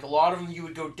missions, like, a lot of them you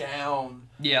would go down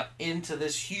into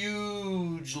this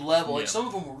huge level. Like, some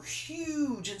of them were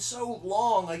huge and so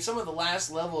long. Like, some of the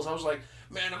last levels, I was like,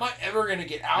 man, am I ever going to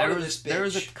get out of this bitch? There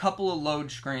was a couple of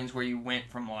load screens where you went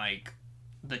from, like,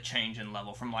 the change in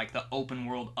level, from, like, the open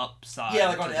world upside. Yeah,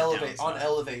 like on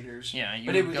elevators. Yeah, you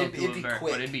but would go it'd be quick.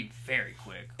 But it'd be very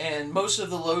quick. And most of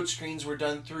the load screens were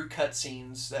done through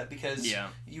cutscenes, because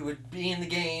you would be in the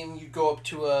game, you'd go up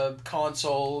to a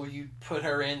console, you'd put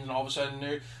her in, and all of a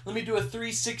sudden, let me do a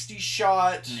 360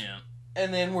 shot. Yeah.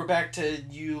 And then we're back to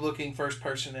you looking first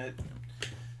person at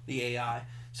the AI.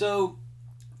 So,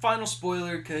 final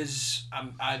spoiler, because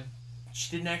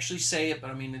she didn't actually say it, but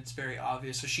I mean, it's very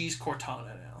obvious. So she's Cortana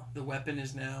now. The weapon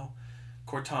is now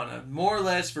Cortana. More or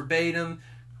less verbatim,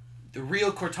 the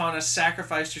real Cortana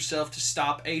sacrificed herself to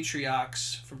stop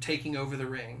Atriox from taking over the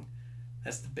ring.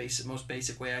 That's the most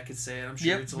basic way I could say it. I'm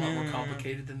sure it's a lot more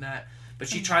complicated than that. But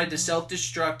she tried to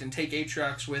self-destruct and take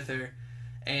Atriox with her,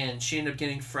 and she ended up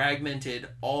getting fragmented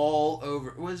all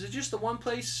over. Was it just the one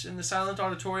place in the Silent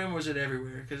Auditorium, or was it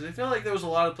everywhere? Because I feel like there was a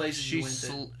lot of places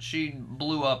she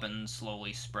blew up and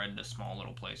slowly spread to small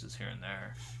little places here and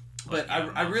there. But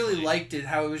I really liked it,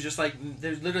 how it was just like,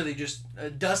 there's literally just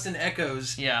dust and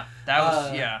echoes. Yeah, that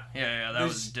was, that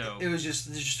was dope. It was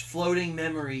just floating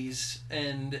memories,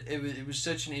 and it was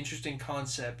such an interesting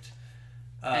concept.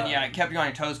 And it kept you on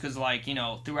your toes because, like, you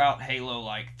know, throughout Halo,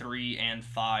 like, 3 and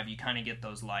 5, you kind of get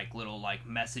those, like, little, like,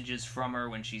 messages from her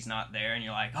when she's not there, and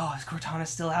you're like, oh, is Cortana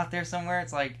still out there somewhere?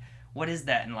 It's like, what is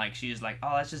that? And, like, she's like,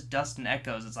 oh, that's just dust and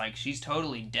echoes. It's like, she's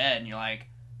totally dead, and you're like,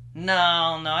 no,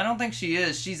 I don't think she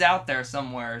is. She's out there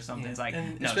somewhere or something. Yeah. It's like,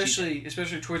 and no,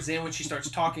 especially towards the end when she starts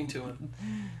talking to him.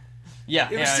 She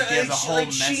has a whole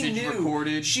message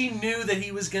recorded. She knew that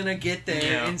he was gonna get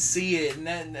there and see it,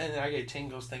 and I get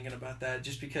tingles thinking about that,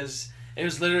 just because it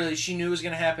was literally, she knew it was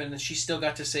gonna happen, and she still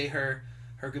got to say her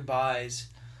goodbyes.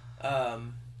 I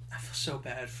feel so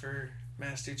bad for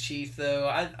Master Chief, though.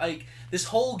 I like this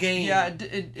whole game. Yeah,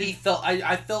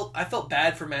 I felt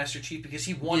bad for Master Chief because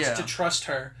he wants to trust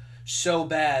her so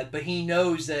bad, but he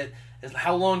knows that.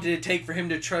 How long did it take for him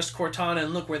to trust Cortana,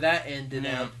 and look where that ended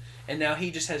up. And now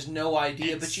he just has no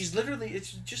idea. But she's literally,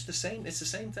 it's just the same. It's the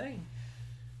same thing.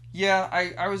 Yeah,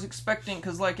 I was expecting,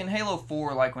 because, like, in Halo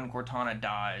 4, like, when Cortana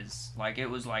dies, like, it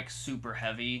was, like, super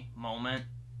heavy moment.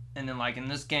 And then, like, in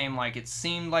this game, like, it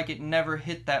seemed like it never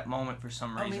hit that moment for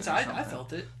some reason. I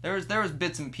felt it. There was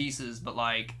bits and pieces, but,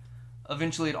 like,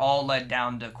 eventually it all led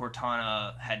down to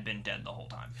Cortana had been dead the whole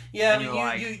time. Yeah,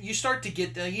 I mean, you start to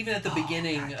get, even at the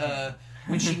beginning,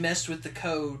 when she messed with the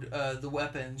code, the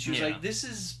weapon. She was like, "This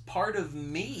is part of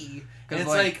me." And it's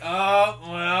oh,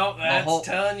 well, that's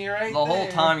telling you right there. The whole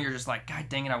time you're just like, God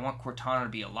dang it, I want Cortana to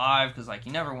be alive, because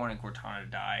you never wanted Cortana to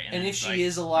die. And if she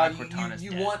is alive,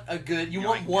 you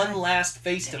want one last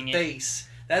face to face.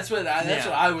 That's what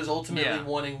I was ultimately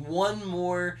wanting. One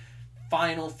more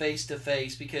final face to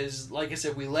face, because like I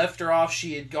said, we left her off.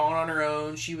 She had gone on her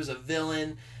own. She was a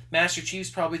villain. Master Chief's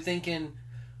probably thinking,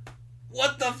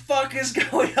 what the fuck is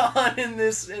going on in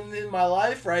my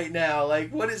life right now?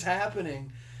 What is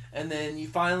happening? And then you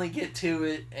finally get to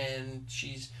it, and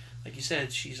she's, like you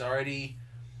said, she's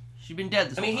been dead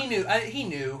this whole time. He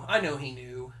knew. I know he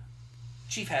knew.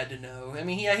 Chief had to know. I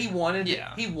mean, he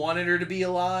wanted her to be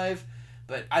alive,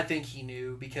 but I think he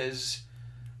knew, because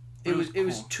it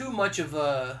was too much of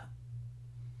a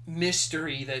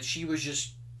mystery that she was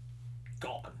just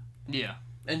gone. Yeah.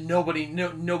 And nobody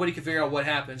could figure out what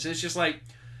happened. So it's just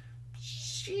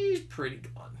she's pretty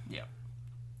gone. Yeah.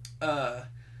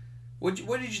 What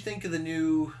did you think of the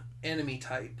new enemy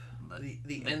type?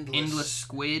 The endless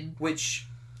squid? Which,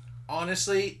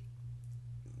 honestly,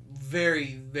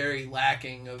 very, very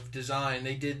lacking of design.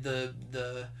 They did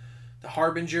the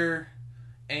Harbinger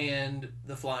and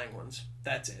the flying ones.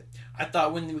 That's it. I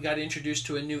thought when we got introduced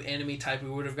to a new enemy type, we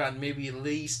would have gotten maybe at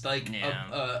least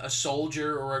a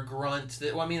soldier or a grunt.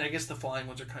 I guess the flying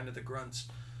ones are kind of the grunts.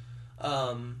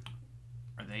 Are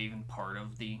they even part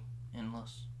of the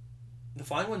endless? The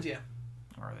flying ones, yeah.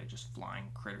 Or are they just flying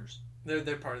critters?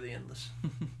 They're part of the endless.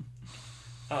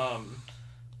 I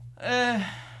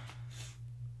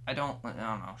don't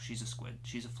know. She's a squid.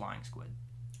 She's a flying squid.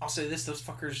 I'll say this: those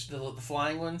fuckers, the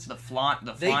flying ones, the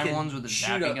flying ones with the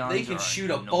zappy guns. They can shoot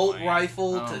a bolt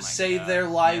rifle to save their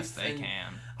life. Yes, they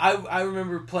can. I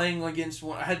remember playing against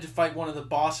one. I had to fight one of the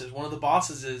bosses. One of the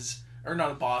bosses is, or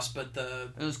not a boss, but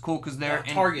It was cool because their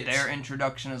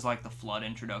introduction is like the Flood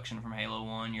introduction from Halo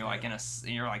 1. You're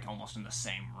you're almost in the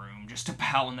same room just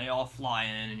about when they all fly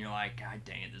in, and you're like, God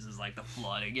dang it, this is like the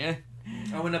Flood again.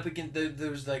 I went up against there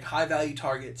was high value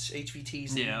targets,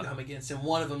 HVTs that you come against, and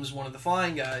one of them is one of the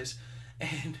flying guys.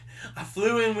 And I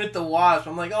flew in with the Wasp.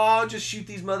 I'm like, I'll just shoot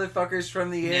these motherfuckers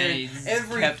from the air.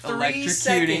 Every 3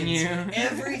 seconds,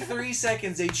 every 3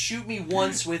 seconds, they'd shoot me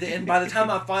once with it, and by the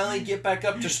time I finally get back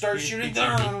up to start shooting,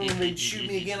 they'd shoot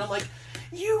me again. I'm like,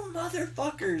 you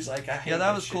motherfuckers! I hate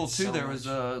that was cool too.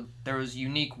 There was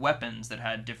unique weapons that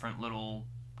had different little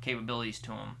capabilities to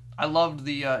them. I loved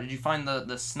the. Did you find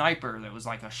the sniper that was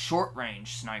like a short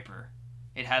range sniper?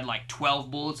 It had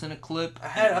 12 bullets in a clip.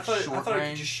 I thought it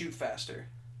could just shoot faster.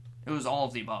 It was all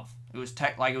of the above. It was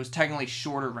technically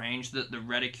shorter range. The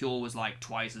reticule was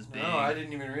twice as big. No, I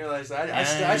didn't even realize that.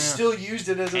 I still used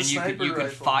it as a sniper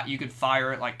rifle. You could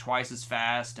fire it twice as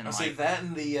fast. And I'll say that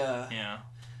and the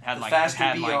had the faster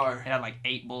BR. It had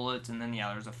 8 bullets, and then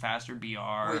there was a faster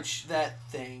BR. Which that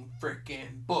thing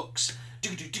freaking books.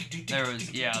 There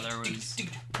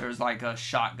was a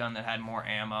shotgun that had more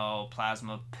ammo,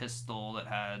 plasma pistol that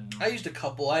had. I used a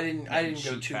couple. I didn't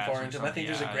go too far into them. I think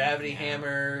there's a gravity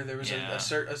hammer. There was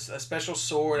a special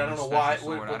sword. I don't know why.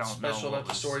 What's special about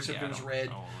the sword? Except it was red.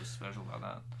 Oh, what was special about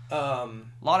that?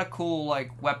 A lot of cool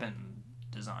weapon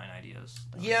design ideas.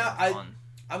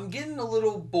 I'm getting a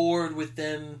little bored with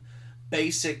them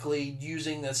basically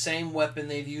using the same weapon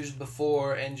they've used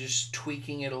before and just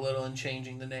tweaking it a little and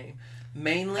changing the name.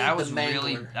 Mainly that was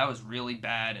really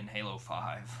bad in Halo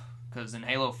 5. Because in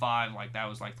Halo 5, that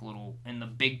was the little... In the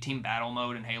big team battle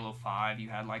mode in Halo 5, you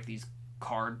had these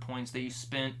card points that you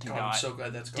spent to I'm so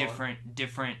glad that's gone.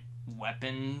 different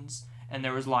weapons. And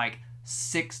there was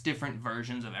 6 different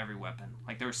versions of every weapon.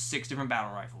 There were 6 different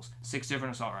battle rifles, 6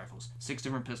 different assault rifles, 6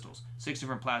 different pistols, 6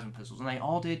 different plasma pistols, and they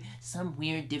all did some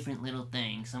weird different little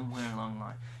thing somewhere along the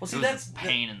line. Well, see, that's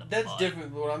pain in the butt. That's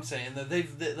different from what I'm saying.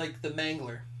 They've the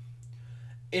Mangler.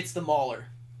 It's the Mauler.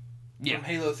 Yeah. From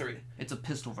Halo 3. It's a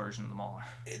pistol version of the Mauler.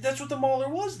 That's what the Mauler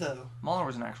was, though. Mauler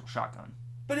was an actual shotgun.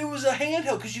 But it was a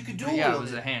handheld because you could dual wield it. Yeah, it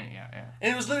was a hand. Yeah.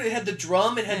 And it was literally, it had the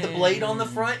drum, it had the blade on the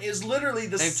front. It was literally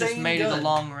the same gun. They've just made it a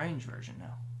long range version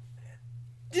now.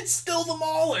 It's still the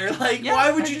Mauler.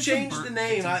 Why would you change the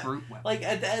name? It's a brute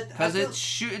weapon. Because it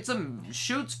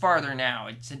shoots farther now.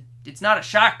 It's not a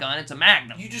shotgun. It's a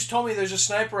Magnum. You just told me there's a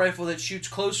sniper rifle that shoots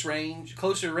closer range,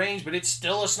 but it's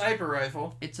still a sniper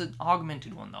rifle. It's an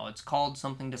augmented one though. It's called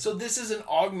something different. So this is an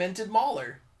augmented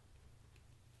Mauler.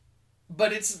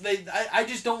 But I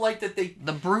just don't like that they...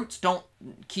 The brutes don't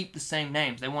keep the same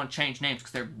names. They want to change names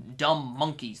because they're dumb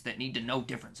monkeys that need to know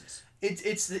differences.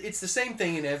 It's the same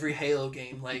thing in every Halo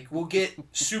game. We'll get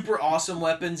super awesome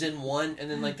weapons in one,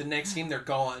 and then the next game they're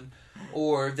gone.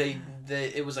 or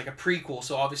it was like a prequel,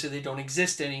 so obviously they don't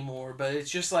exist anymore. But it's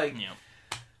just like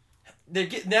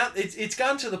now it's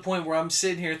gotten to the point where I'm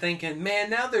sitting here thinking, man,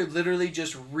 now they're literally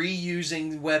just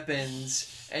reusing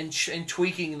weapons and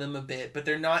tweaking them a bit, but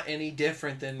they're not any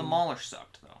different than the Mauler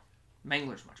sucked though.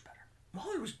 Mangler's much better.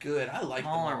 Mauler was good. I liked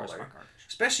Mauler. the Was Mauler.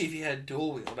 Especially if you had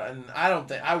dual wield. And I don't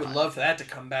think... I would love for that to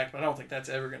come back, but I don't think that's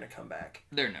ever going to come back.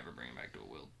 They're never bringing back dual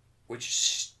wield. Which is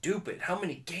stupid. How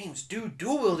many games do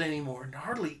dual wield anymore?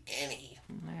 Hardly any.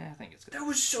 I think it's good. That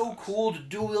was so cool to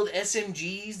dual wield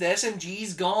SMGs. The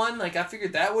SMG's gone. Like, I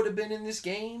figured that would have been in this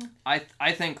game. I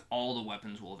think all the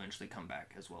weapons will eventually come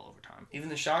back as well over time. Even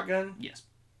the shotgun? Yes.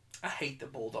 I hate the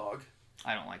Bulldog.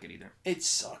 I don't like it either. It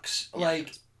sucks. Yeah,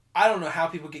 like, I don't know how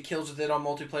people get kills with it on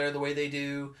multiplayer the way they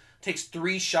do. Takes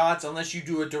 3 shots unless you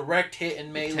do a direct hit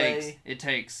in melee. It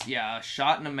takes a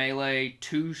shot in a melee,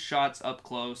 2 shots up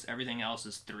close. Everything else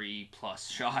is 3+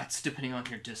 shots depending on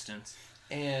your distance.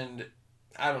 And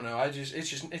I don't know. It's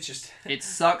just. It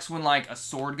sucks when like a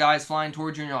sword guy's flying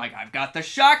towards you and you're like, I've got the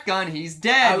shotgun. He's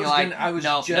dead. I was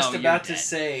just about to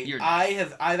say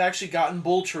I've actually gotten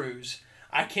bull trues.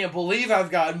 I can't believe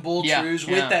I've gotten bull trues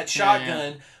with that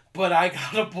shotgun, but I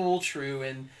got a bull true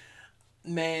and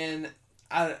man.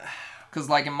 Because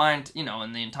like in mine, in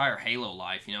the entire Halo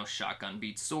life, shotgun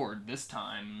beats sword. This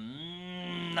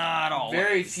time, not always.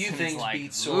 Very few things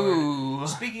beat sword. Ooh.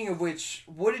 Speaking of which,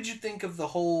 what did you think of the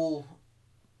whole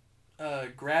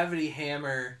gravity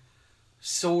hammer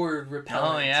sword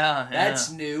repellent? Oh yeah, that's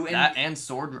new. And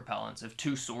sword repellents. If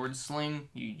 2 swords sling,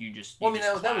 you just. Well, I mean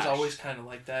that was always kind of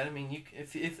like that. I mean,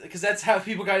 because that's how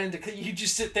people got into. You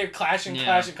just sit there clash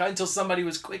until somebody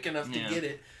was quick enough to get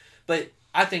it, but.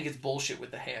 I think it's bullshit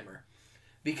with the hammer.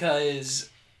 Because...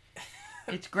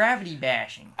 it's gravity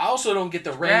bashing. I also don't get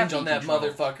the range on that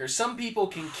motherfucker. Some people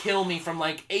can kill me from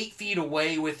like 8 feet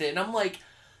away with it. And I'm like,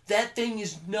 that thing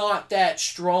is not that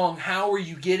strong. How are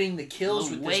you getting the kills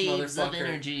with this motherfucker? Waves of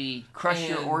energy crush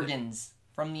your organs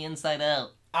from the inside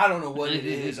out. I don't know what it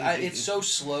is. It's so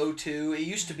slow too. It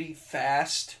used to be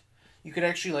fast. You could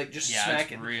actually like just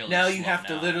smack it. Really now you have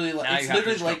to literally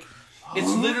like... It's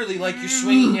literally like you're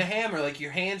swinging a hammer. Like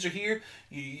your hands are here,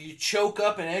 you choke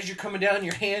up, and as you're coming down,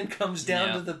 your hand comes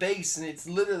down to the base, and it's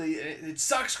literally it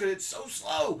sucks because it's so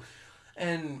slow.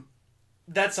 And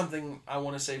that's something I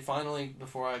want to say finally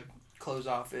before I close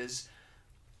off is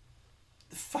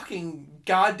the fucking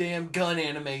goddamn gun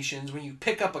animations when you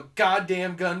pick up a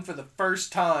goddamn gun for the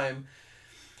first time.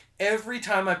 Every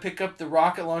time I pick up the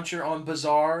rocket launcher on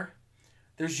Bazaar,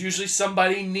 there's usually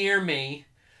somebody near me.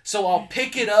 So I'll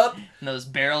pick it up. And those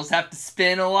barrels have to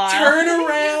spin a while. Turn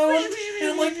around.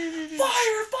 And I'm like,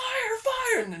 fire, fire,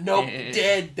 fire. And nope,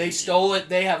 dead. They stole it.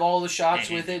 They have all the shots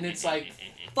with it. And it's like,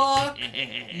 fuck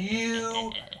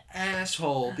you,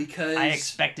 asshole. Because I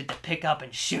expected to pick up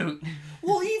and shoot.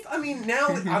 Well, now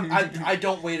I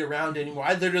don't wait around anymore.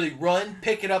 I literally run,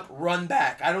 pick it up, run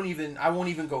back. I won't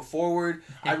even go forward.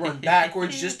 I run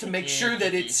backwards just to make sure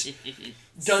that it's...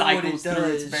 done what it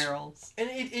does. Its barrels. And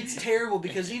it's terrible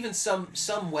because even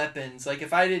some weapons, like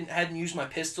if I hadn't used my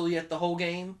pistol yet the whole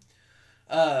game,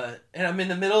 and I'm in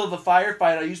the middle of a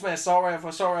firefight, I use my assault rifle,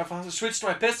 I switch to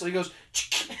my pistol, he goes,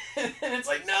 and it's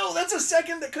like, no, that's a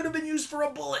second that could have been used for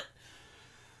a bullet.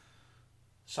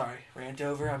 Sorry, rant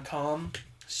over, I'm calm.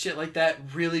 Shit like that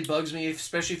really bugs me,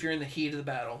 especially if you're in the heat of the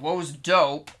battle. What was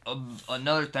dope,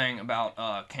 another thing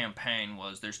about campaign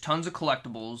was there's tons of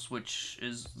collectibles, which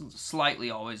is slightly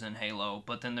always in Halo,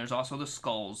 but then there's also the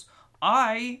skulls.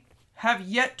 I have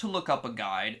yet to look up a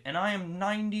guide, and I am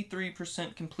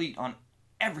 93% complete on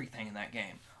everything in that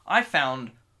game. I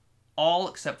found all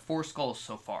except 4 skulls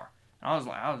so far. And I was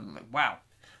like, wow.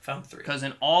 Found 3. Because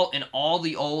in all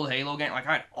the old Halo games, like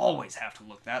I'd always have to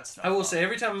look that stuff. I will say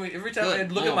every time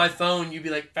I'd look at my phone, you'd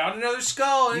be like, found another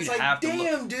skull, and it's like,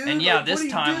 damn, dude. And yeah,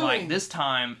 this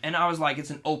time, and I was like, it's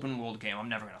an open world game. I'm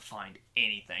never gonna find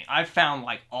anything. I found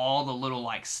like all the little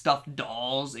like stuffed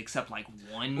dolls except like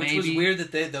one, maybe. Which was weird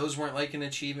that those weren't like an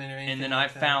achievement or anything. And then I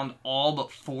found all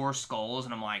but 4 skulls,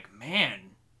 and I'm like, man,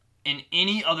 in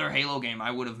any other Halo game, I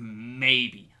would have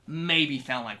maybe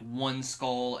found like 1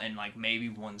 skull and like maybe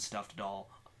 1 stuffed doll,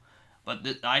 but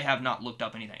I have not looked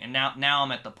up anything. And now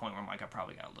I'm at the point where I'm like, I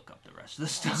probably gotta look up the rest of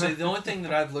this stuff. So the only thing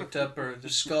that I've looked up are the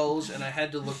skulls, and I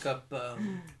had to look up the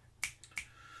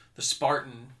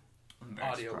Spartan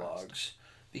audio logs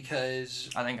because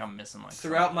I think I'm missing like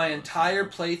throughout my entire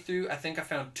playthrough, I think I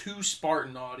found 2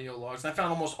 Spartan audio logs, and I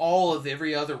found almost all of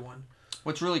every other one.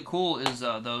 What's really cool is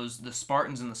the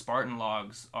Spartans and the Spartan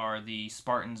logs are the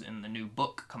Spartans in the new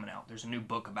book coming out. There's a new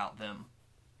book about them.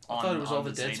 I thought it was all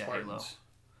the dead Spartans. Halo.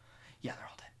 Yeah, they're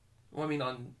all dead. Well, I mean,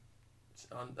 on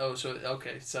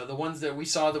So the ones that we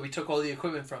saw that we took all the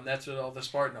equipment from, that's what all the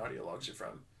Spartan audio logs are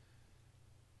from.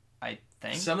 I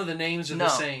think some of the names are the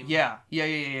same. Yeah.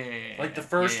 Like the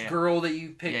first girl that you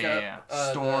pick up.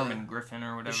 Yeah. Storm and Griffin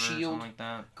or whatever. Shield. Something like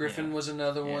that. Griffin was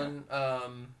another one.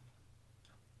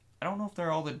 I don't know if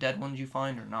they're all the dead ones you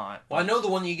find or not. Well, I know the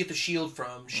one that you get the shield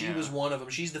from. She was one of them.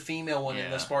 She's the female one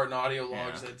in the Spartan audio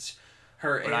logs. That's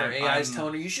her AI's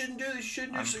telling her, you shouldn't do this, you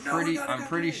shouldn't do this. I'm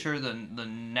pretty sure the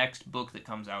next book that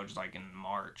comes out, which is like in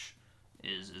March,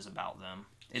 is about them.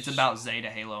 It's about Zeta,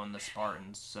 Halo, and the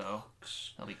Spartans, so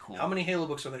that'll be cool. How many Halo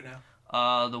books are there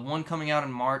now? The one coming out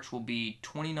in March will be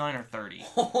 29 or 30.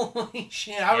 Holy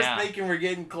shit, I was thinking we're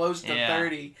getting close to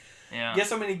 30. Yeah. Guess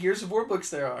how many Gears of War books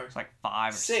there are? It's like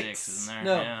 5 or 6, isn't there?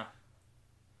 No. Yeah.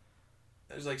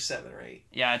 There's like 7 or 8.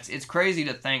 Yeah, it's crazy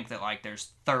to think that like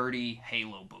there's 30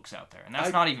 Halo books out there. And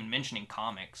that's not even mentioning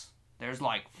comics. There's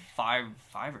like 5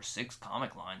 or 6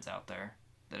 comic lines out there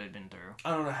that I've been through.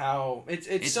 I don't know how it's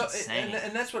so insane.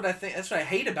 And that's what I think. That's what I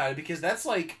hate about it, because that's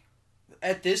like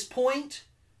at this point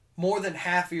more than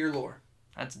half of your lore.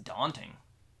 That's daunting.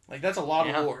 Like that's a lot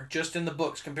of lore just in the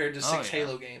books compared to 6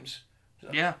 Halo games.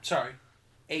 Yeah. Sorry,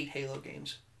 8 Halo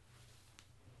games.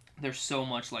 There's so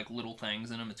much like little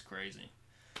things in them. It's crazy.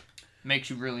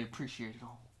 Makes you really appreciate it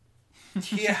all.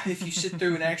 Yeah, if you sit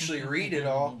through and actually read it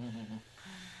all.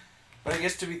 But I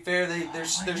guess to be fair,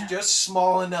 they're just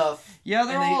small enough. Yeah,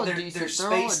 they're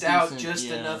spaced out just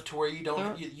enough to where you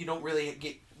don't really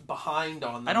get behind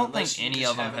on them. I don't think any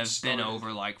of them have been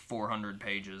over like 400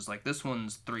 pages. Like this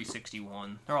one's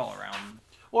 361. They're all around.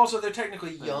 Well, also they're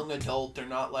technically young adult. They're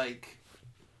not like.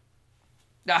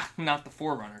 Not the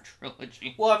Forerunner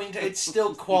trilogy. Well, I mean, it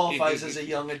still qualifies as a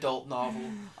young adult novel.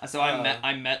 So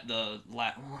I met the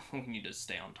we need to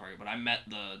stay on target, but I met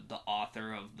the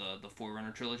author of the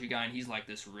Forerunner trilogy guy, and he's like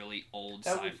this really old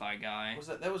sci-fi guy.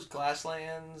 That was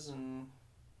Glasslands and.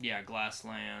 Yeah,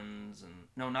 Glasslands and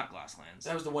no, not Glasslands.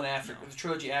 That was the one after the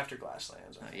trilogy after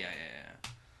Glasslands. Yeah.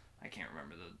 I can't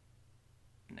remember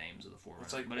the names of the Forerunner,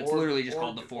 it's like but it's literally just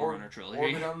called the Forerunner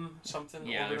trilogy. Orbitum something.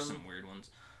 Yeah, there's some weird ones.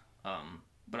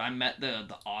 But I met the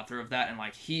author of that, and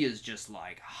like he is just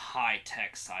like high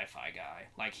tech sci-fi guy.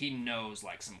 Like he knows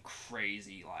like some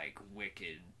crazy like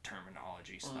wicked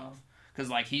terminology stuff. Because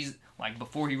like he's like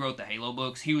before he wrote the Halo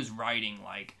books, he was writing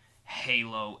like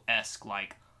Halo-esque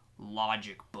like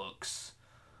logic books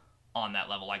on that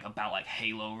level, like about like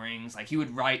Halo rings. Like he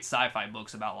would write sci-fi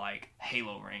books about like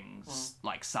Halo rings,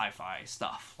 like sci-fi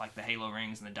stuff, like the Halo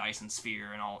rings and the Dyson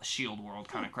Sphere and all Shield World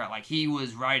kind of crap. Like he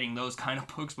was writing those kind of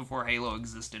books before Halo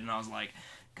existed, and I was like,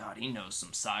 God, he knows some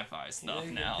sci-fi stuff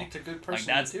now. Picked a good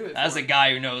person like to do it. That's a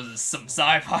guy who knows some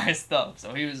sci-fi stuff.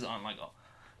 So he was on like, oh,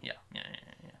 yeah.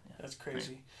 That's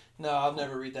crazy. No, I'll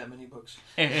never read that many books.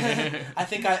 I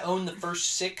think I own the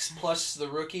first 6 plus the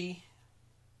Rookie.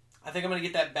 I think I'm going to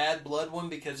get that Bad Blood one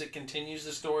because it continues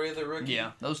the story of the Rookie.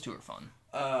 Yeah, those two are fun.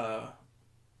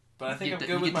 But I think I'm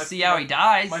good with my... see how he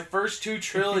dies. My first 2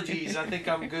 trilogies, I think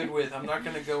I'm good with. I'm not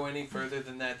going to go any further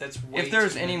than that. That's way If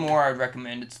there's too any many. more, I'd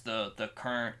recommend it's the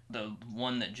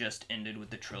one that just ended with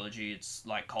the trilogy. It's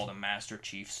like called a Master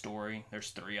Chief story.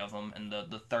 There's 3 of them, and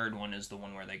the third one is the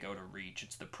one where they go to Reach.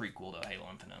 It's the prequel to Halo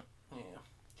Infinite. Yeah.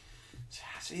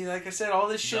 See, like I said, all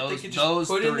this shit they could just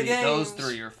put in the games. Those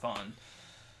 3 are fun.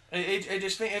 I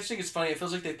just think it's funny. It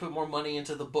feels like they put more money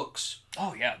into the books.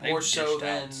 Oh yeah, they more so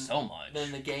than so much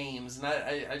than the games, and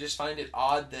I just find it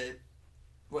odd that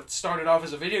what started off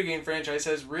as a video game franchise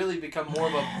has really become more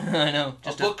of a I know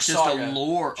just a book saga, a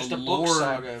lore book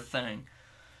saga thing.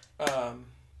 To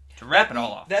wrap it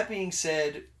all off. That being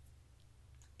said,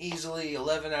 easily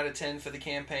 11 out of 10 for the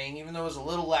campaign, even though it was a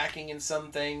little lacking in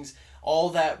some things.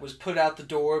 All that was put out the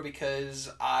door because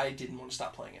I didn't want to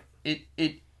stop playing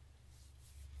it.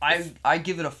 I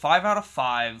give it a 5 out of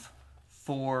 5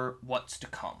 for what's to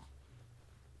come.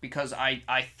 Because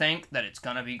I think that it's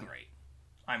going to be great.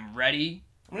 I'm ready.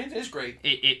 I mean, it is great.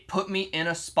 It put me in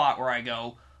a spot where I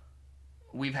go,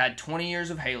 we've had 20 years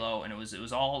of Halo, and it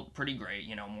was all pretty great,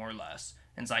 more or less.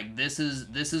 And it's like, this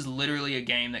is literally a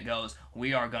game that goes,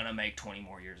 we are going to make 20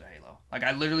 more years of Halo. Like,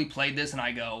 I literally played this, and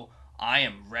I go, I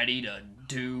am ready to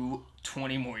do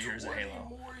 20 more years of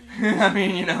Halo. I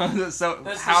mean, so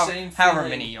that's however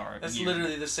many yards. That's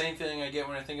literally the same feeling I get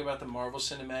when I think about the Marvel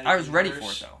Cinematic I was Universe. ready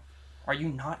for it, though. Are you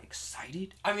not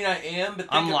excited? I mean, I am, but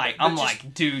I'm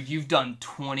like, dude, you've done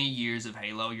 20 years of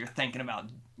Halo. You're thinking about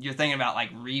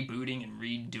like rebooting and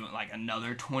redoing like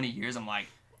another 20 years. I'm like,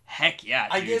 heck yeah,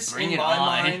 dude, I guess bring in it my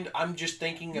on. mind, I'm just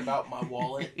thinking about my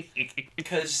wallet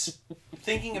because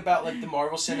thinking about like the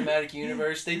Marvel Cinematic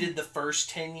Universe, they did the first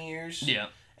 10 years. Yeah.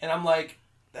 And I'm like,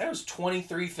 that was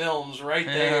 23 films right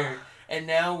there. and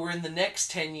now we're in the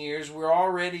next 10 years. We're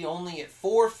already only at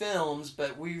 4 films,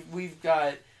 but we've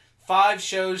got 5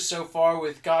 shows so far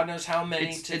with God knows how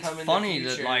many to come in the future. It's funny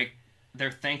that, like, they're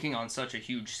thinking on such a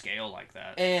huge scale like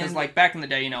that. Because, like, back in the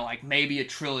day, you know, like, maybe a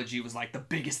trilogy was, like, the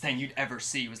biggest thing you'd ever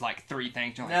see was, like, 3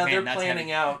 things. You're like, now man, they're that's planning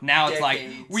heavy. out Now decades.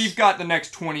 It's like, we've got the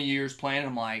next 20 years planned.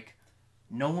 I'm like,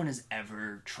 no one has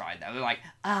ever tried that. They're like,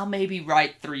 I'll maybe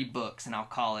write 3 books and I'll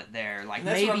call it there. Like,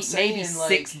 maybe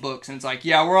 6 books. And it's like,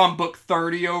 yeah, we're on book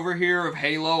 30 over here of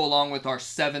Halo, along with our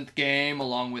 7th game,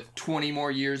 along with 20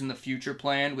 more years in the future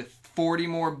planned, with 40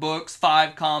 more books,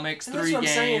 5 comics, 3 games. That's what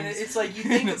I'm saying. It's like, you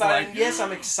think about it, and yes,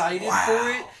 I'm excited for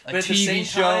it, but at the same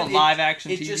show, time,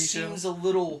 live-action TV show. It just seems a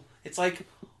little, it's like,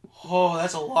 oh,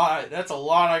 that's a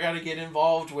lot I gotta get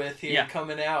involved with here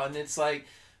coming out, and it's like,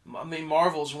 I mean,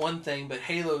 Marvel's one thing, but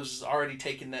Halo's already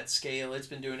taken that scale. It's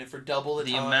been doing it for double the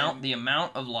time. The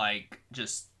amount of, like,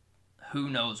 just who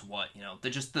knows what, you know,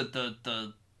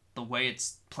 the way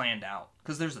it's planned out.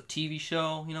 Because there's a TV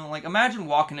show, you know, like, imagine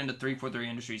walking into 343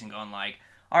 Industries and going, like,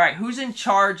 all right, who's in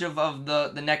charge of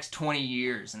the next 20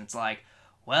 years? And it's like,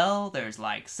 well, there's,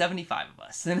 like, 75 of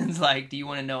us. And it's like, do you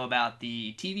want to know about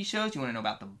the TV shows? Do you want to know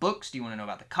about the books? Do you want to know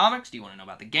about the comics? Do you want to know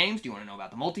about the games? Do you want to know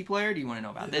about the multiplayer? Do you want to know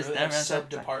about this? That,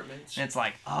 sub-departments. And it's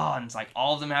like, oh, and it's like,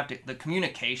 all of them have to, the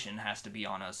communication has to be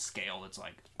on a scale that's,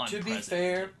 like, unprecedented. To be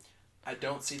fair, I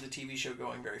don't see the TV show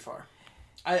going very far.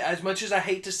 As much as I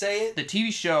hate to say it, the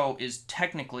TV show is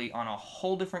technically on a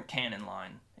whole different canon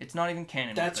line. It's not even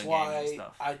canon. That's with the why game and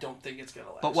stuff. I don't think it's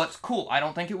gonna last. But what's cool, I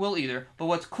don't think it will either. But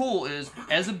what's cool is,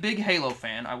 as a big Halo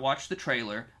fan, I watched the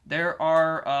trailer. There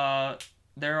are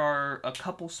a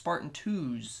couple Spartan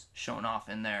 2s shown off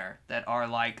in there that are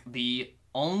like the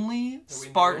only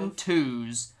Spartan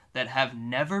 2s that have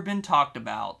never been talked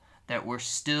about, that were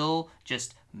still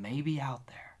just maybe out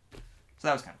there. So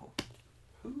that was kind of cool.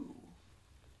 Who?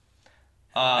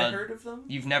 I heard of them?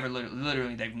 You've never,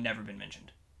 literally, they've never been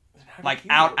mentioned. Like,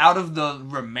 out of the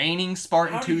remaining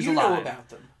Spartan 2s alive. How do you know about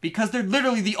them? Because they're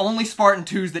literally the only Spartan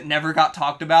 2s that never got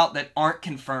talked about that aren't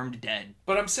confirmed dead.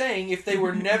 But I'm saying, if they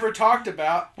were never talked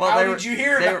about, how did you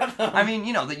hear about them? I mean,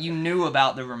 you know, that you knew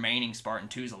about the remaining Spartan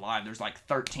 2s alive. There's like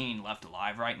 13 left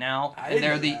alive right now. And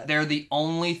they're the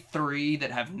only 3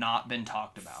 that have not been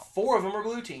talked about. 4 of them are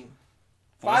blue team.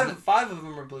 5 of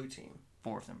them are blue team.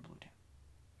 4 of them are blue team.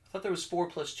 I thought there was 4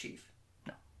 plus Chief.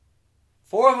 No.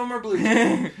 4 of them are blue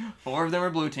team. 4 of them are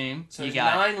blue team. So you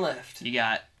got 9 left. You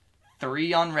got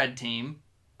 3 on red team.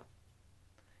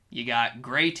 You got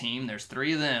gray team. There's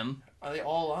 3 of them. Are they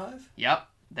all alive? Yep.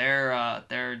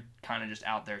 They're kind of just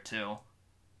out there too.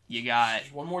 You got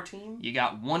There's one more team? You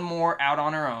got one more out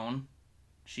on her own.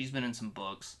 She's been in some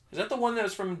books. Is that the one that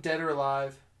was from Dead or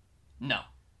Alive? No.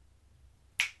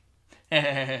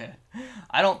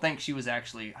 I don't think she's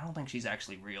actually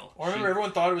real. I remember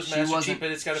everyone thought it was Master Chief,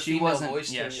 but it's got a female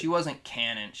voice to it. Yeah, she wasn't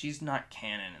canon. She's not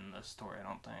canon in the story, I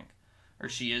don't think. Or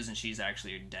she is, and she's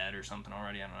actually dead or something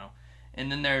already, I don't know.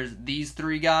 And then there's these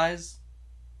 3 guys.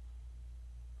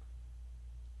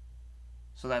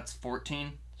 So that's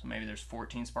 14. So maybe there's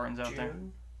 14 Spartans out there.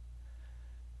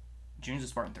 June's a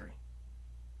Spartan 3.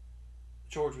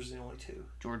 George was the only 2.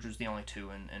 George was the only 2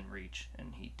 in Reach,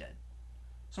 and he dead.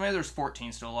 So maybe there's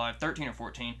 14 still alive, 13 or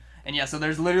 14. And yeah, so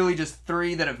there's literally just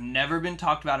 3 that have never been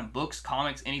talked about in books,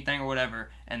 comics, anything or whatever,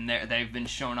 and they've been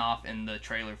shown off in the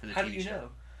trailer for the TV show. How do you know?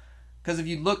 Because if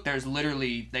you look, there's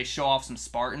literally, they show off some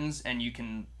Spartans, and you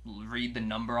can read the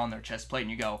number on their chest plate, and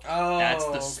you go, that's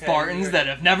the Spartans that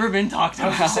have never been talked about. I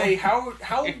was going to say,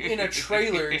 how in a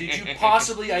trailer did you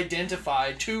possibly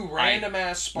identify 2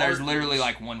 random-ass Spartans? There's literally,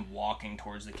 like, one walking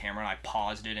towards the camera, and I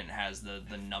paused it, and it has the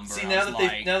number. See, now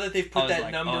that they've put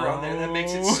that number on there, that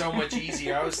makes it so much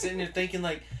easier. I was sitting there thinking,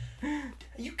 like,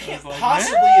 you can't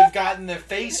possibly have gotten their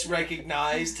face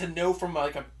recognized to know from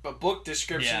like a book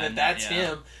description that's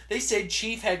him. They said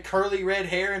Chief had curly red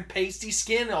hair and pasty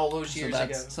skin all those years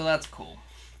ago. So that's cool.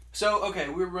 So okay,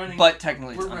 we're running. But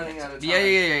technically, we're running out of time.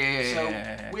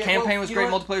 Yeah. Campaign was great.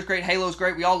 Multiplayer's great. Halo's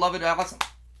great. We all love it. Awesome.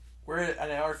 We're at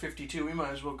an hour 52. We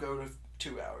might as well go to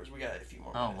 2 hours. We got a few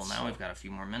more minutes. Oh well, now we've got a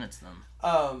few more minutes then.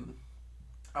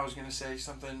 I was gonna say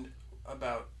something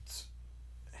about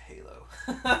Halo.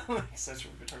 That's what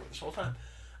we've been talking about this whole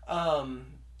time.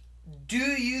 Do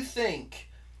you think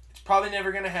it's probably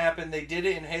never going to happen? They did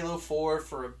it in Halo 4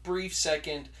 for a brief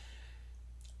second.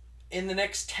 In the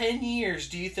next 10 years,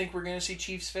 do you think we're going to see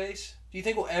Chief's face? Do you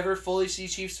think we'll ever fully see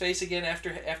Chief's face again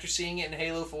after seeing it in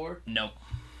Halo 4? Nope.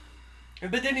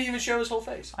 But didn't even show his whole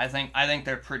face. I think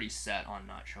they're pretty set on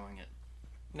not showing it.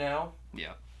 Now?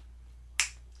 Yeah.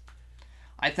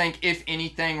 I think, if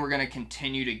anything, we're going to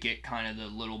continue to get kind of the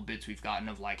little bits we've gotten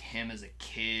of, like, him as a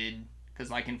kid, Because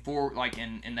like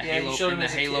in the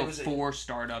Halo 4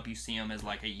 startup, you see him as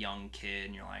like a young kid,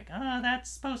 and you're like, that's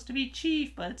supposed to be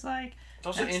Chief, but it's like it's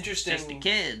also interesting just a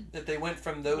kid. That they went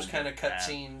from those kind of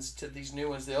cutscenes to these new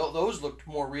ones. Those looked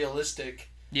more realistic.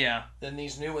 Yeah. Than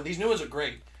these new ones. These new ones are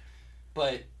great,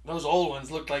 but those old ones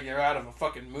looked like they're out of a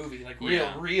fucking movie, like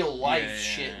real life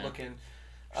shit looking.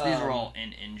 So these are all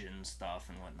in-engine stuff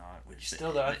and whatnot. Which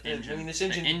still, though, this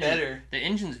engine's better. The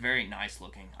engine's very nice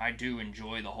looking. I do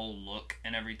enjoy the whole look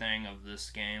and everything of this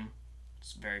game.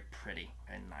 It's very pretty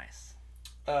and nice.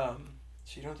 So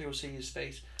you don't think we'll see his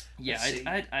face? Yeah,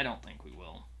 I don't think we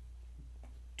will.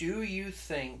 Do you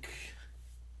think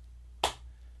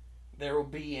there will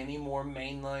be any more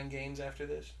mainline games after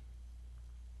this?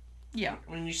 Yeah.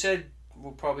 I mean, you said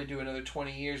we'll probably do another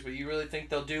 20 years, but you really think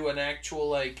they'll do an actual,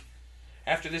 like...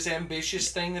 After this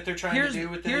ambitious thing that they're trying to do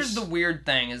with this? Here's the weird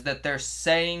thing, is that they're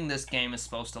saying this game is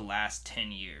supposed to last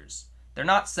 10 years. They're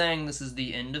not saying this is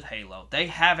the end of Halo. They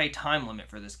have a time limit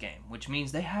for this game, which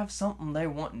means they have something they're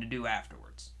wanting to do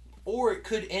afterwards. Or it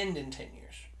could end in 10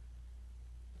 years.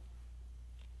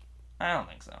 I don't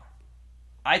think so.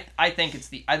 I think it's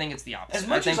the opposite. As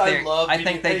much as I love... I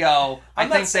think they go... I'm I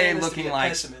think not saying they're this to be looking a like,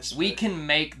 pessimist, we but... can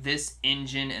make this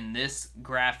engine and this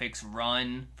graphics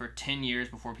run for 10 years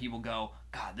before people go,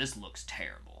 God, this looks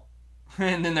terrible.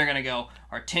 And then they're going to go,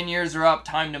 our 10 years are up,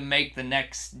 time to make the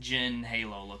next gen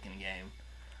Halo looking game.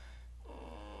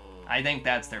 I think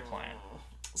that's their plan.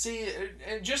 See,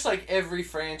 just like every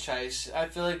franchise, I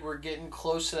feel like we're getting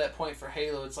close to that point for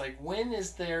Halo. It's like, when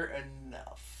is there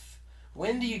enough?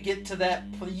 When do you get to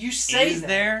that point? You say is that.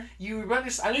 There?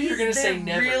 I know you're going to say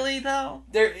never. Really, though?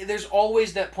 There's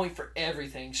always that point for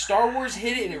everything. Star Wars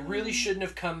hit it, and it really shouldn't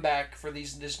have come back for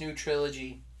this new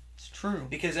trilogy. It's true.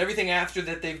 Because everything after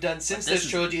that they've done since this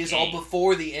trilogy is all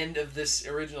before the end of this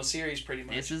original series, pretty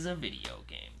much. This is a video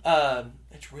game.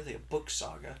 It's really a book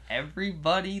saga.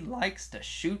 Everybody likes to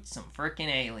shoot some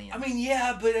freaking aliens. I mean,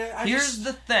 yeah, but here's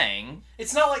the thing.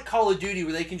 It's not like Call of Duty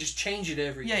where they can just change it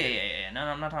every year. Yeah. No,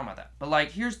 I'm not talking about that. But like,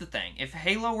 here's the thing. If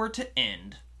Halo were to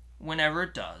end, whenever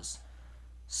it does,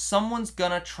 someone's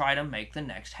gonna try to make the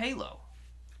next Halo.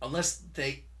 Unless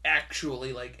they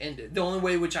actually end it. The only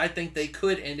way which I think they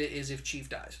could end it is if Chief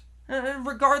dies.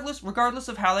 Regardless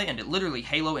of how they end it, literally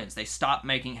Halo ends. They stop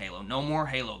making Halo. No more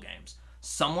Halo games.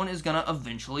 Someone is gonna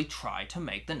eventually try to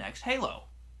make the next Halo,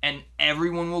 and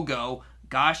everyone will go,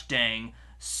 gosh dang,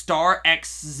 Star X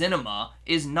Cinema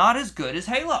is not as good as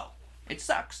Halo. It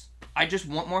sucks. I just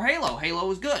want more Halo. Halo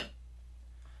is good.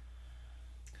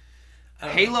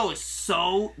 Halo is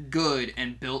so good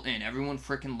and built in. Everyone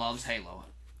freaking loves Halo.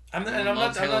 I'm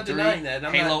not denying that.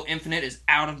 Halo Infinite is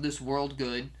out of this world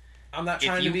good. I'm not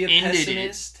trying to be a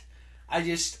pessimist.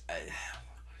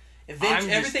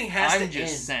 Everything has to end.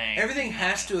 Saying, everything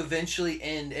has to eventually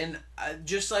end, and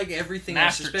just like everything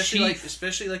else,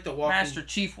 especially like the Walking... Master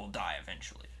Chief will die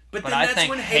eventually. But then that's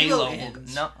when Halo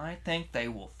ends. I think they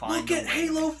will find. Look at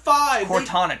Halo 5.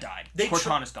 Cortana died.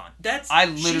 Cortana's gone.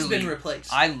 She's been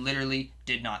replaced. I literally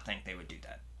did not think they would do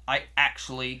that. I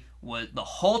actually was, the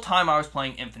whole time I was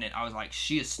playing Infinite, I was like,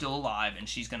 she is still alive and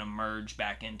she's gonna merge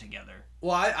back in together.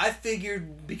 Well, I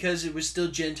figured because it was still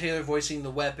Jen Taylor voicing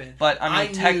the weapon. But I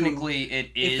mean, technically,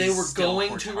 it is. If they were still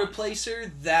going Cortana. To replace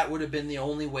her, that would have been the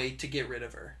only way to get rid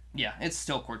of her. Yeah, it's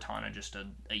still Cortana, just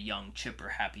a young, chipper,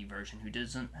 happy version who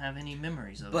doesn't have any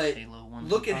memories of but Halo 1.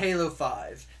 Look at Halo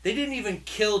 5. They didn't even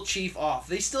kill Chief off.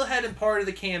 They still had him part of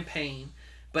the campaign,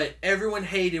 but everyone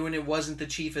hated when it wasn't the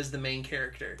Chief as the main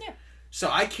character. Yeah. So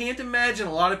I can't imagine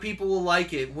a lot of people will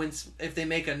like it if they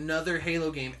make another Halo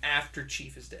game after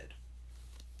Chief is dead.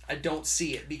 I don't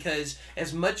see it, because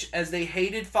as much as they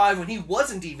hated 5 when he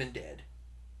wasn't even dead.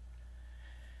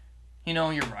 You know,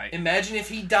 you're right. Imagine if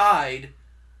he died,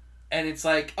 and it's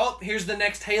like, oh, here's the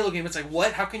next Halo game. It's like,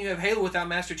 what? How can you have Halo without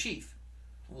Master Chief?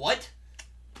 What?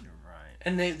 You're right.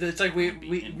 And it's like we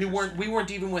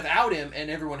weren't even without him, and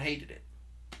everyone hated it.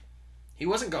 He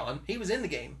wasn't gone. He was in the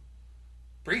game.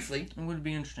 Briefly. It would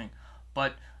be interesting,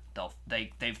 but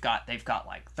they've got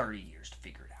like 30 years to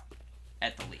figure it out,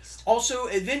 at the least. Also,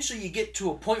 eventually you get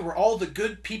to a point where all the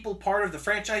good people part of the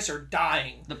franchise are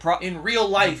dying in real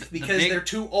life because they're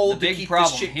too old to keep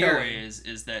this shit going. The big problem here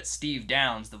is that Steve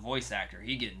Downes, the voice actor,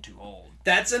 he's getting too old.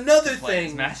 That's another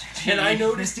thing. And I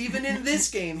noticed even in this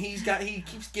game, he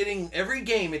keeps getting, every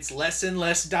game it's less and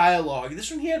less dialogue. This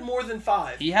one he had more than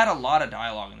 5. He had a lot of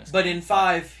dialogue in this game. But in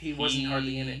 5, he wasn't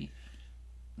hardly in it.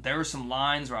 There were some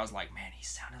lines where I was like, man, he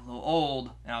sounded a little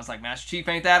old. And I was like, Master Chief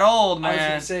ain't that old, man. I was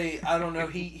going to say, I don't know,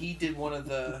 he did one of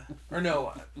the... Or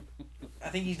no, I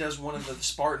think he does one of the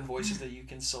Spartan voices that you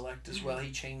can select as well.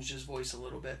 He changed his voice a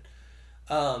little bit.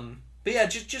 But yeah,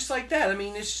 just like that. I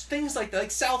mean, it's just things like that.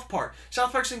 Like South Park.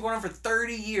 South Park's been going on for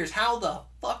 30 years. How the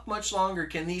fuck much longer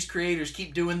can these creators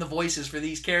keep doing the voices for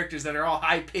these characters that are all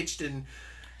high-pitched and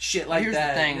shit like Here's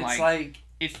that? The thing, it's like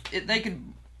if they could...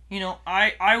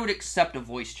 I would accept a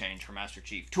voice change for Master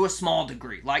Chief to a small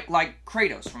degree, like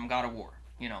Kratos from God of War.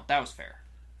 That was fair.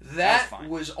 That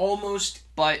was almost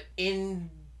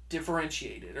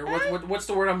indifferentiated, or what's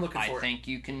the word I'm looking for? I think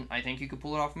you could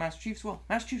pull it off Master Chief as well.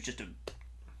 Master Chief's just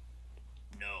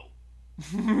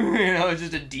it's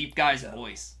just a deep guy's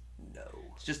voice. No,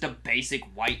 it's just a basic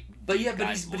white. But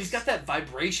he's got that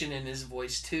vibration in his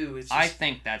voice too. It's just, I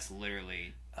think that's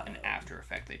literally an after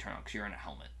effect they turn on because you're in a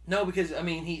helmet. No, because I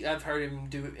mean, I've heard him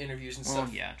do interviews and stuff.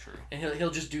 Oh yeah, true. And he'll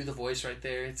just do the voice right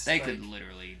there. They could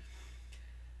literally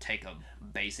take a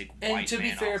basic white man. And to be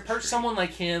fair, someone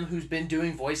like him who's been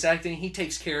doing voice acting, he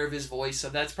takes care of his voice, so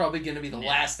that's probably going to be the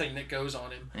last thing that goes on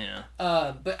him.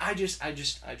 Yeah. But I just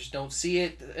don't see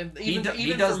it. Even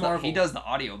he does the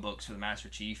audiobooks for the Master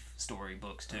Chief story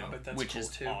books too, which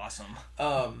is awesome.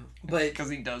 But because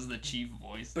he does the Chief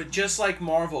voice. But just like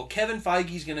Marvel, Kevin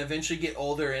Feige's going to eventually get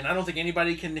older, and I don't think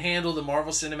anybody can handle the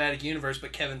Marvel Cinematic Universe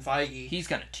but Kevin Feige. He's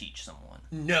going to teach someone.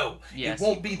 No, it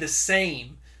won't be the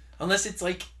same. Unless it's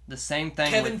like the same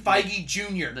thing Kevin Feige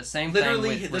Jr. The same literally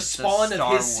thing with the spawn the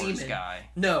of his Star Wars semen. Guy.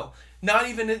 No, not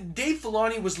even Dave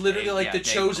Filoni was literally the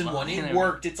chosen one. It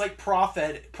worked. It's like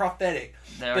prophetic.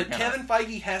 But Kevin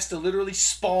Feige has to literally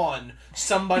spawn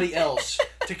somebody else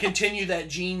to continue that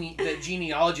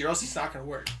genealogy, or else it's not going to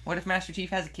work. What if Master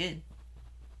Chief has a kid?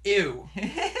 Ew.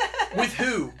 With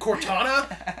who?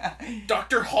 Cortana?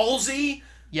 Dr. Halsey?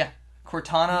 Yeah.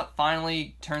 Cortana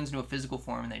finally turns into a physical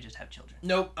form and they just have children.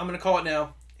 Nope, I'm going to call it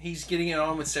now. He's getting it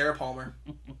on with Sarah Palmer.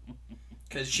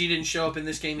 Because she didn't show up in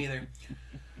this game either.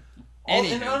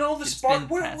 All the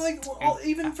Spartans,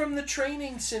 even from the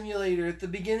training simulator at the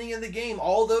beginning of the game,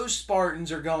 all those Spartans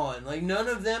are gone. Like, none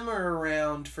of them are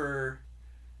around for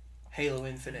Halo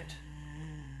Infinite.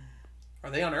 Are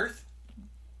they on Earth?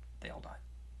 They all died.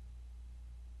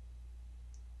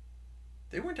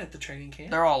 They weren't at the training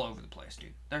camp. They're all over the place,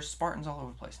 dude. There's Spartans all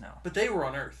over the place now. But they were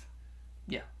on Earth.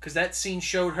 Yeah. Because that scene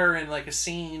showed her in like a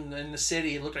scene in the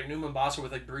city. It looked like New Mombasa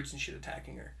with like brutes and shit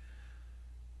attacking her.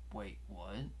 Wait,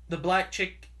 what? The black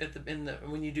chick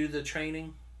when you do the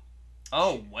training.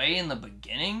 Oh, way in the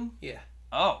beginning? Yeah.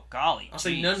 Oh, golly. I'll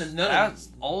say none of that's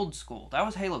old school. That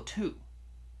was Halo 2.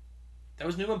 That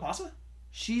was New Mombasa?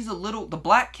 She's the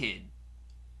black kid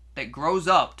that grows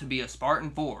up to be a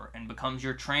Spartan 4 and becomes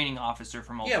your training officer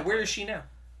for multiplayer. Yeah, where is she now?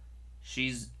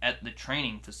 She's at the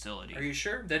training facility. Are you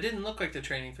sure? That didn't look like the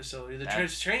training facility. The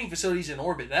training facility's in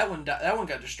orbit. That one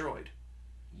got destroyed.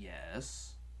 Yes.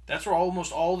 That's where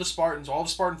almost all the Spartan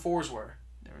 4s were.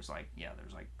 There was like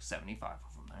 75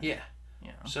 of them there. Yeah.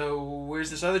 Yeah. So where's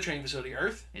this other training facility?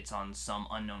 Earth? It's on some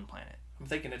unknown planet. I'm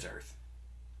thinking it's Earth.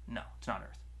 No, it's not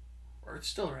Earth. Earth's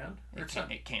still around. It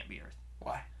can't be Earth.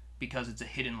 Why? Because it's a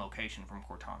hidden location from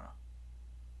Cortana.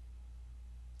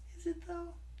 Is it though?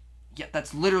 Yeah,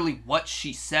 that's literally what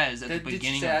she says at the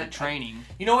beginning of the training.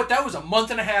 You know what? That was a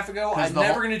month and a half ago. I'm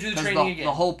never going to do the training again.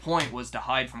 The whole point was to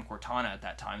hide from Cortana at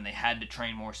that time. They had to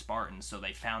train more Spartans, so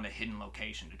they found a hidden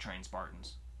location to train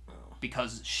Spartans. Oh.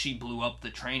 Because she blew up the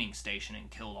training station and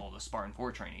killed all the Spartan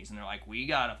 4 trainees, and they're like, we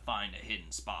got to find a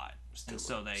hidden spot.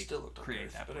 So they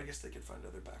create that. But I guess they could find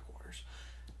other backwaters.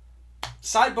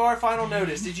 Sidebar, final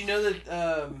notice. Did you know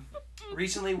that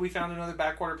recently we found another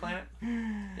backwater planet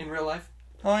in real life?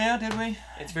 Oh yeah, did we?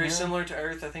 It's very similar to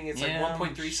Earth. I think it's like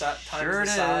 1.3 times the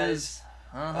size.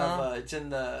 Uh-huh. It's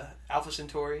in the Alpha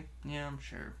Centauri. Yeah, I'm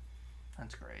sure.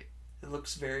 That's great. It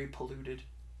looks very polluted.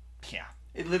 Yeah.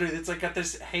 It's like got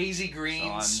this hazy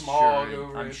green smog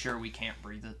over it. I'm sure we can't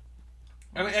breathe it.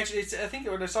 I mean, actually, I think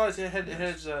what I saw is it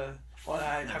has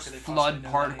flood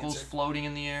particles floating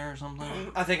in the air or something.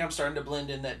 I think I'm starting to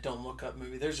blend in that Don't Look Up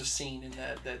movie. There's a scene in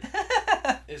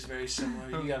that is very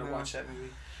similar. You got to watch that movie.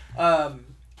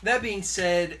 That being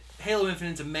said, Halo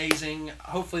Infinite's amazing.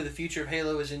 Hopefully the future of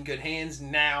Halo is in good hands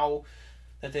now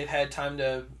that they've had time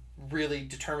to really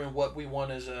determine what we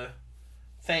want as a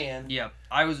fan. Yeah,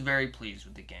 I was very pleased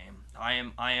with the game. I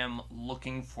am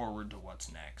looking forward to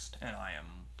what's next, and I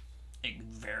am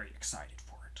very excited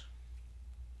for it.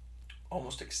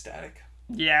 Almost ecstatic.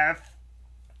 Yeah.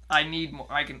 I need more.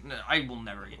 I will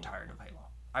never get tired of Halo.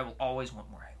 I will always want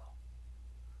more Halo.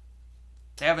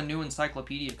 They have a new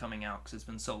encyclopedia coming out because it's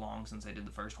been so long since they did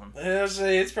the first one.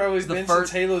 It's probably been since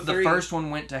Halo 3. The first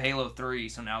one went to Halo 3,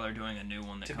 so now they're doing a new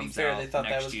one that comes out next year. To be fair, they thought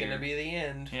that was going to be the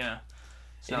end. Yeah.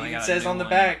 So it even says on the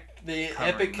back, the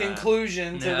epic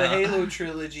conclusion to the Halo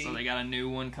trilogy. So they got a new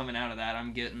one coming out of that,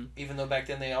 I'm getting. Even though back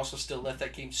then they also still left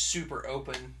that game super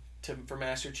open for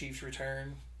Master Chief's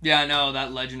return. Yeah, I know.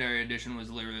 That Legendary Edition was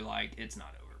literally like, it's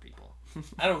not over, people.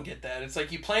 I don't get that. It's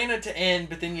like you plan it to end,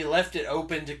 but then you left it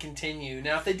open to continue.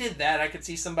 Now, if they did that, I could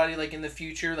see somebody like in the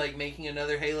future like making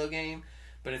another Halo game.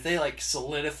 But if they like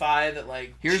solidify that,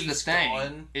 like here's the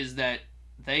thing, is that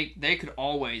they could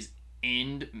always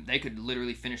end. They could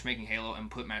literally finish making Halo and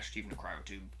put Master Chief in a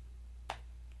cryotube.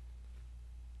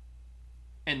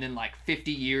 And then, like,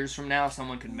 50 years from now,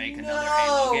 someone could make another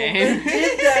Halo game. They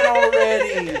did that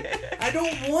already. I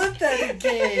don't want that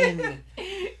again.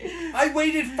 I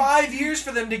waited 5 years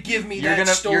for them to give me that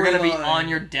storyline. You're gonna be on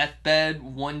your deathbed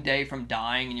one day from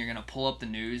dying, and you're gonna pull up the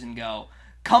news and go,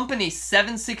 Company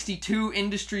 762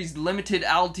 Industries Limited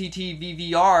Ltd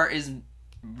VVR is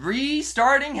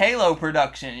restarting Halo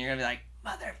production. And you're gonna be like,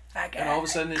 motherfucker. And all of a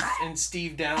sudden, and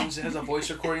Steve Downs has a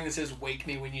voice recording that says, "Wake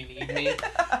me when you need me."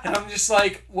 And I'm just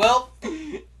like, well,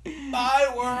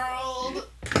 bye world.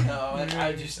 No, I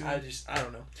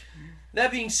don't know.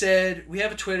 That being said, we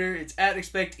have a Twitter. It's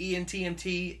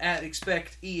 @ExpectENTMT,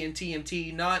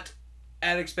 @ExpectENTMT, not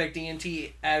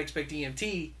 @ExpectENT,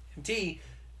 @ExpectENTMT,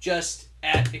 just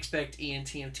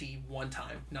 @ExpectENTMT one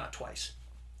time, not twice.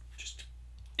 Just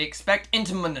expect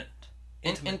intimate.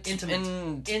 Intimate. It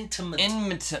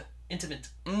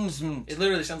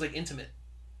literally sounds like intimate.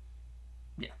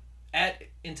 Yeah.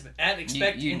 @Intimate.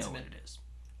 @Expect you intimate. know what it is.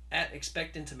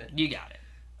 @Expect intimate. You got it.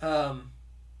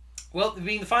 Well,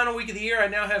 being the final week of the year, I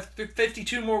now have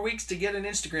 52 more weeks to get an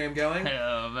Instagram going.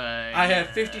 Oh, I have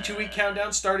 52-week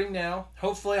countdown starting now.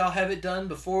 Hopefully, I'll have it done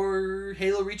before the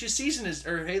Halo Reach season is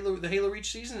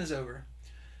over.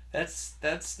 That's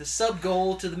the sub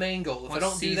goal to the main goal. If I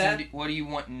don't do that, what do you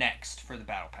want next for the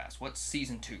Battle Pass? What's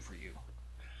season 2 for you?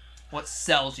 What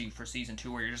sells you for season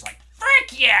 2 where you're just like,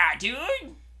 frick yeah,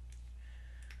 dude?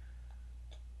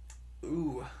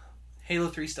 Ooh, Halo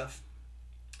 3 stuff.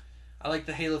 I like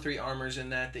the Halo 3 armors in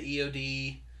that, the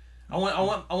EOD. I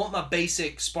want my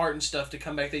basic Spartan stuff to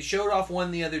come back. They showed off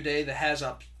one the other day, the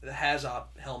Hazop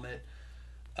helmet,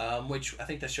 which I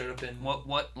think that showed up in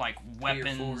what like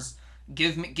weapons.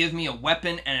 Give me a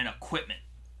weapon and an equipment.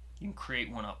 You can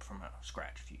create one up from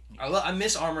scratch if you need. I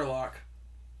miss Armor Lock.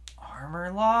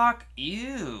 Armor Lock?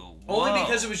 Ew. Whoa. Only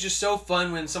because it was just so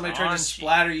fun when somebody tried to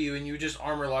splatter you and you would just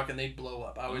Armor Lock and they'd blow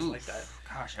up. I always liked that.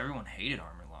 Gosh, everyone hated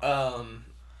Armor Lock.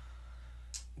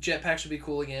 Jetpacks would be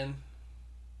cool again.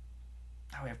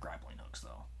 Now we have grappling hooks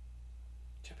though.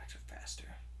 Jetpacks are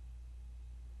faster.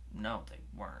 No, they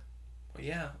weren't. Well,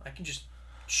 yeah, I can just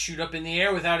shoot up in the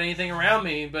air without anything around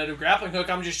me, but a grappling hook,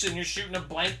 I'm just sitting here shooting a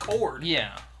blank cord.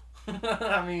 Yeah.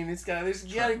 I mean, you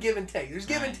gotta give and take. There's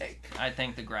give and take. I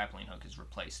think the grappling hook has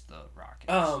replaced the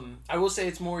rockets. I will say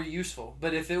it's more useful,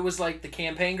 but if it was like the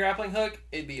campaign grappling hook,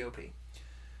 it'd be OP.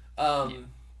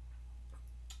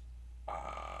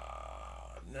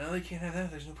 No, they can't have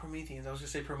that. There's no Prometheans. I was gonna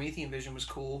say Promethean Vision was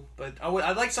cool, but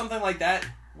I'd like something like that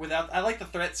without. I like the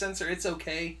threat sensor. It's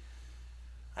okay.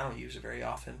 I don't use it very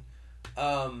often.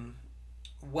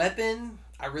 Weapon.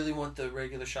 I really want the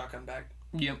regular shotgun back.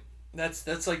 Yep.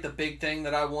 That's like the big thing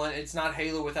that I want. It's not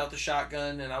Halo without the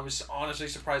shotgun, and I was honestly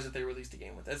surprised that they released a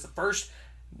game with it. It's the first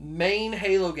main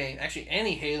Halo game, actually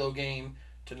any Halo game,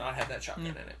 to not have that shotgun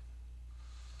in it.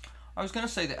 I was gonna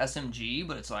say the SMG,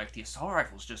 but it's like the assault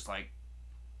rifle's just like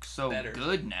so better.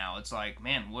 Good now. It's like,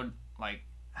 man,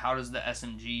 how does the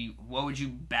SMG?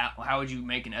 How would you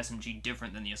make an SMG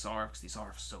different than the assault rifle? Because the assault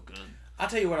rifle's so good. I'll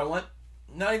tell you what I want.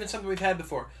 Not even something we've had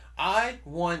before. I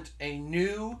want a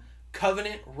new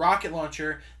Covenant rocket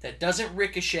launcher that doesn't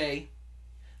ricochet,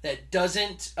 that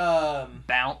doesn't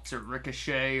bounce or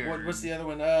ricochet or what's the other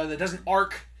one? That doesn't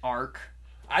arc.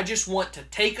 I just want to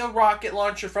take a rocket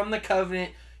launcher from the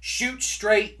Covenant, shoot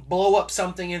straight, blow up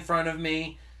something in front of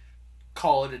me,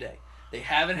 call it a day. They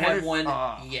haven't had one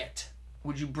yet.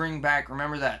 Would you bring back?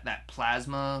 Remember that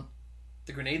plasma?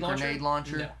 The grenade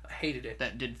launcher? No, I hated it.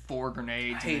 That did 4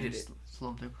 grenades. I hated it. Slow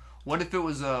them through. What if it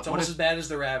was a? It's almost as bad as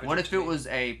the Ravager. What if it was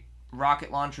a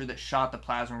rocket launcher that shot the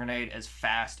plasma grenade as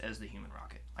fast as the human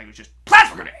rocket? Like it was just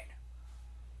plasma grenade.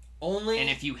 And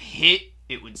if you hit,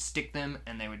 it would stick them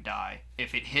and they would die.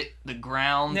 If it hit the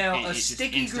ground, now a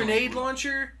sticky grenade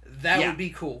launcher would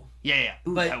be cool. Yeah.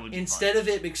 Ooh, but instead of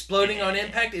it exploding on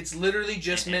impact, it's literally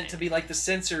just meant to be like the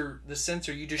sensor.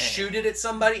 You just shoot it at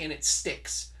somebody and it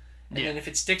sticks. And then if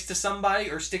it sticks to somebody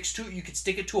or you could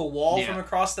stick it to a wall from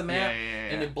across the map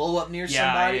and it blow up near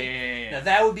somebody. Now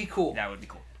that would be cool. That would be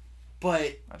cool.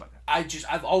 But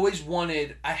I've always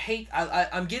wanted.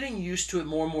 I'm getting used to it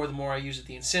more and more the more I use it.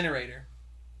 The incinerator.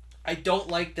 I don't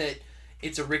like that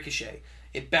it's a ricochet.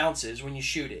 It bounces when you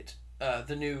shoot it.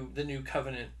 The new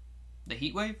Covenant. The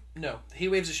Heat Wave? No, the Heat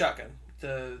Wave's a shotgun.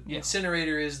 The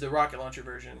Incinerator is the rocket launcher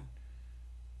version.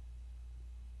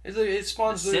 It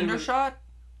spawns the Cinder Shot?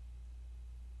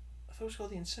 I thought it was called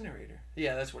the Incinerator.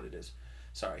 Yeah, that's what it is.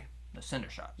 Sorry. The Cinder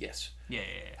Shot. Yes. Yeah.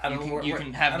 You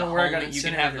can have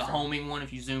the homing one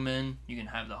if you zoom in. You can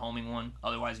have the homing one.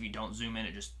 Otherwise, if you don't zoom in,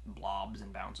 it just blobs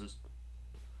and bounces.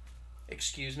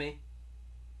 Excuse me?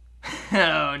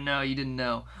 Oh, no, you didn't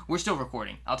know. We're still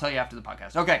recording. I'll tell you after the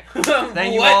podcast. Okay.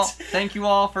 Thank you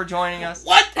all for joining us.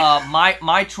 What?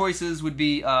 My choices would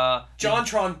be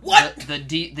JonTron. What? The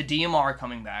DMR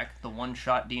coming back, the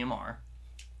one-shot DMR.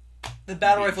 The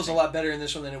battle rifle's a lot better in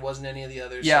this one than it was in any of the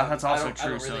others. Yeah, so that's also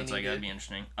true. So it's like that'd be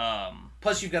interesting.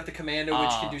 Plus, you've got the Commando, which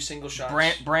can do single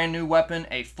shots. Brand new weapon,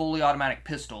 a fully automatic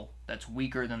pistol that's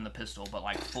weaker than the pistol, but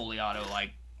like fully auto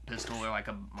like pistol or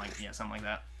something like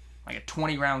that. Like a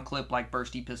 20-round clip, like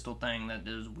bursty pistol thing that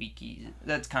does weaky.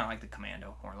 That's kind of like the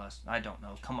Commando, more or less. I don't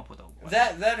know. Come up with a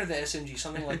weapon. That or the SMG,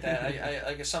 something like that.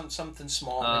 I guess something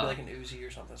small, maybe like an Uzi or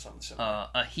something similar.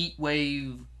 A Heat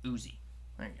Wave Uzi.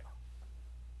 There you go.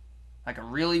 Like a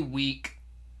really weak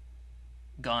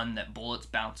gun that bullets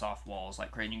bounce off walls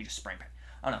like crazy. You can just spray paint.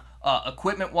 I don't know.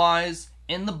 Equipment-wise,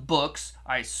 in the books,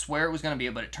 I swear it was going to be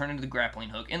it, but it turned into the grappling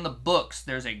hook. In the books,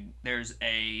 there's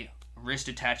a wrist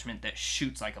attachment that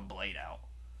shoots like a blade out.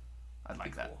 I'd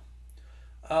like that.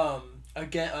 Cool.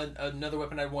 Again, another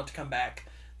weapon I'd want to come back,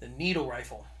 the needle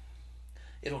rifle.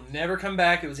 It'll never come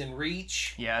back. It was in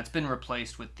Reach. Yeah, it's been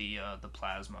replaced with the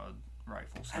plasma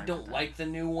rifles. I don't like the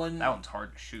new one. That one's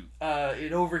hard to shoot.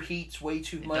 It overheats way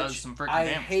too much. It does some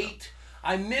freaking damage.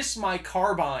 I miss my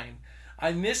carbine.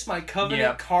 I miss my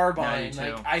Covenant carbine.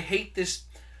 I hate this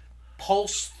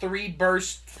pulse 3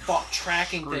 burst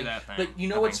tracking thing. But you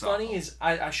know what's funny is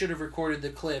I should have recorded the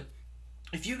clip.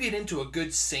 If you get into a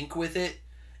good sync with it,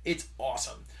 it's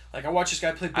awesome. Like I watched this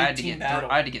guy play Big Team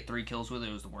Battle. I had to get 3 kills with it.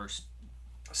 It was the worst.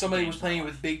 Somebody was playing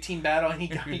with Big Team Battle and he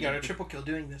got a triple kill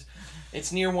doing this.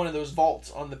 It's near one of those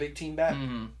vaults on the Big Team Battle.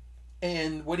 Mm-hmm.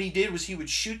 And what he did was he would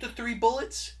shoot the 3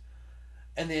 bullets,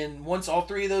 and then once all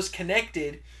 3 of those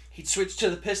connected, he'd switch to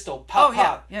the pistol,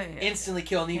 pop, instantly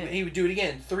kill, and he would do it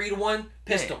again. 3 to 1,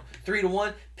 pistol. 3 to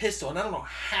 1, pistol. And I don't know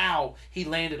how he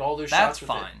landed all those shots with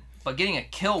it. That's fine. But getting a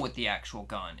kill with the actual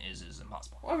gun is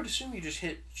impossible. Well, I would assume you just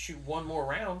shoot one more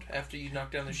round after you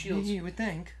knock down the shields. You would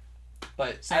think.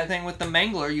 But same thing with the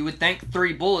Mangler. You would think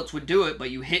 3 bullets would do it, but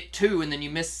you hit 2 and then you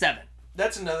miss 7.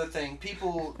 That's another thing.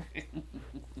 People,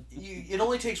 it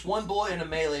only takes 1 bullet in a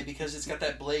melee because it's got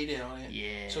that blade on it.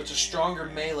 Yeah. So it's a stronger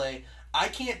melee. I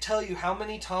can't tell you how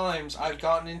many times I've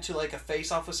gotten into like a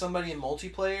face-off with somebody in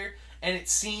multiplayer, and it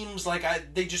seems like I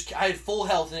had full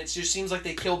health, and it just seems like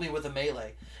they killed me with a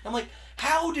melee. I'm like,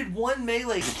 how did 1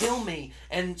 melee kill me,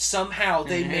 and somehow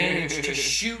they managed to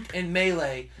shoot and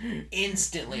melee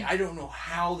instantly? I don't know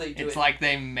how they do it. It's like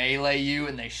they melee you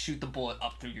and they shoot the bullet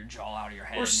up through your jaw out of your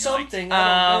head. Or something. Like,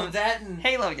 I don't know. That and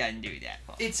Halo doesn't do that.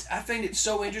 I find it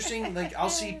so interesting. Like, I'll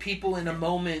see people in a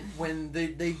moment when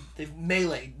they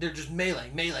melee. They're just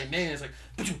melee. It's like,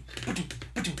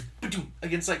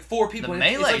 against like 4 people. The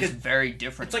melee is very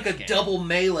different. It's like a double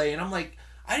melee, and I'm like,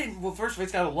 first of all,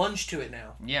 it's got a lunge to it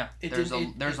now. Yeah, there's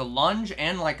a lunge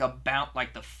and like a bounce.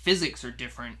 Like the physics are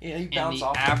different. Yeah, you bounce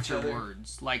off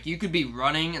afterwards. Like you could be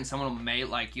running and someone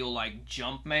will you'll like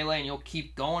jump melee and you'll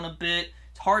keep going a bit.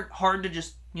 It's hard to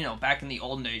just back in the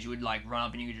olden days you would like run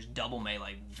up and you could just double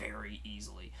melee very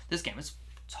easily. This game it's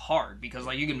hard because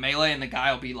like you can melee and the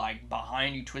guy will be like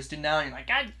behind you twisted down and you're like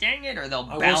god dang it, or they'll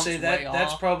bounce way off. I will say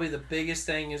that's probably the biggest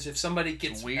thing is if somebody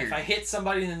gets weird. If I hit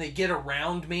somebody and then they get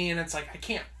around me and it's like I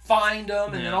can't find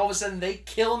them and then all of a sudden they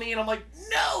kill me and I'm like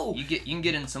no. You can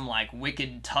get in some like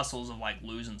wicked tussles of like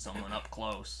losing someone up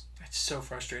close. It's so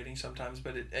frustrating sometimes,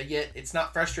 but yet it's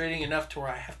not frustrating enough to where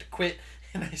I have to quit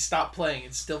and I stop playing.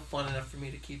 It's still fun enough for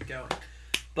me to keep going.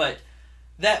 But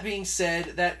that being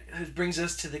said, that brings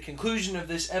us to the conclusion of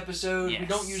this episode. Yes. We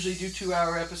don't usually do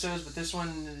 2-hour episodes, but this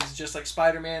one is just like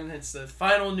Spider-Man. It's the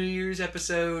final New Year's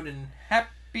episode. And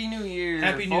Happy New Year,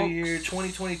 Happy New Year.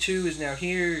 2022 is now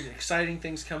here. Exciting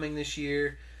things coming this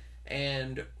year.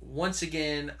 And once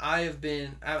again, I'm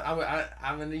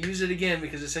going to use it again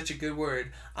because it's such a good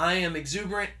word. I am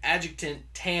exuberant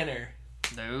adjutant Tanner.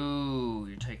 Ooh,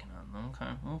 you're taking on.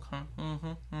 Okay.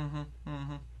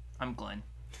 I'm Glenn.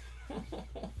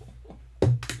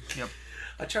 Yep.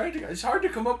 It's hard to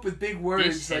come up with big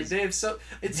words. Like they have so.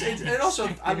 And also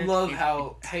I love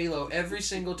how Halo, every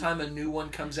single time a new one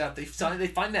comes out, they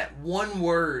find that one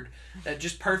word that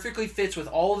just perfectly fits with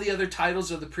all the other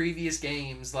titles of the previous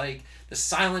games, like the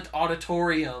Silent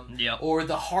Auditorium, or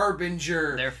the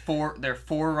Harbinger. Their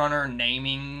Forerunner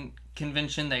naming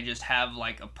convention, they just have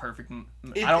like a perfect.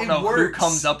 I don't know who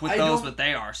comes up with those, but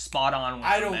they are spot on with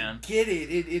them, man. I don't get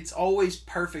it. It's always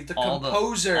perfect. The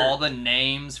composer, all the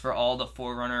names for all the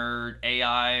Forerunner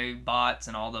AI bots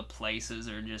and all the places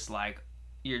are just like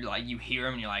you hear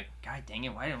them and you're like, God dang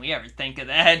it, why didn't we ever think of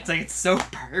that? It's like it's so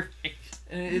perfect.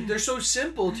 And they're so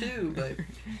simple too. But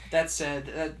that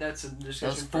said, that's a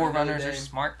discussion. Those Forerunners are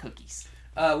smart cookies.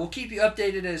 We'll keep you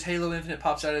updated as Halo Infinite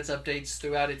pops out its updates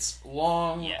throughout its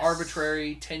long,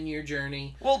 arbitrary 10-year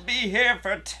journey. We'll be here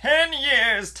for 10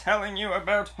 years telling you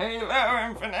about Halo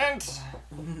Infinite.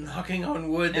 Knocking on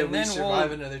wood that we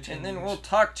survive another 10 years. And then we'll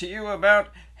talk to you about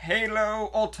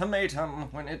Halo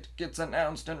Ultimatum when it gets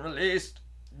announced and released.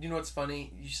 You know what's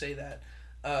funny? You say that.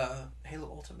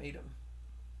 Halo Ultimatum.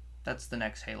 That's the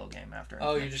next Halo game after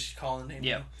Infinite. Oh, you're just calling the name.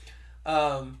 Yeah.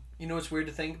 You know what's weird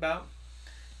to think about?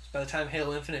 By the time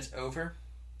Halo Infinite's over,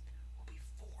 we'll be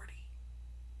 40.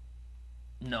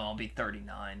 No, I'll be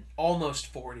 39. Almost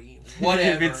 40.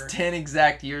 Whatever. If it's 10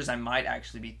 exact years, I might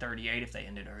actually be 38 if they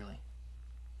ended early.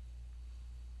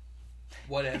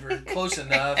 Whatever. Close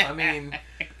enough. I mean,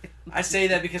 I say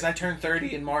that because I turned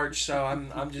 30 in March, so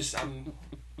I'm just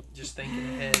thinking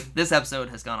ahead. This episode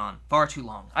has gone on far too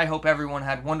long. I hope everyone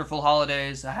had wonderful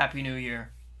holidays, a happy new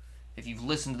year. If you've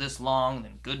listened to this long,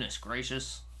 then goodness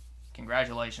gracious,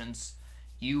 congratulations.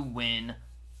 You win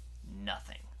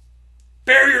nothing.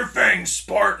 Bare your fangs,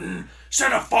 Spartan!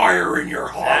 Set a fire in your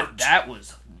heart! That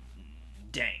was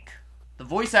dank. The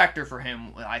voice actor for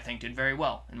him, I think, did very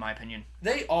well, in my opinion.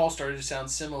 They all started to sound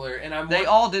similar, and They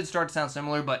all did start to sound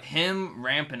similar, but him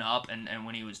ramping up, and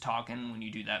when he was talking, when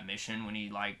you do that mission, when he,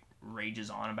 like, rages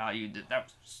on about you,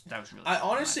 that was really I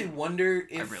honestly wonder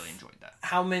if... I really enjoyed that.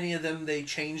 How many of them they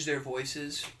changed their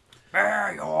voices.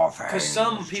 Because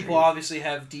some people obviously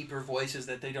have deeper voices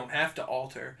that they don't have to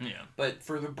alter. Yeah. But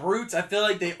for the brutes, I feel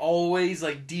like they always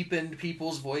like deepened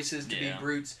people's voices to be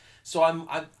brutes. So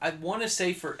I want to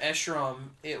say for Escharum,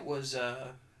 it was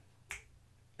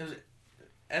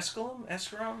Escalum?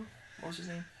 Escharum? What was his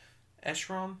name?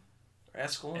 Escharum? Or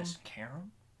Escalum?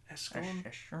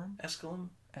 Escalum? Escalum?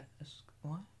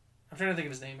 What? I'm trying to think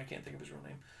of his name. I can't think of his real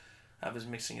name. I was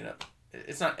mixing it up.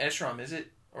 It's not Escharum, is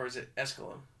it? Or is it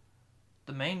Escalum?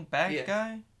 The main bad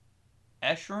guy?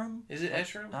 Escharum? Is it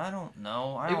Escharum? I don't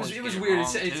know. It was weird.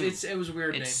 It was a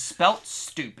weird name. It's spelt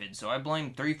stupid, so I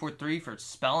blame 343 for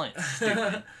spelling it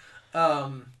stupid.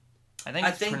 I think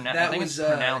it's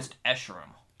pronounced Escharum.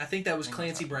 I think that was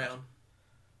Clancy Brown.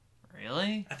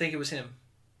 Really? I think it was him.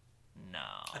 No.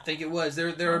 I think it was.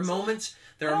 There are moments.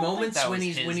 There are moments when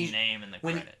he's name in the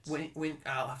credits. When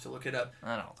I'll have to look it up.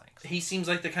 I don't think so. He seems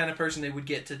like the kind of person they would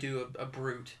get to do a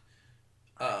brute.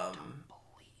 I don't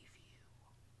believe you.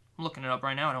 I'm looking it up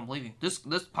right now. I don't believe you. This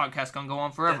podcast gonna go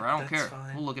on forever. I don't care.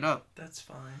 Fine. We'll look it up. That's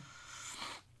fine.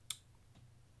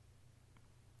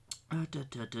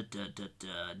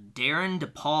 Darren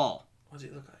DePaul. What does he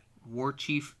look like? War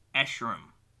Chief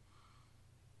Escharum.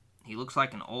 He looks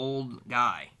like an old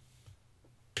guy.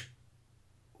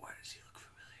 Why does he look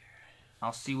familiar?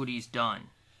 I'll see what he's done.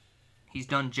 He's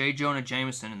done J. Jonah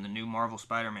Jameson in the new Marvel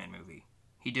Spider-Man movie.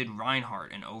 He did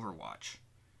Reinhardt in Overwatch.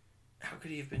 How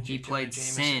could he have been? He played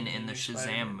Sin in the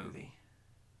Shazam movie.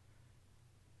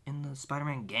 In the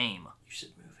Spider-Man game. You said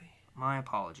movie. My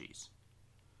apologies.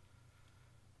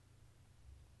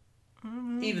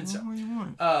 Even so,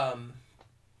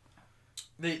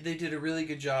 they did a really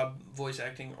good job voice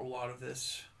acting a lot of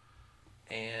this,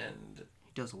 and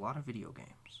he does a lot of video games.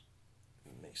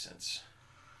 Makes sense.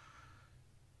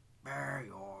 Bare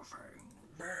your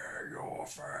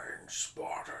fangs,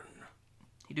 Spartan.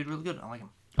 He did really good. I like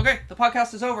him. Okay, the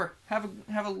podcast is over. Have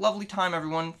a lovely time,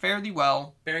 everyone. Fare thee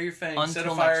well. Bare your fangs. Set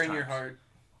a fire in your heart.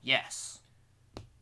 Yes.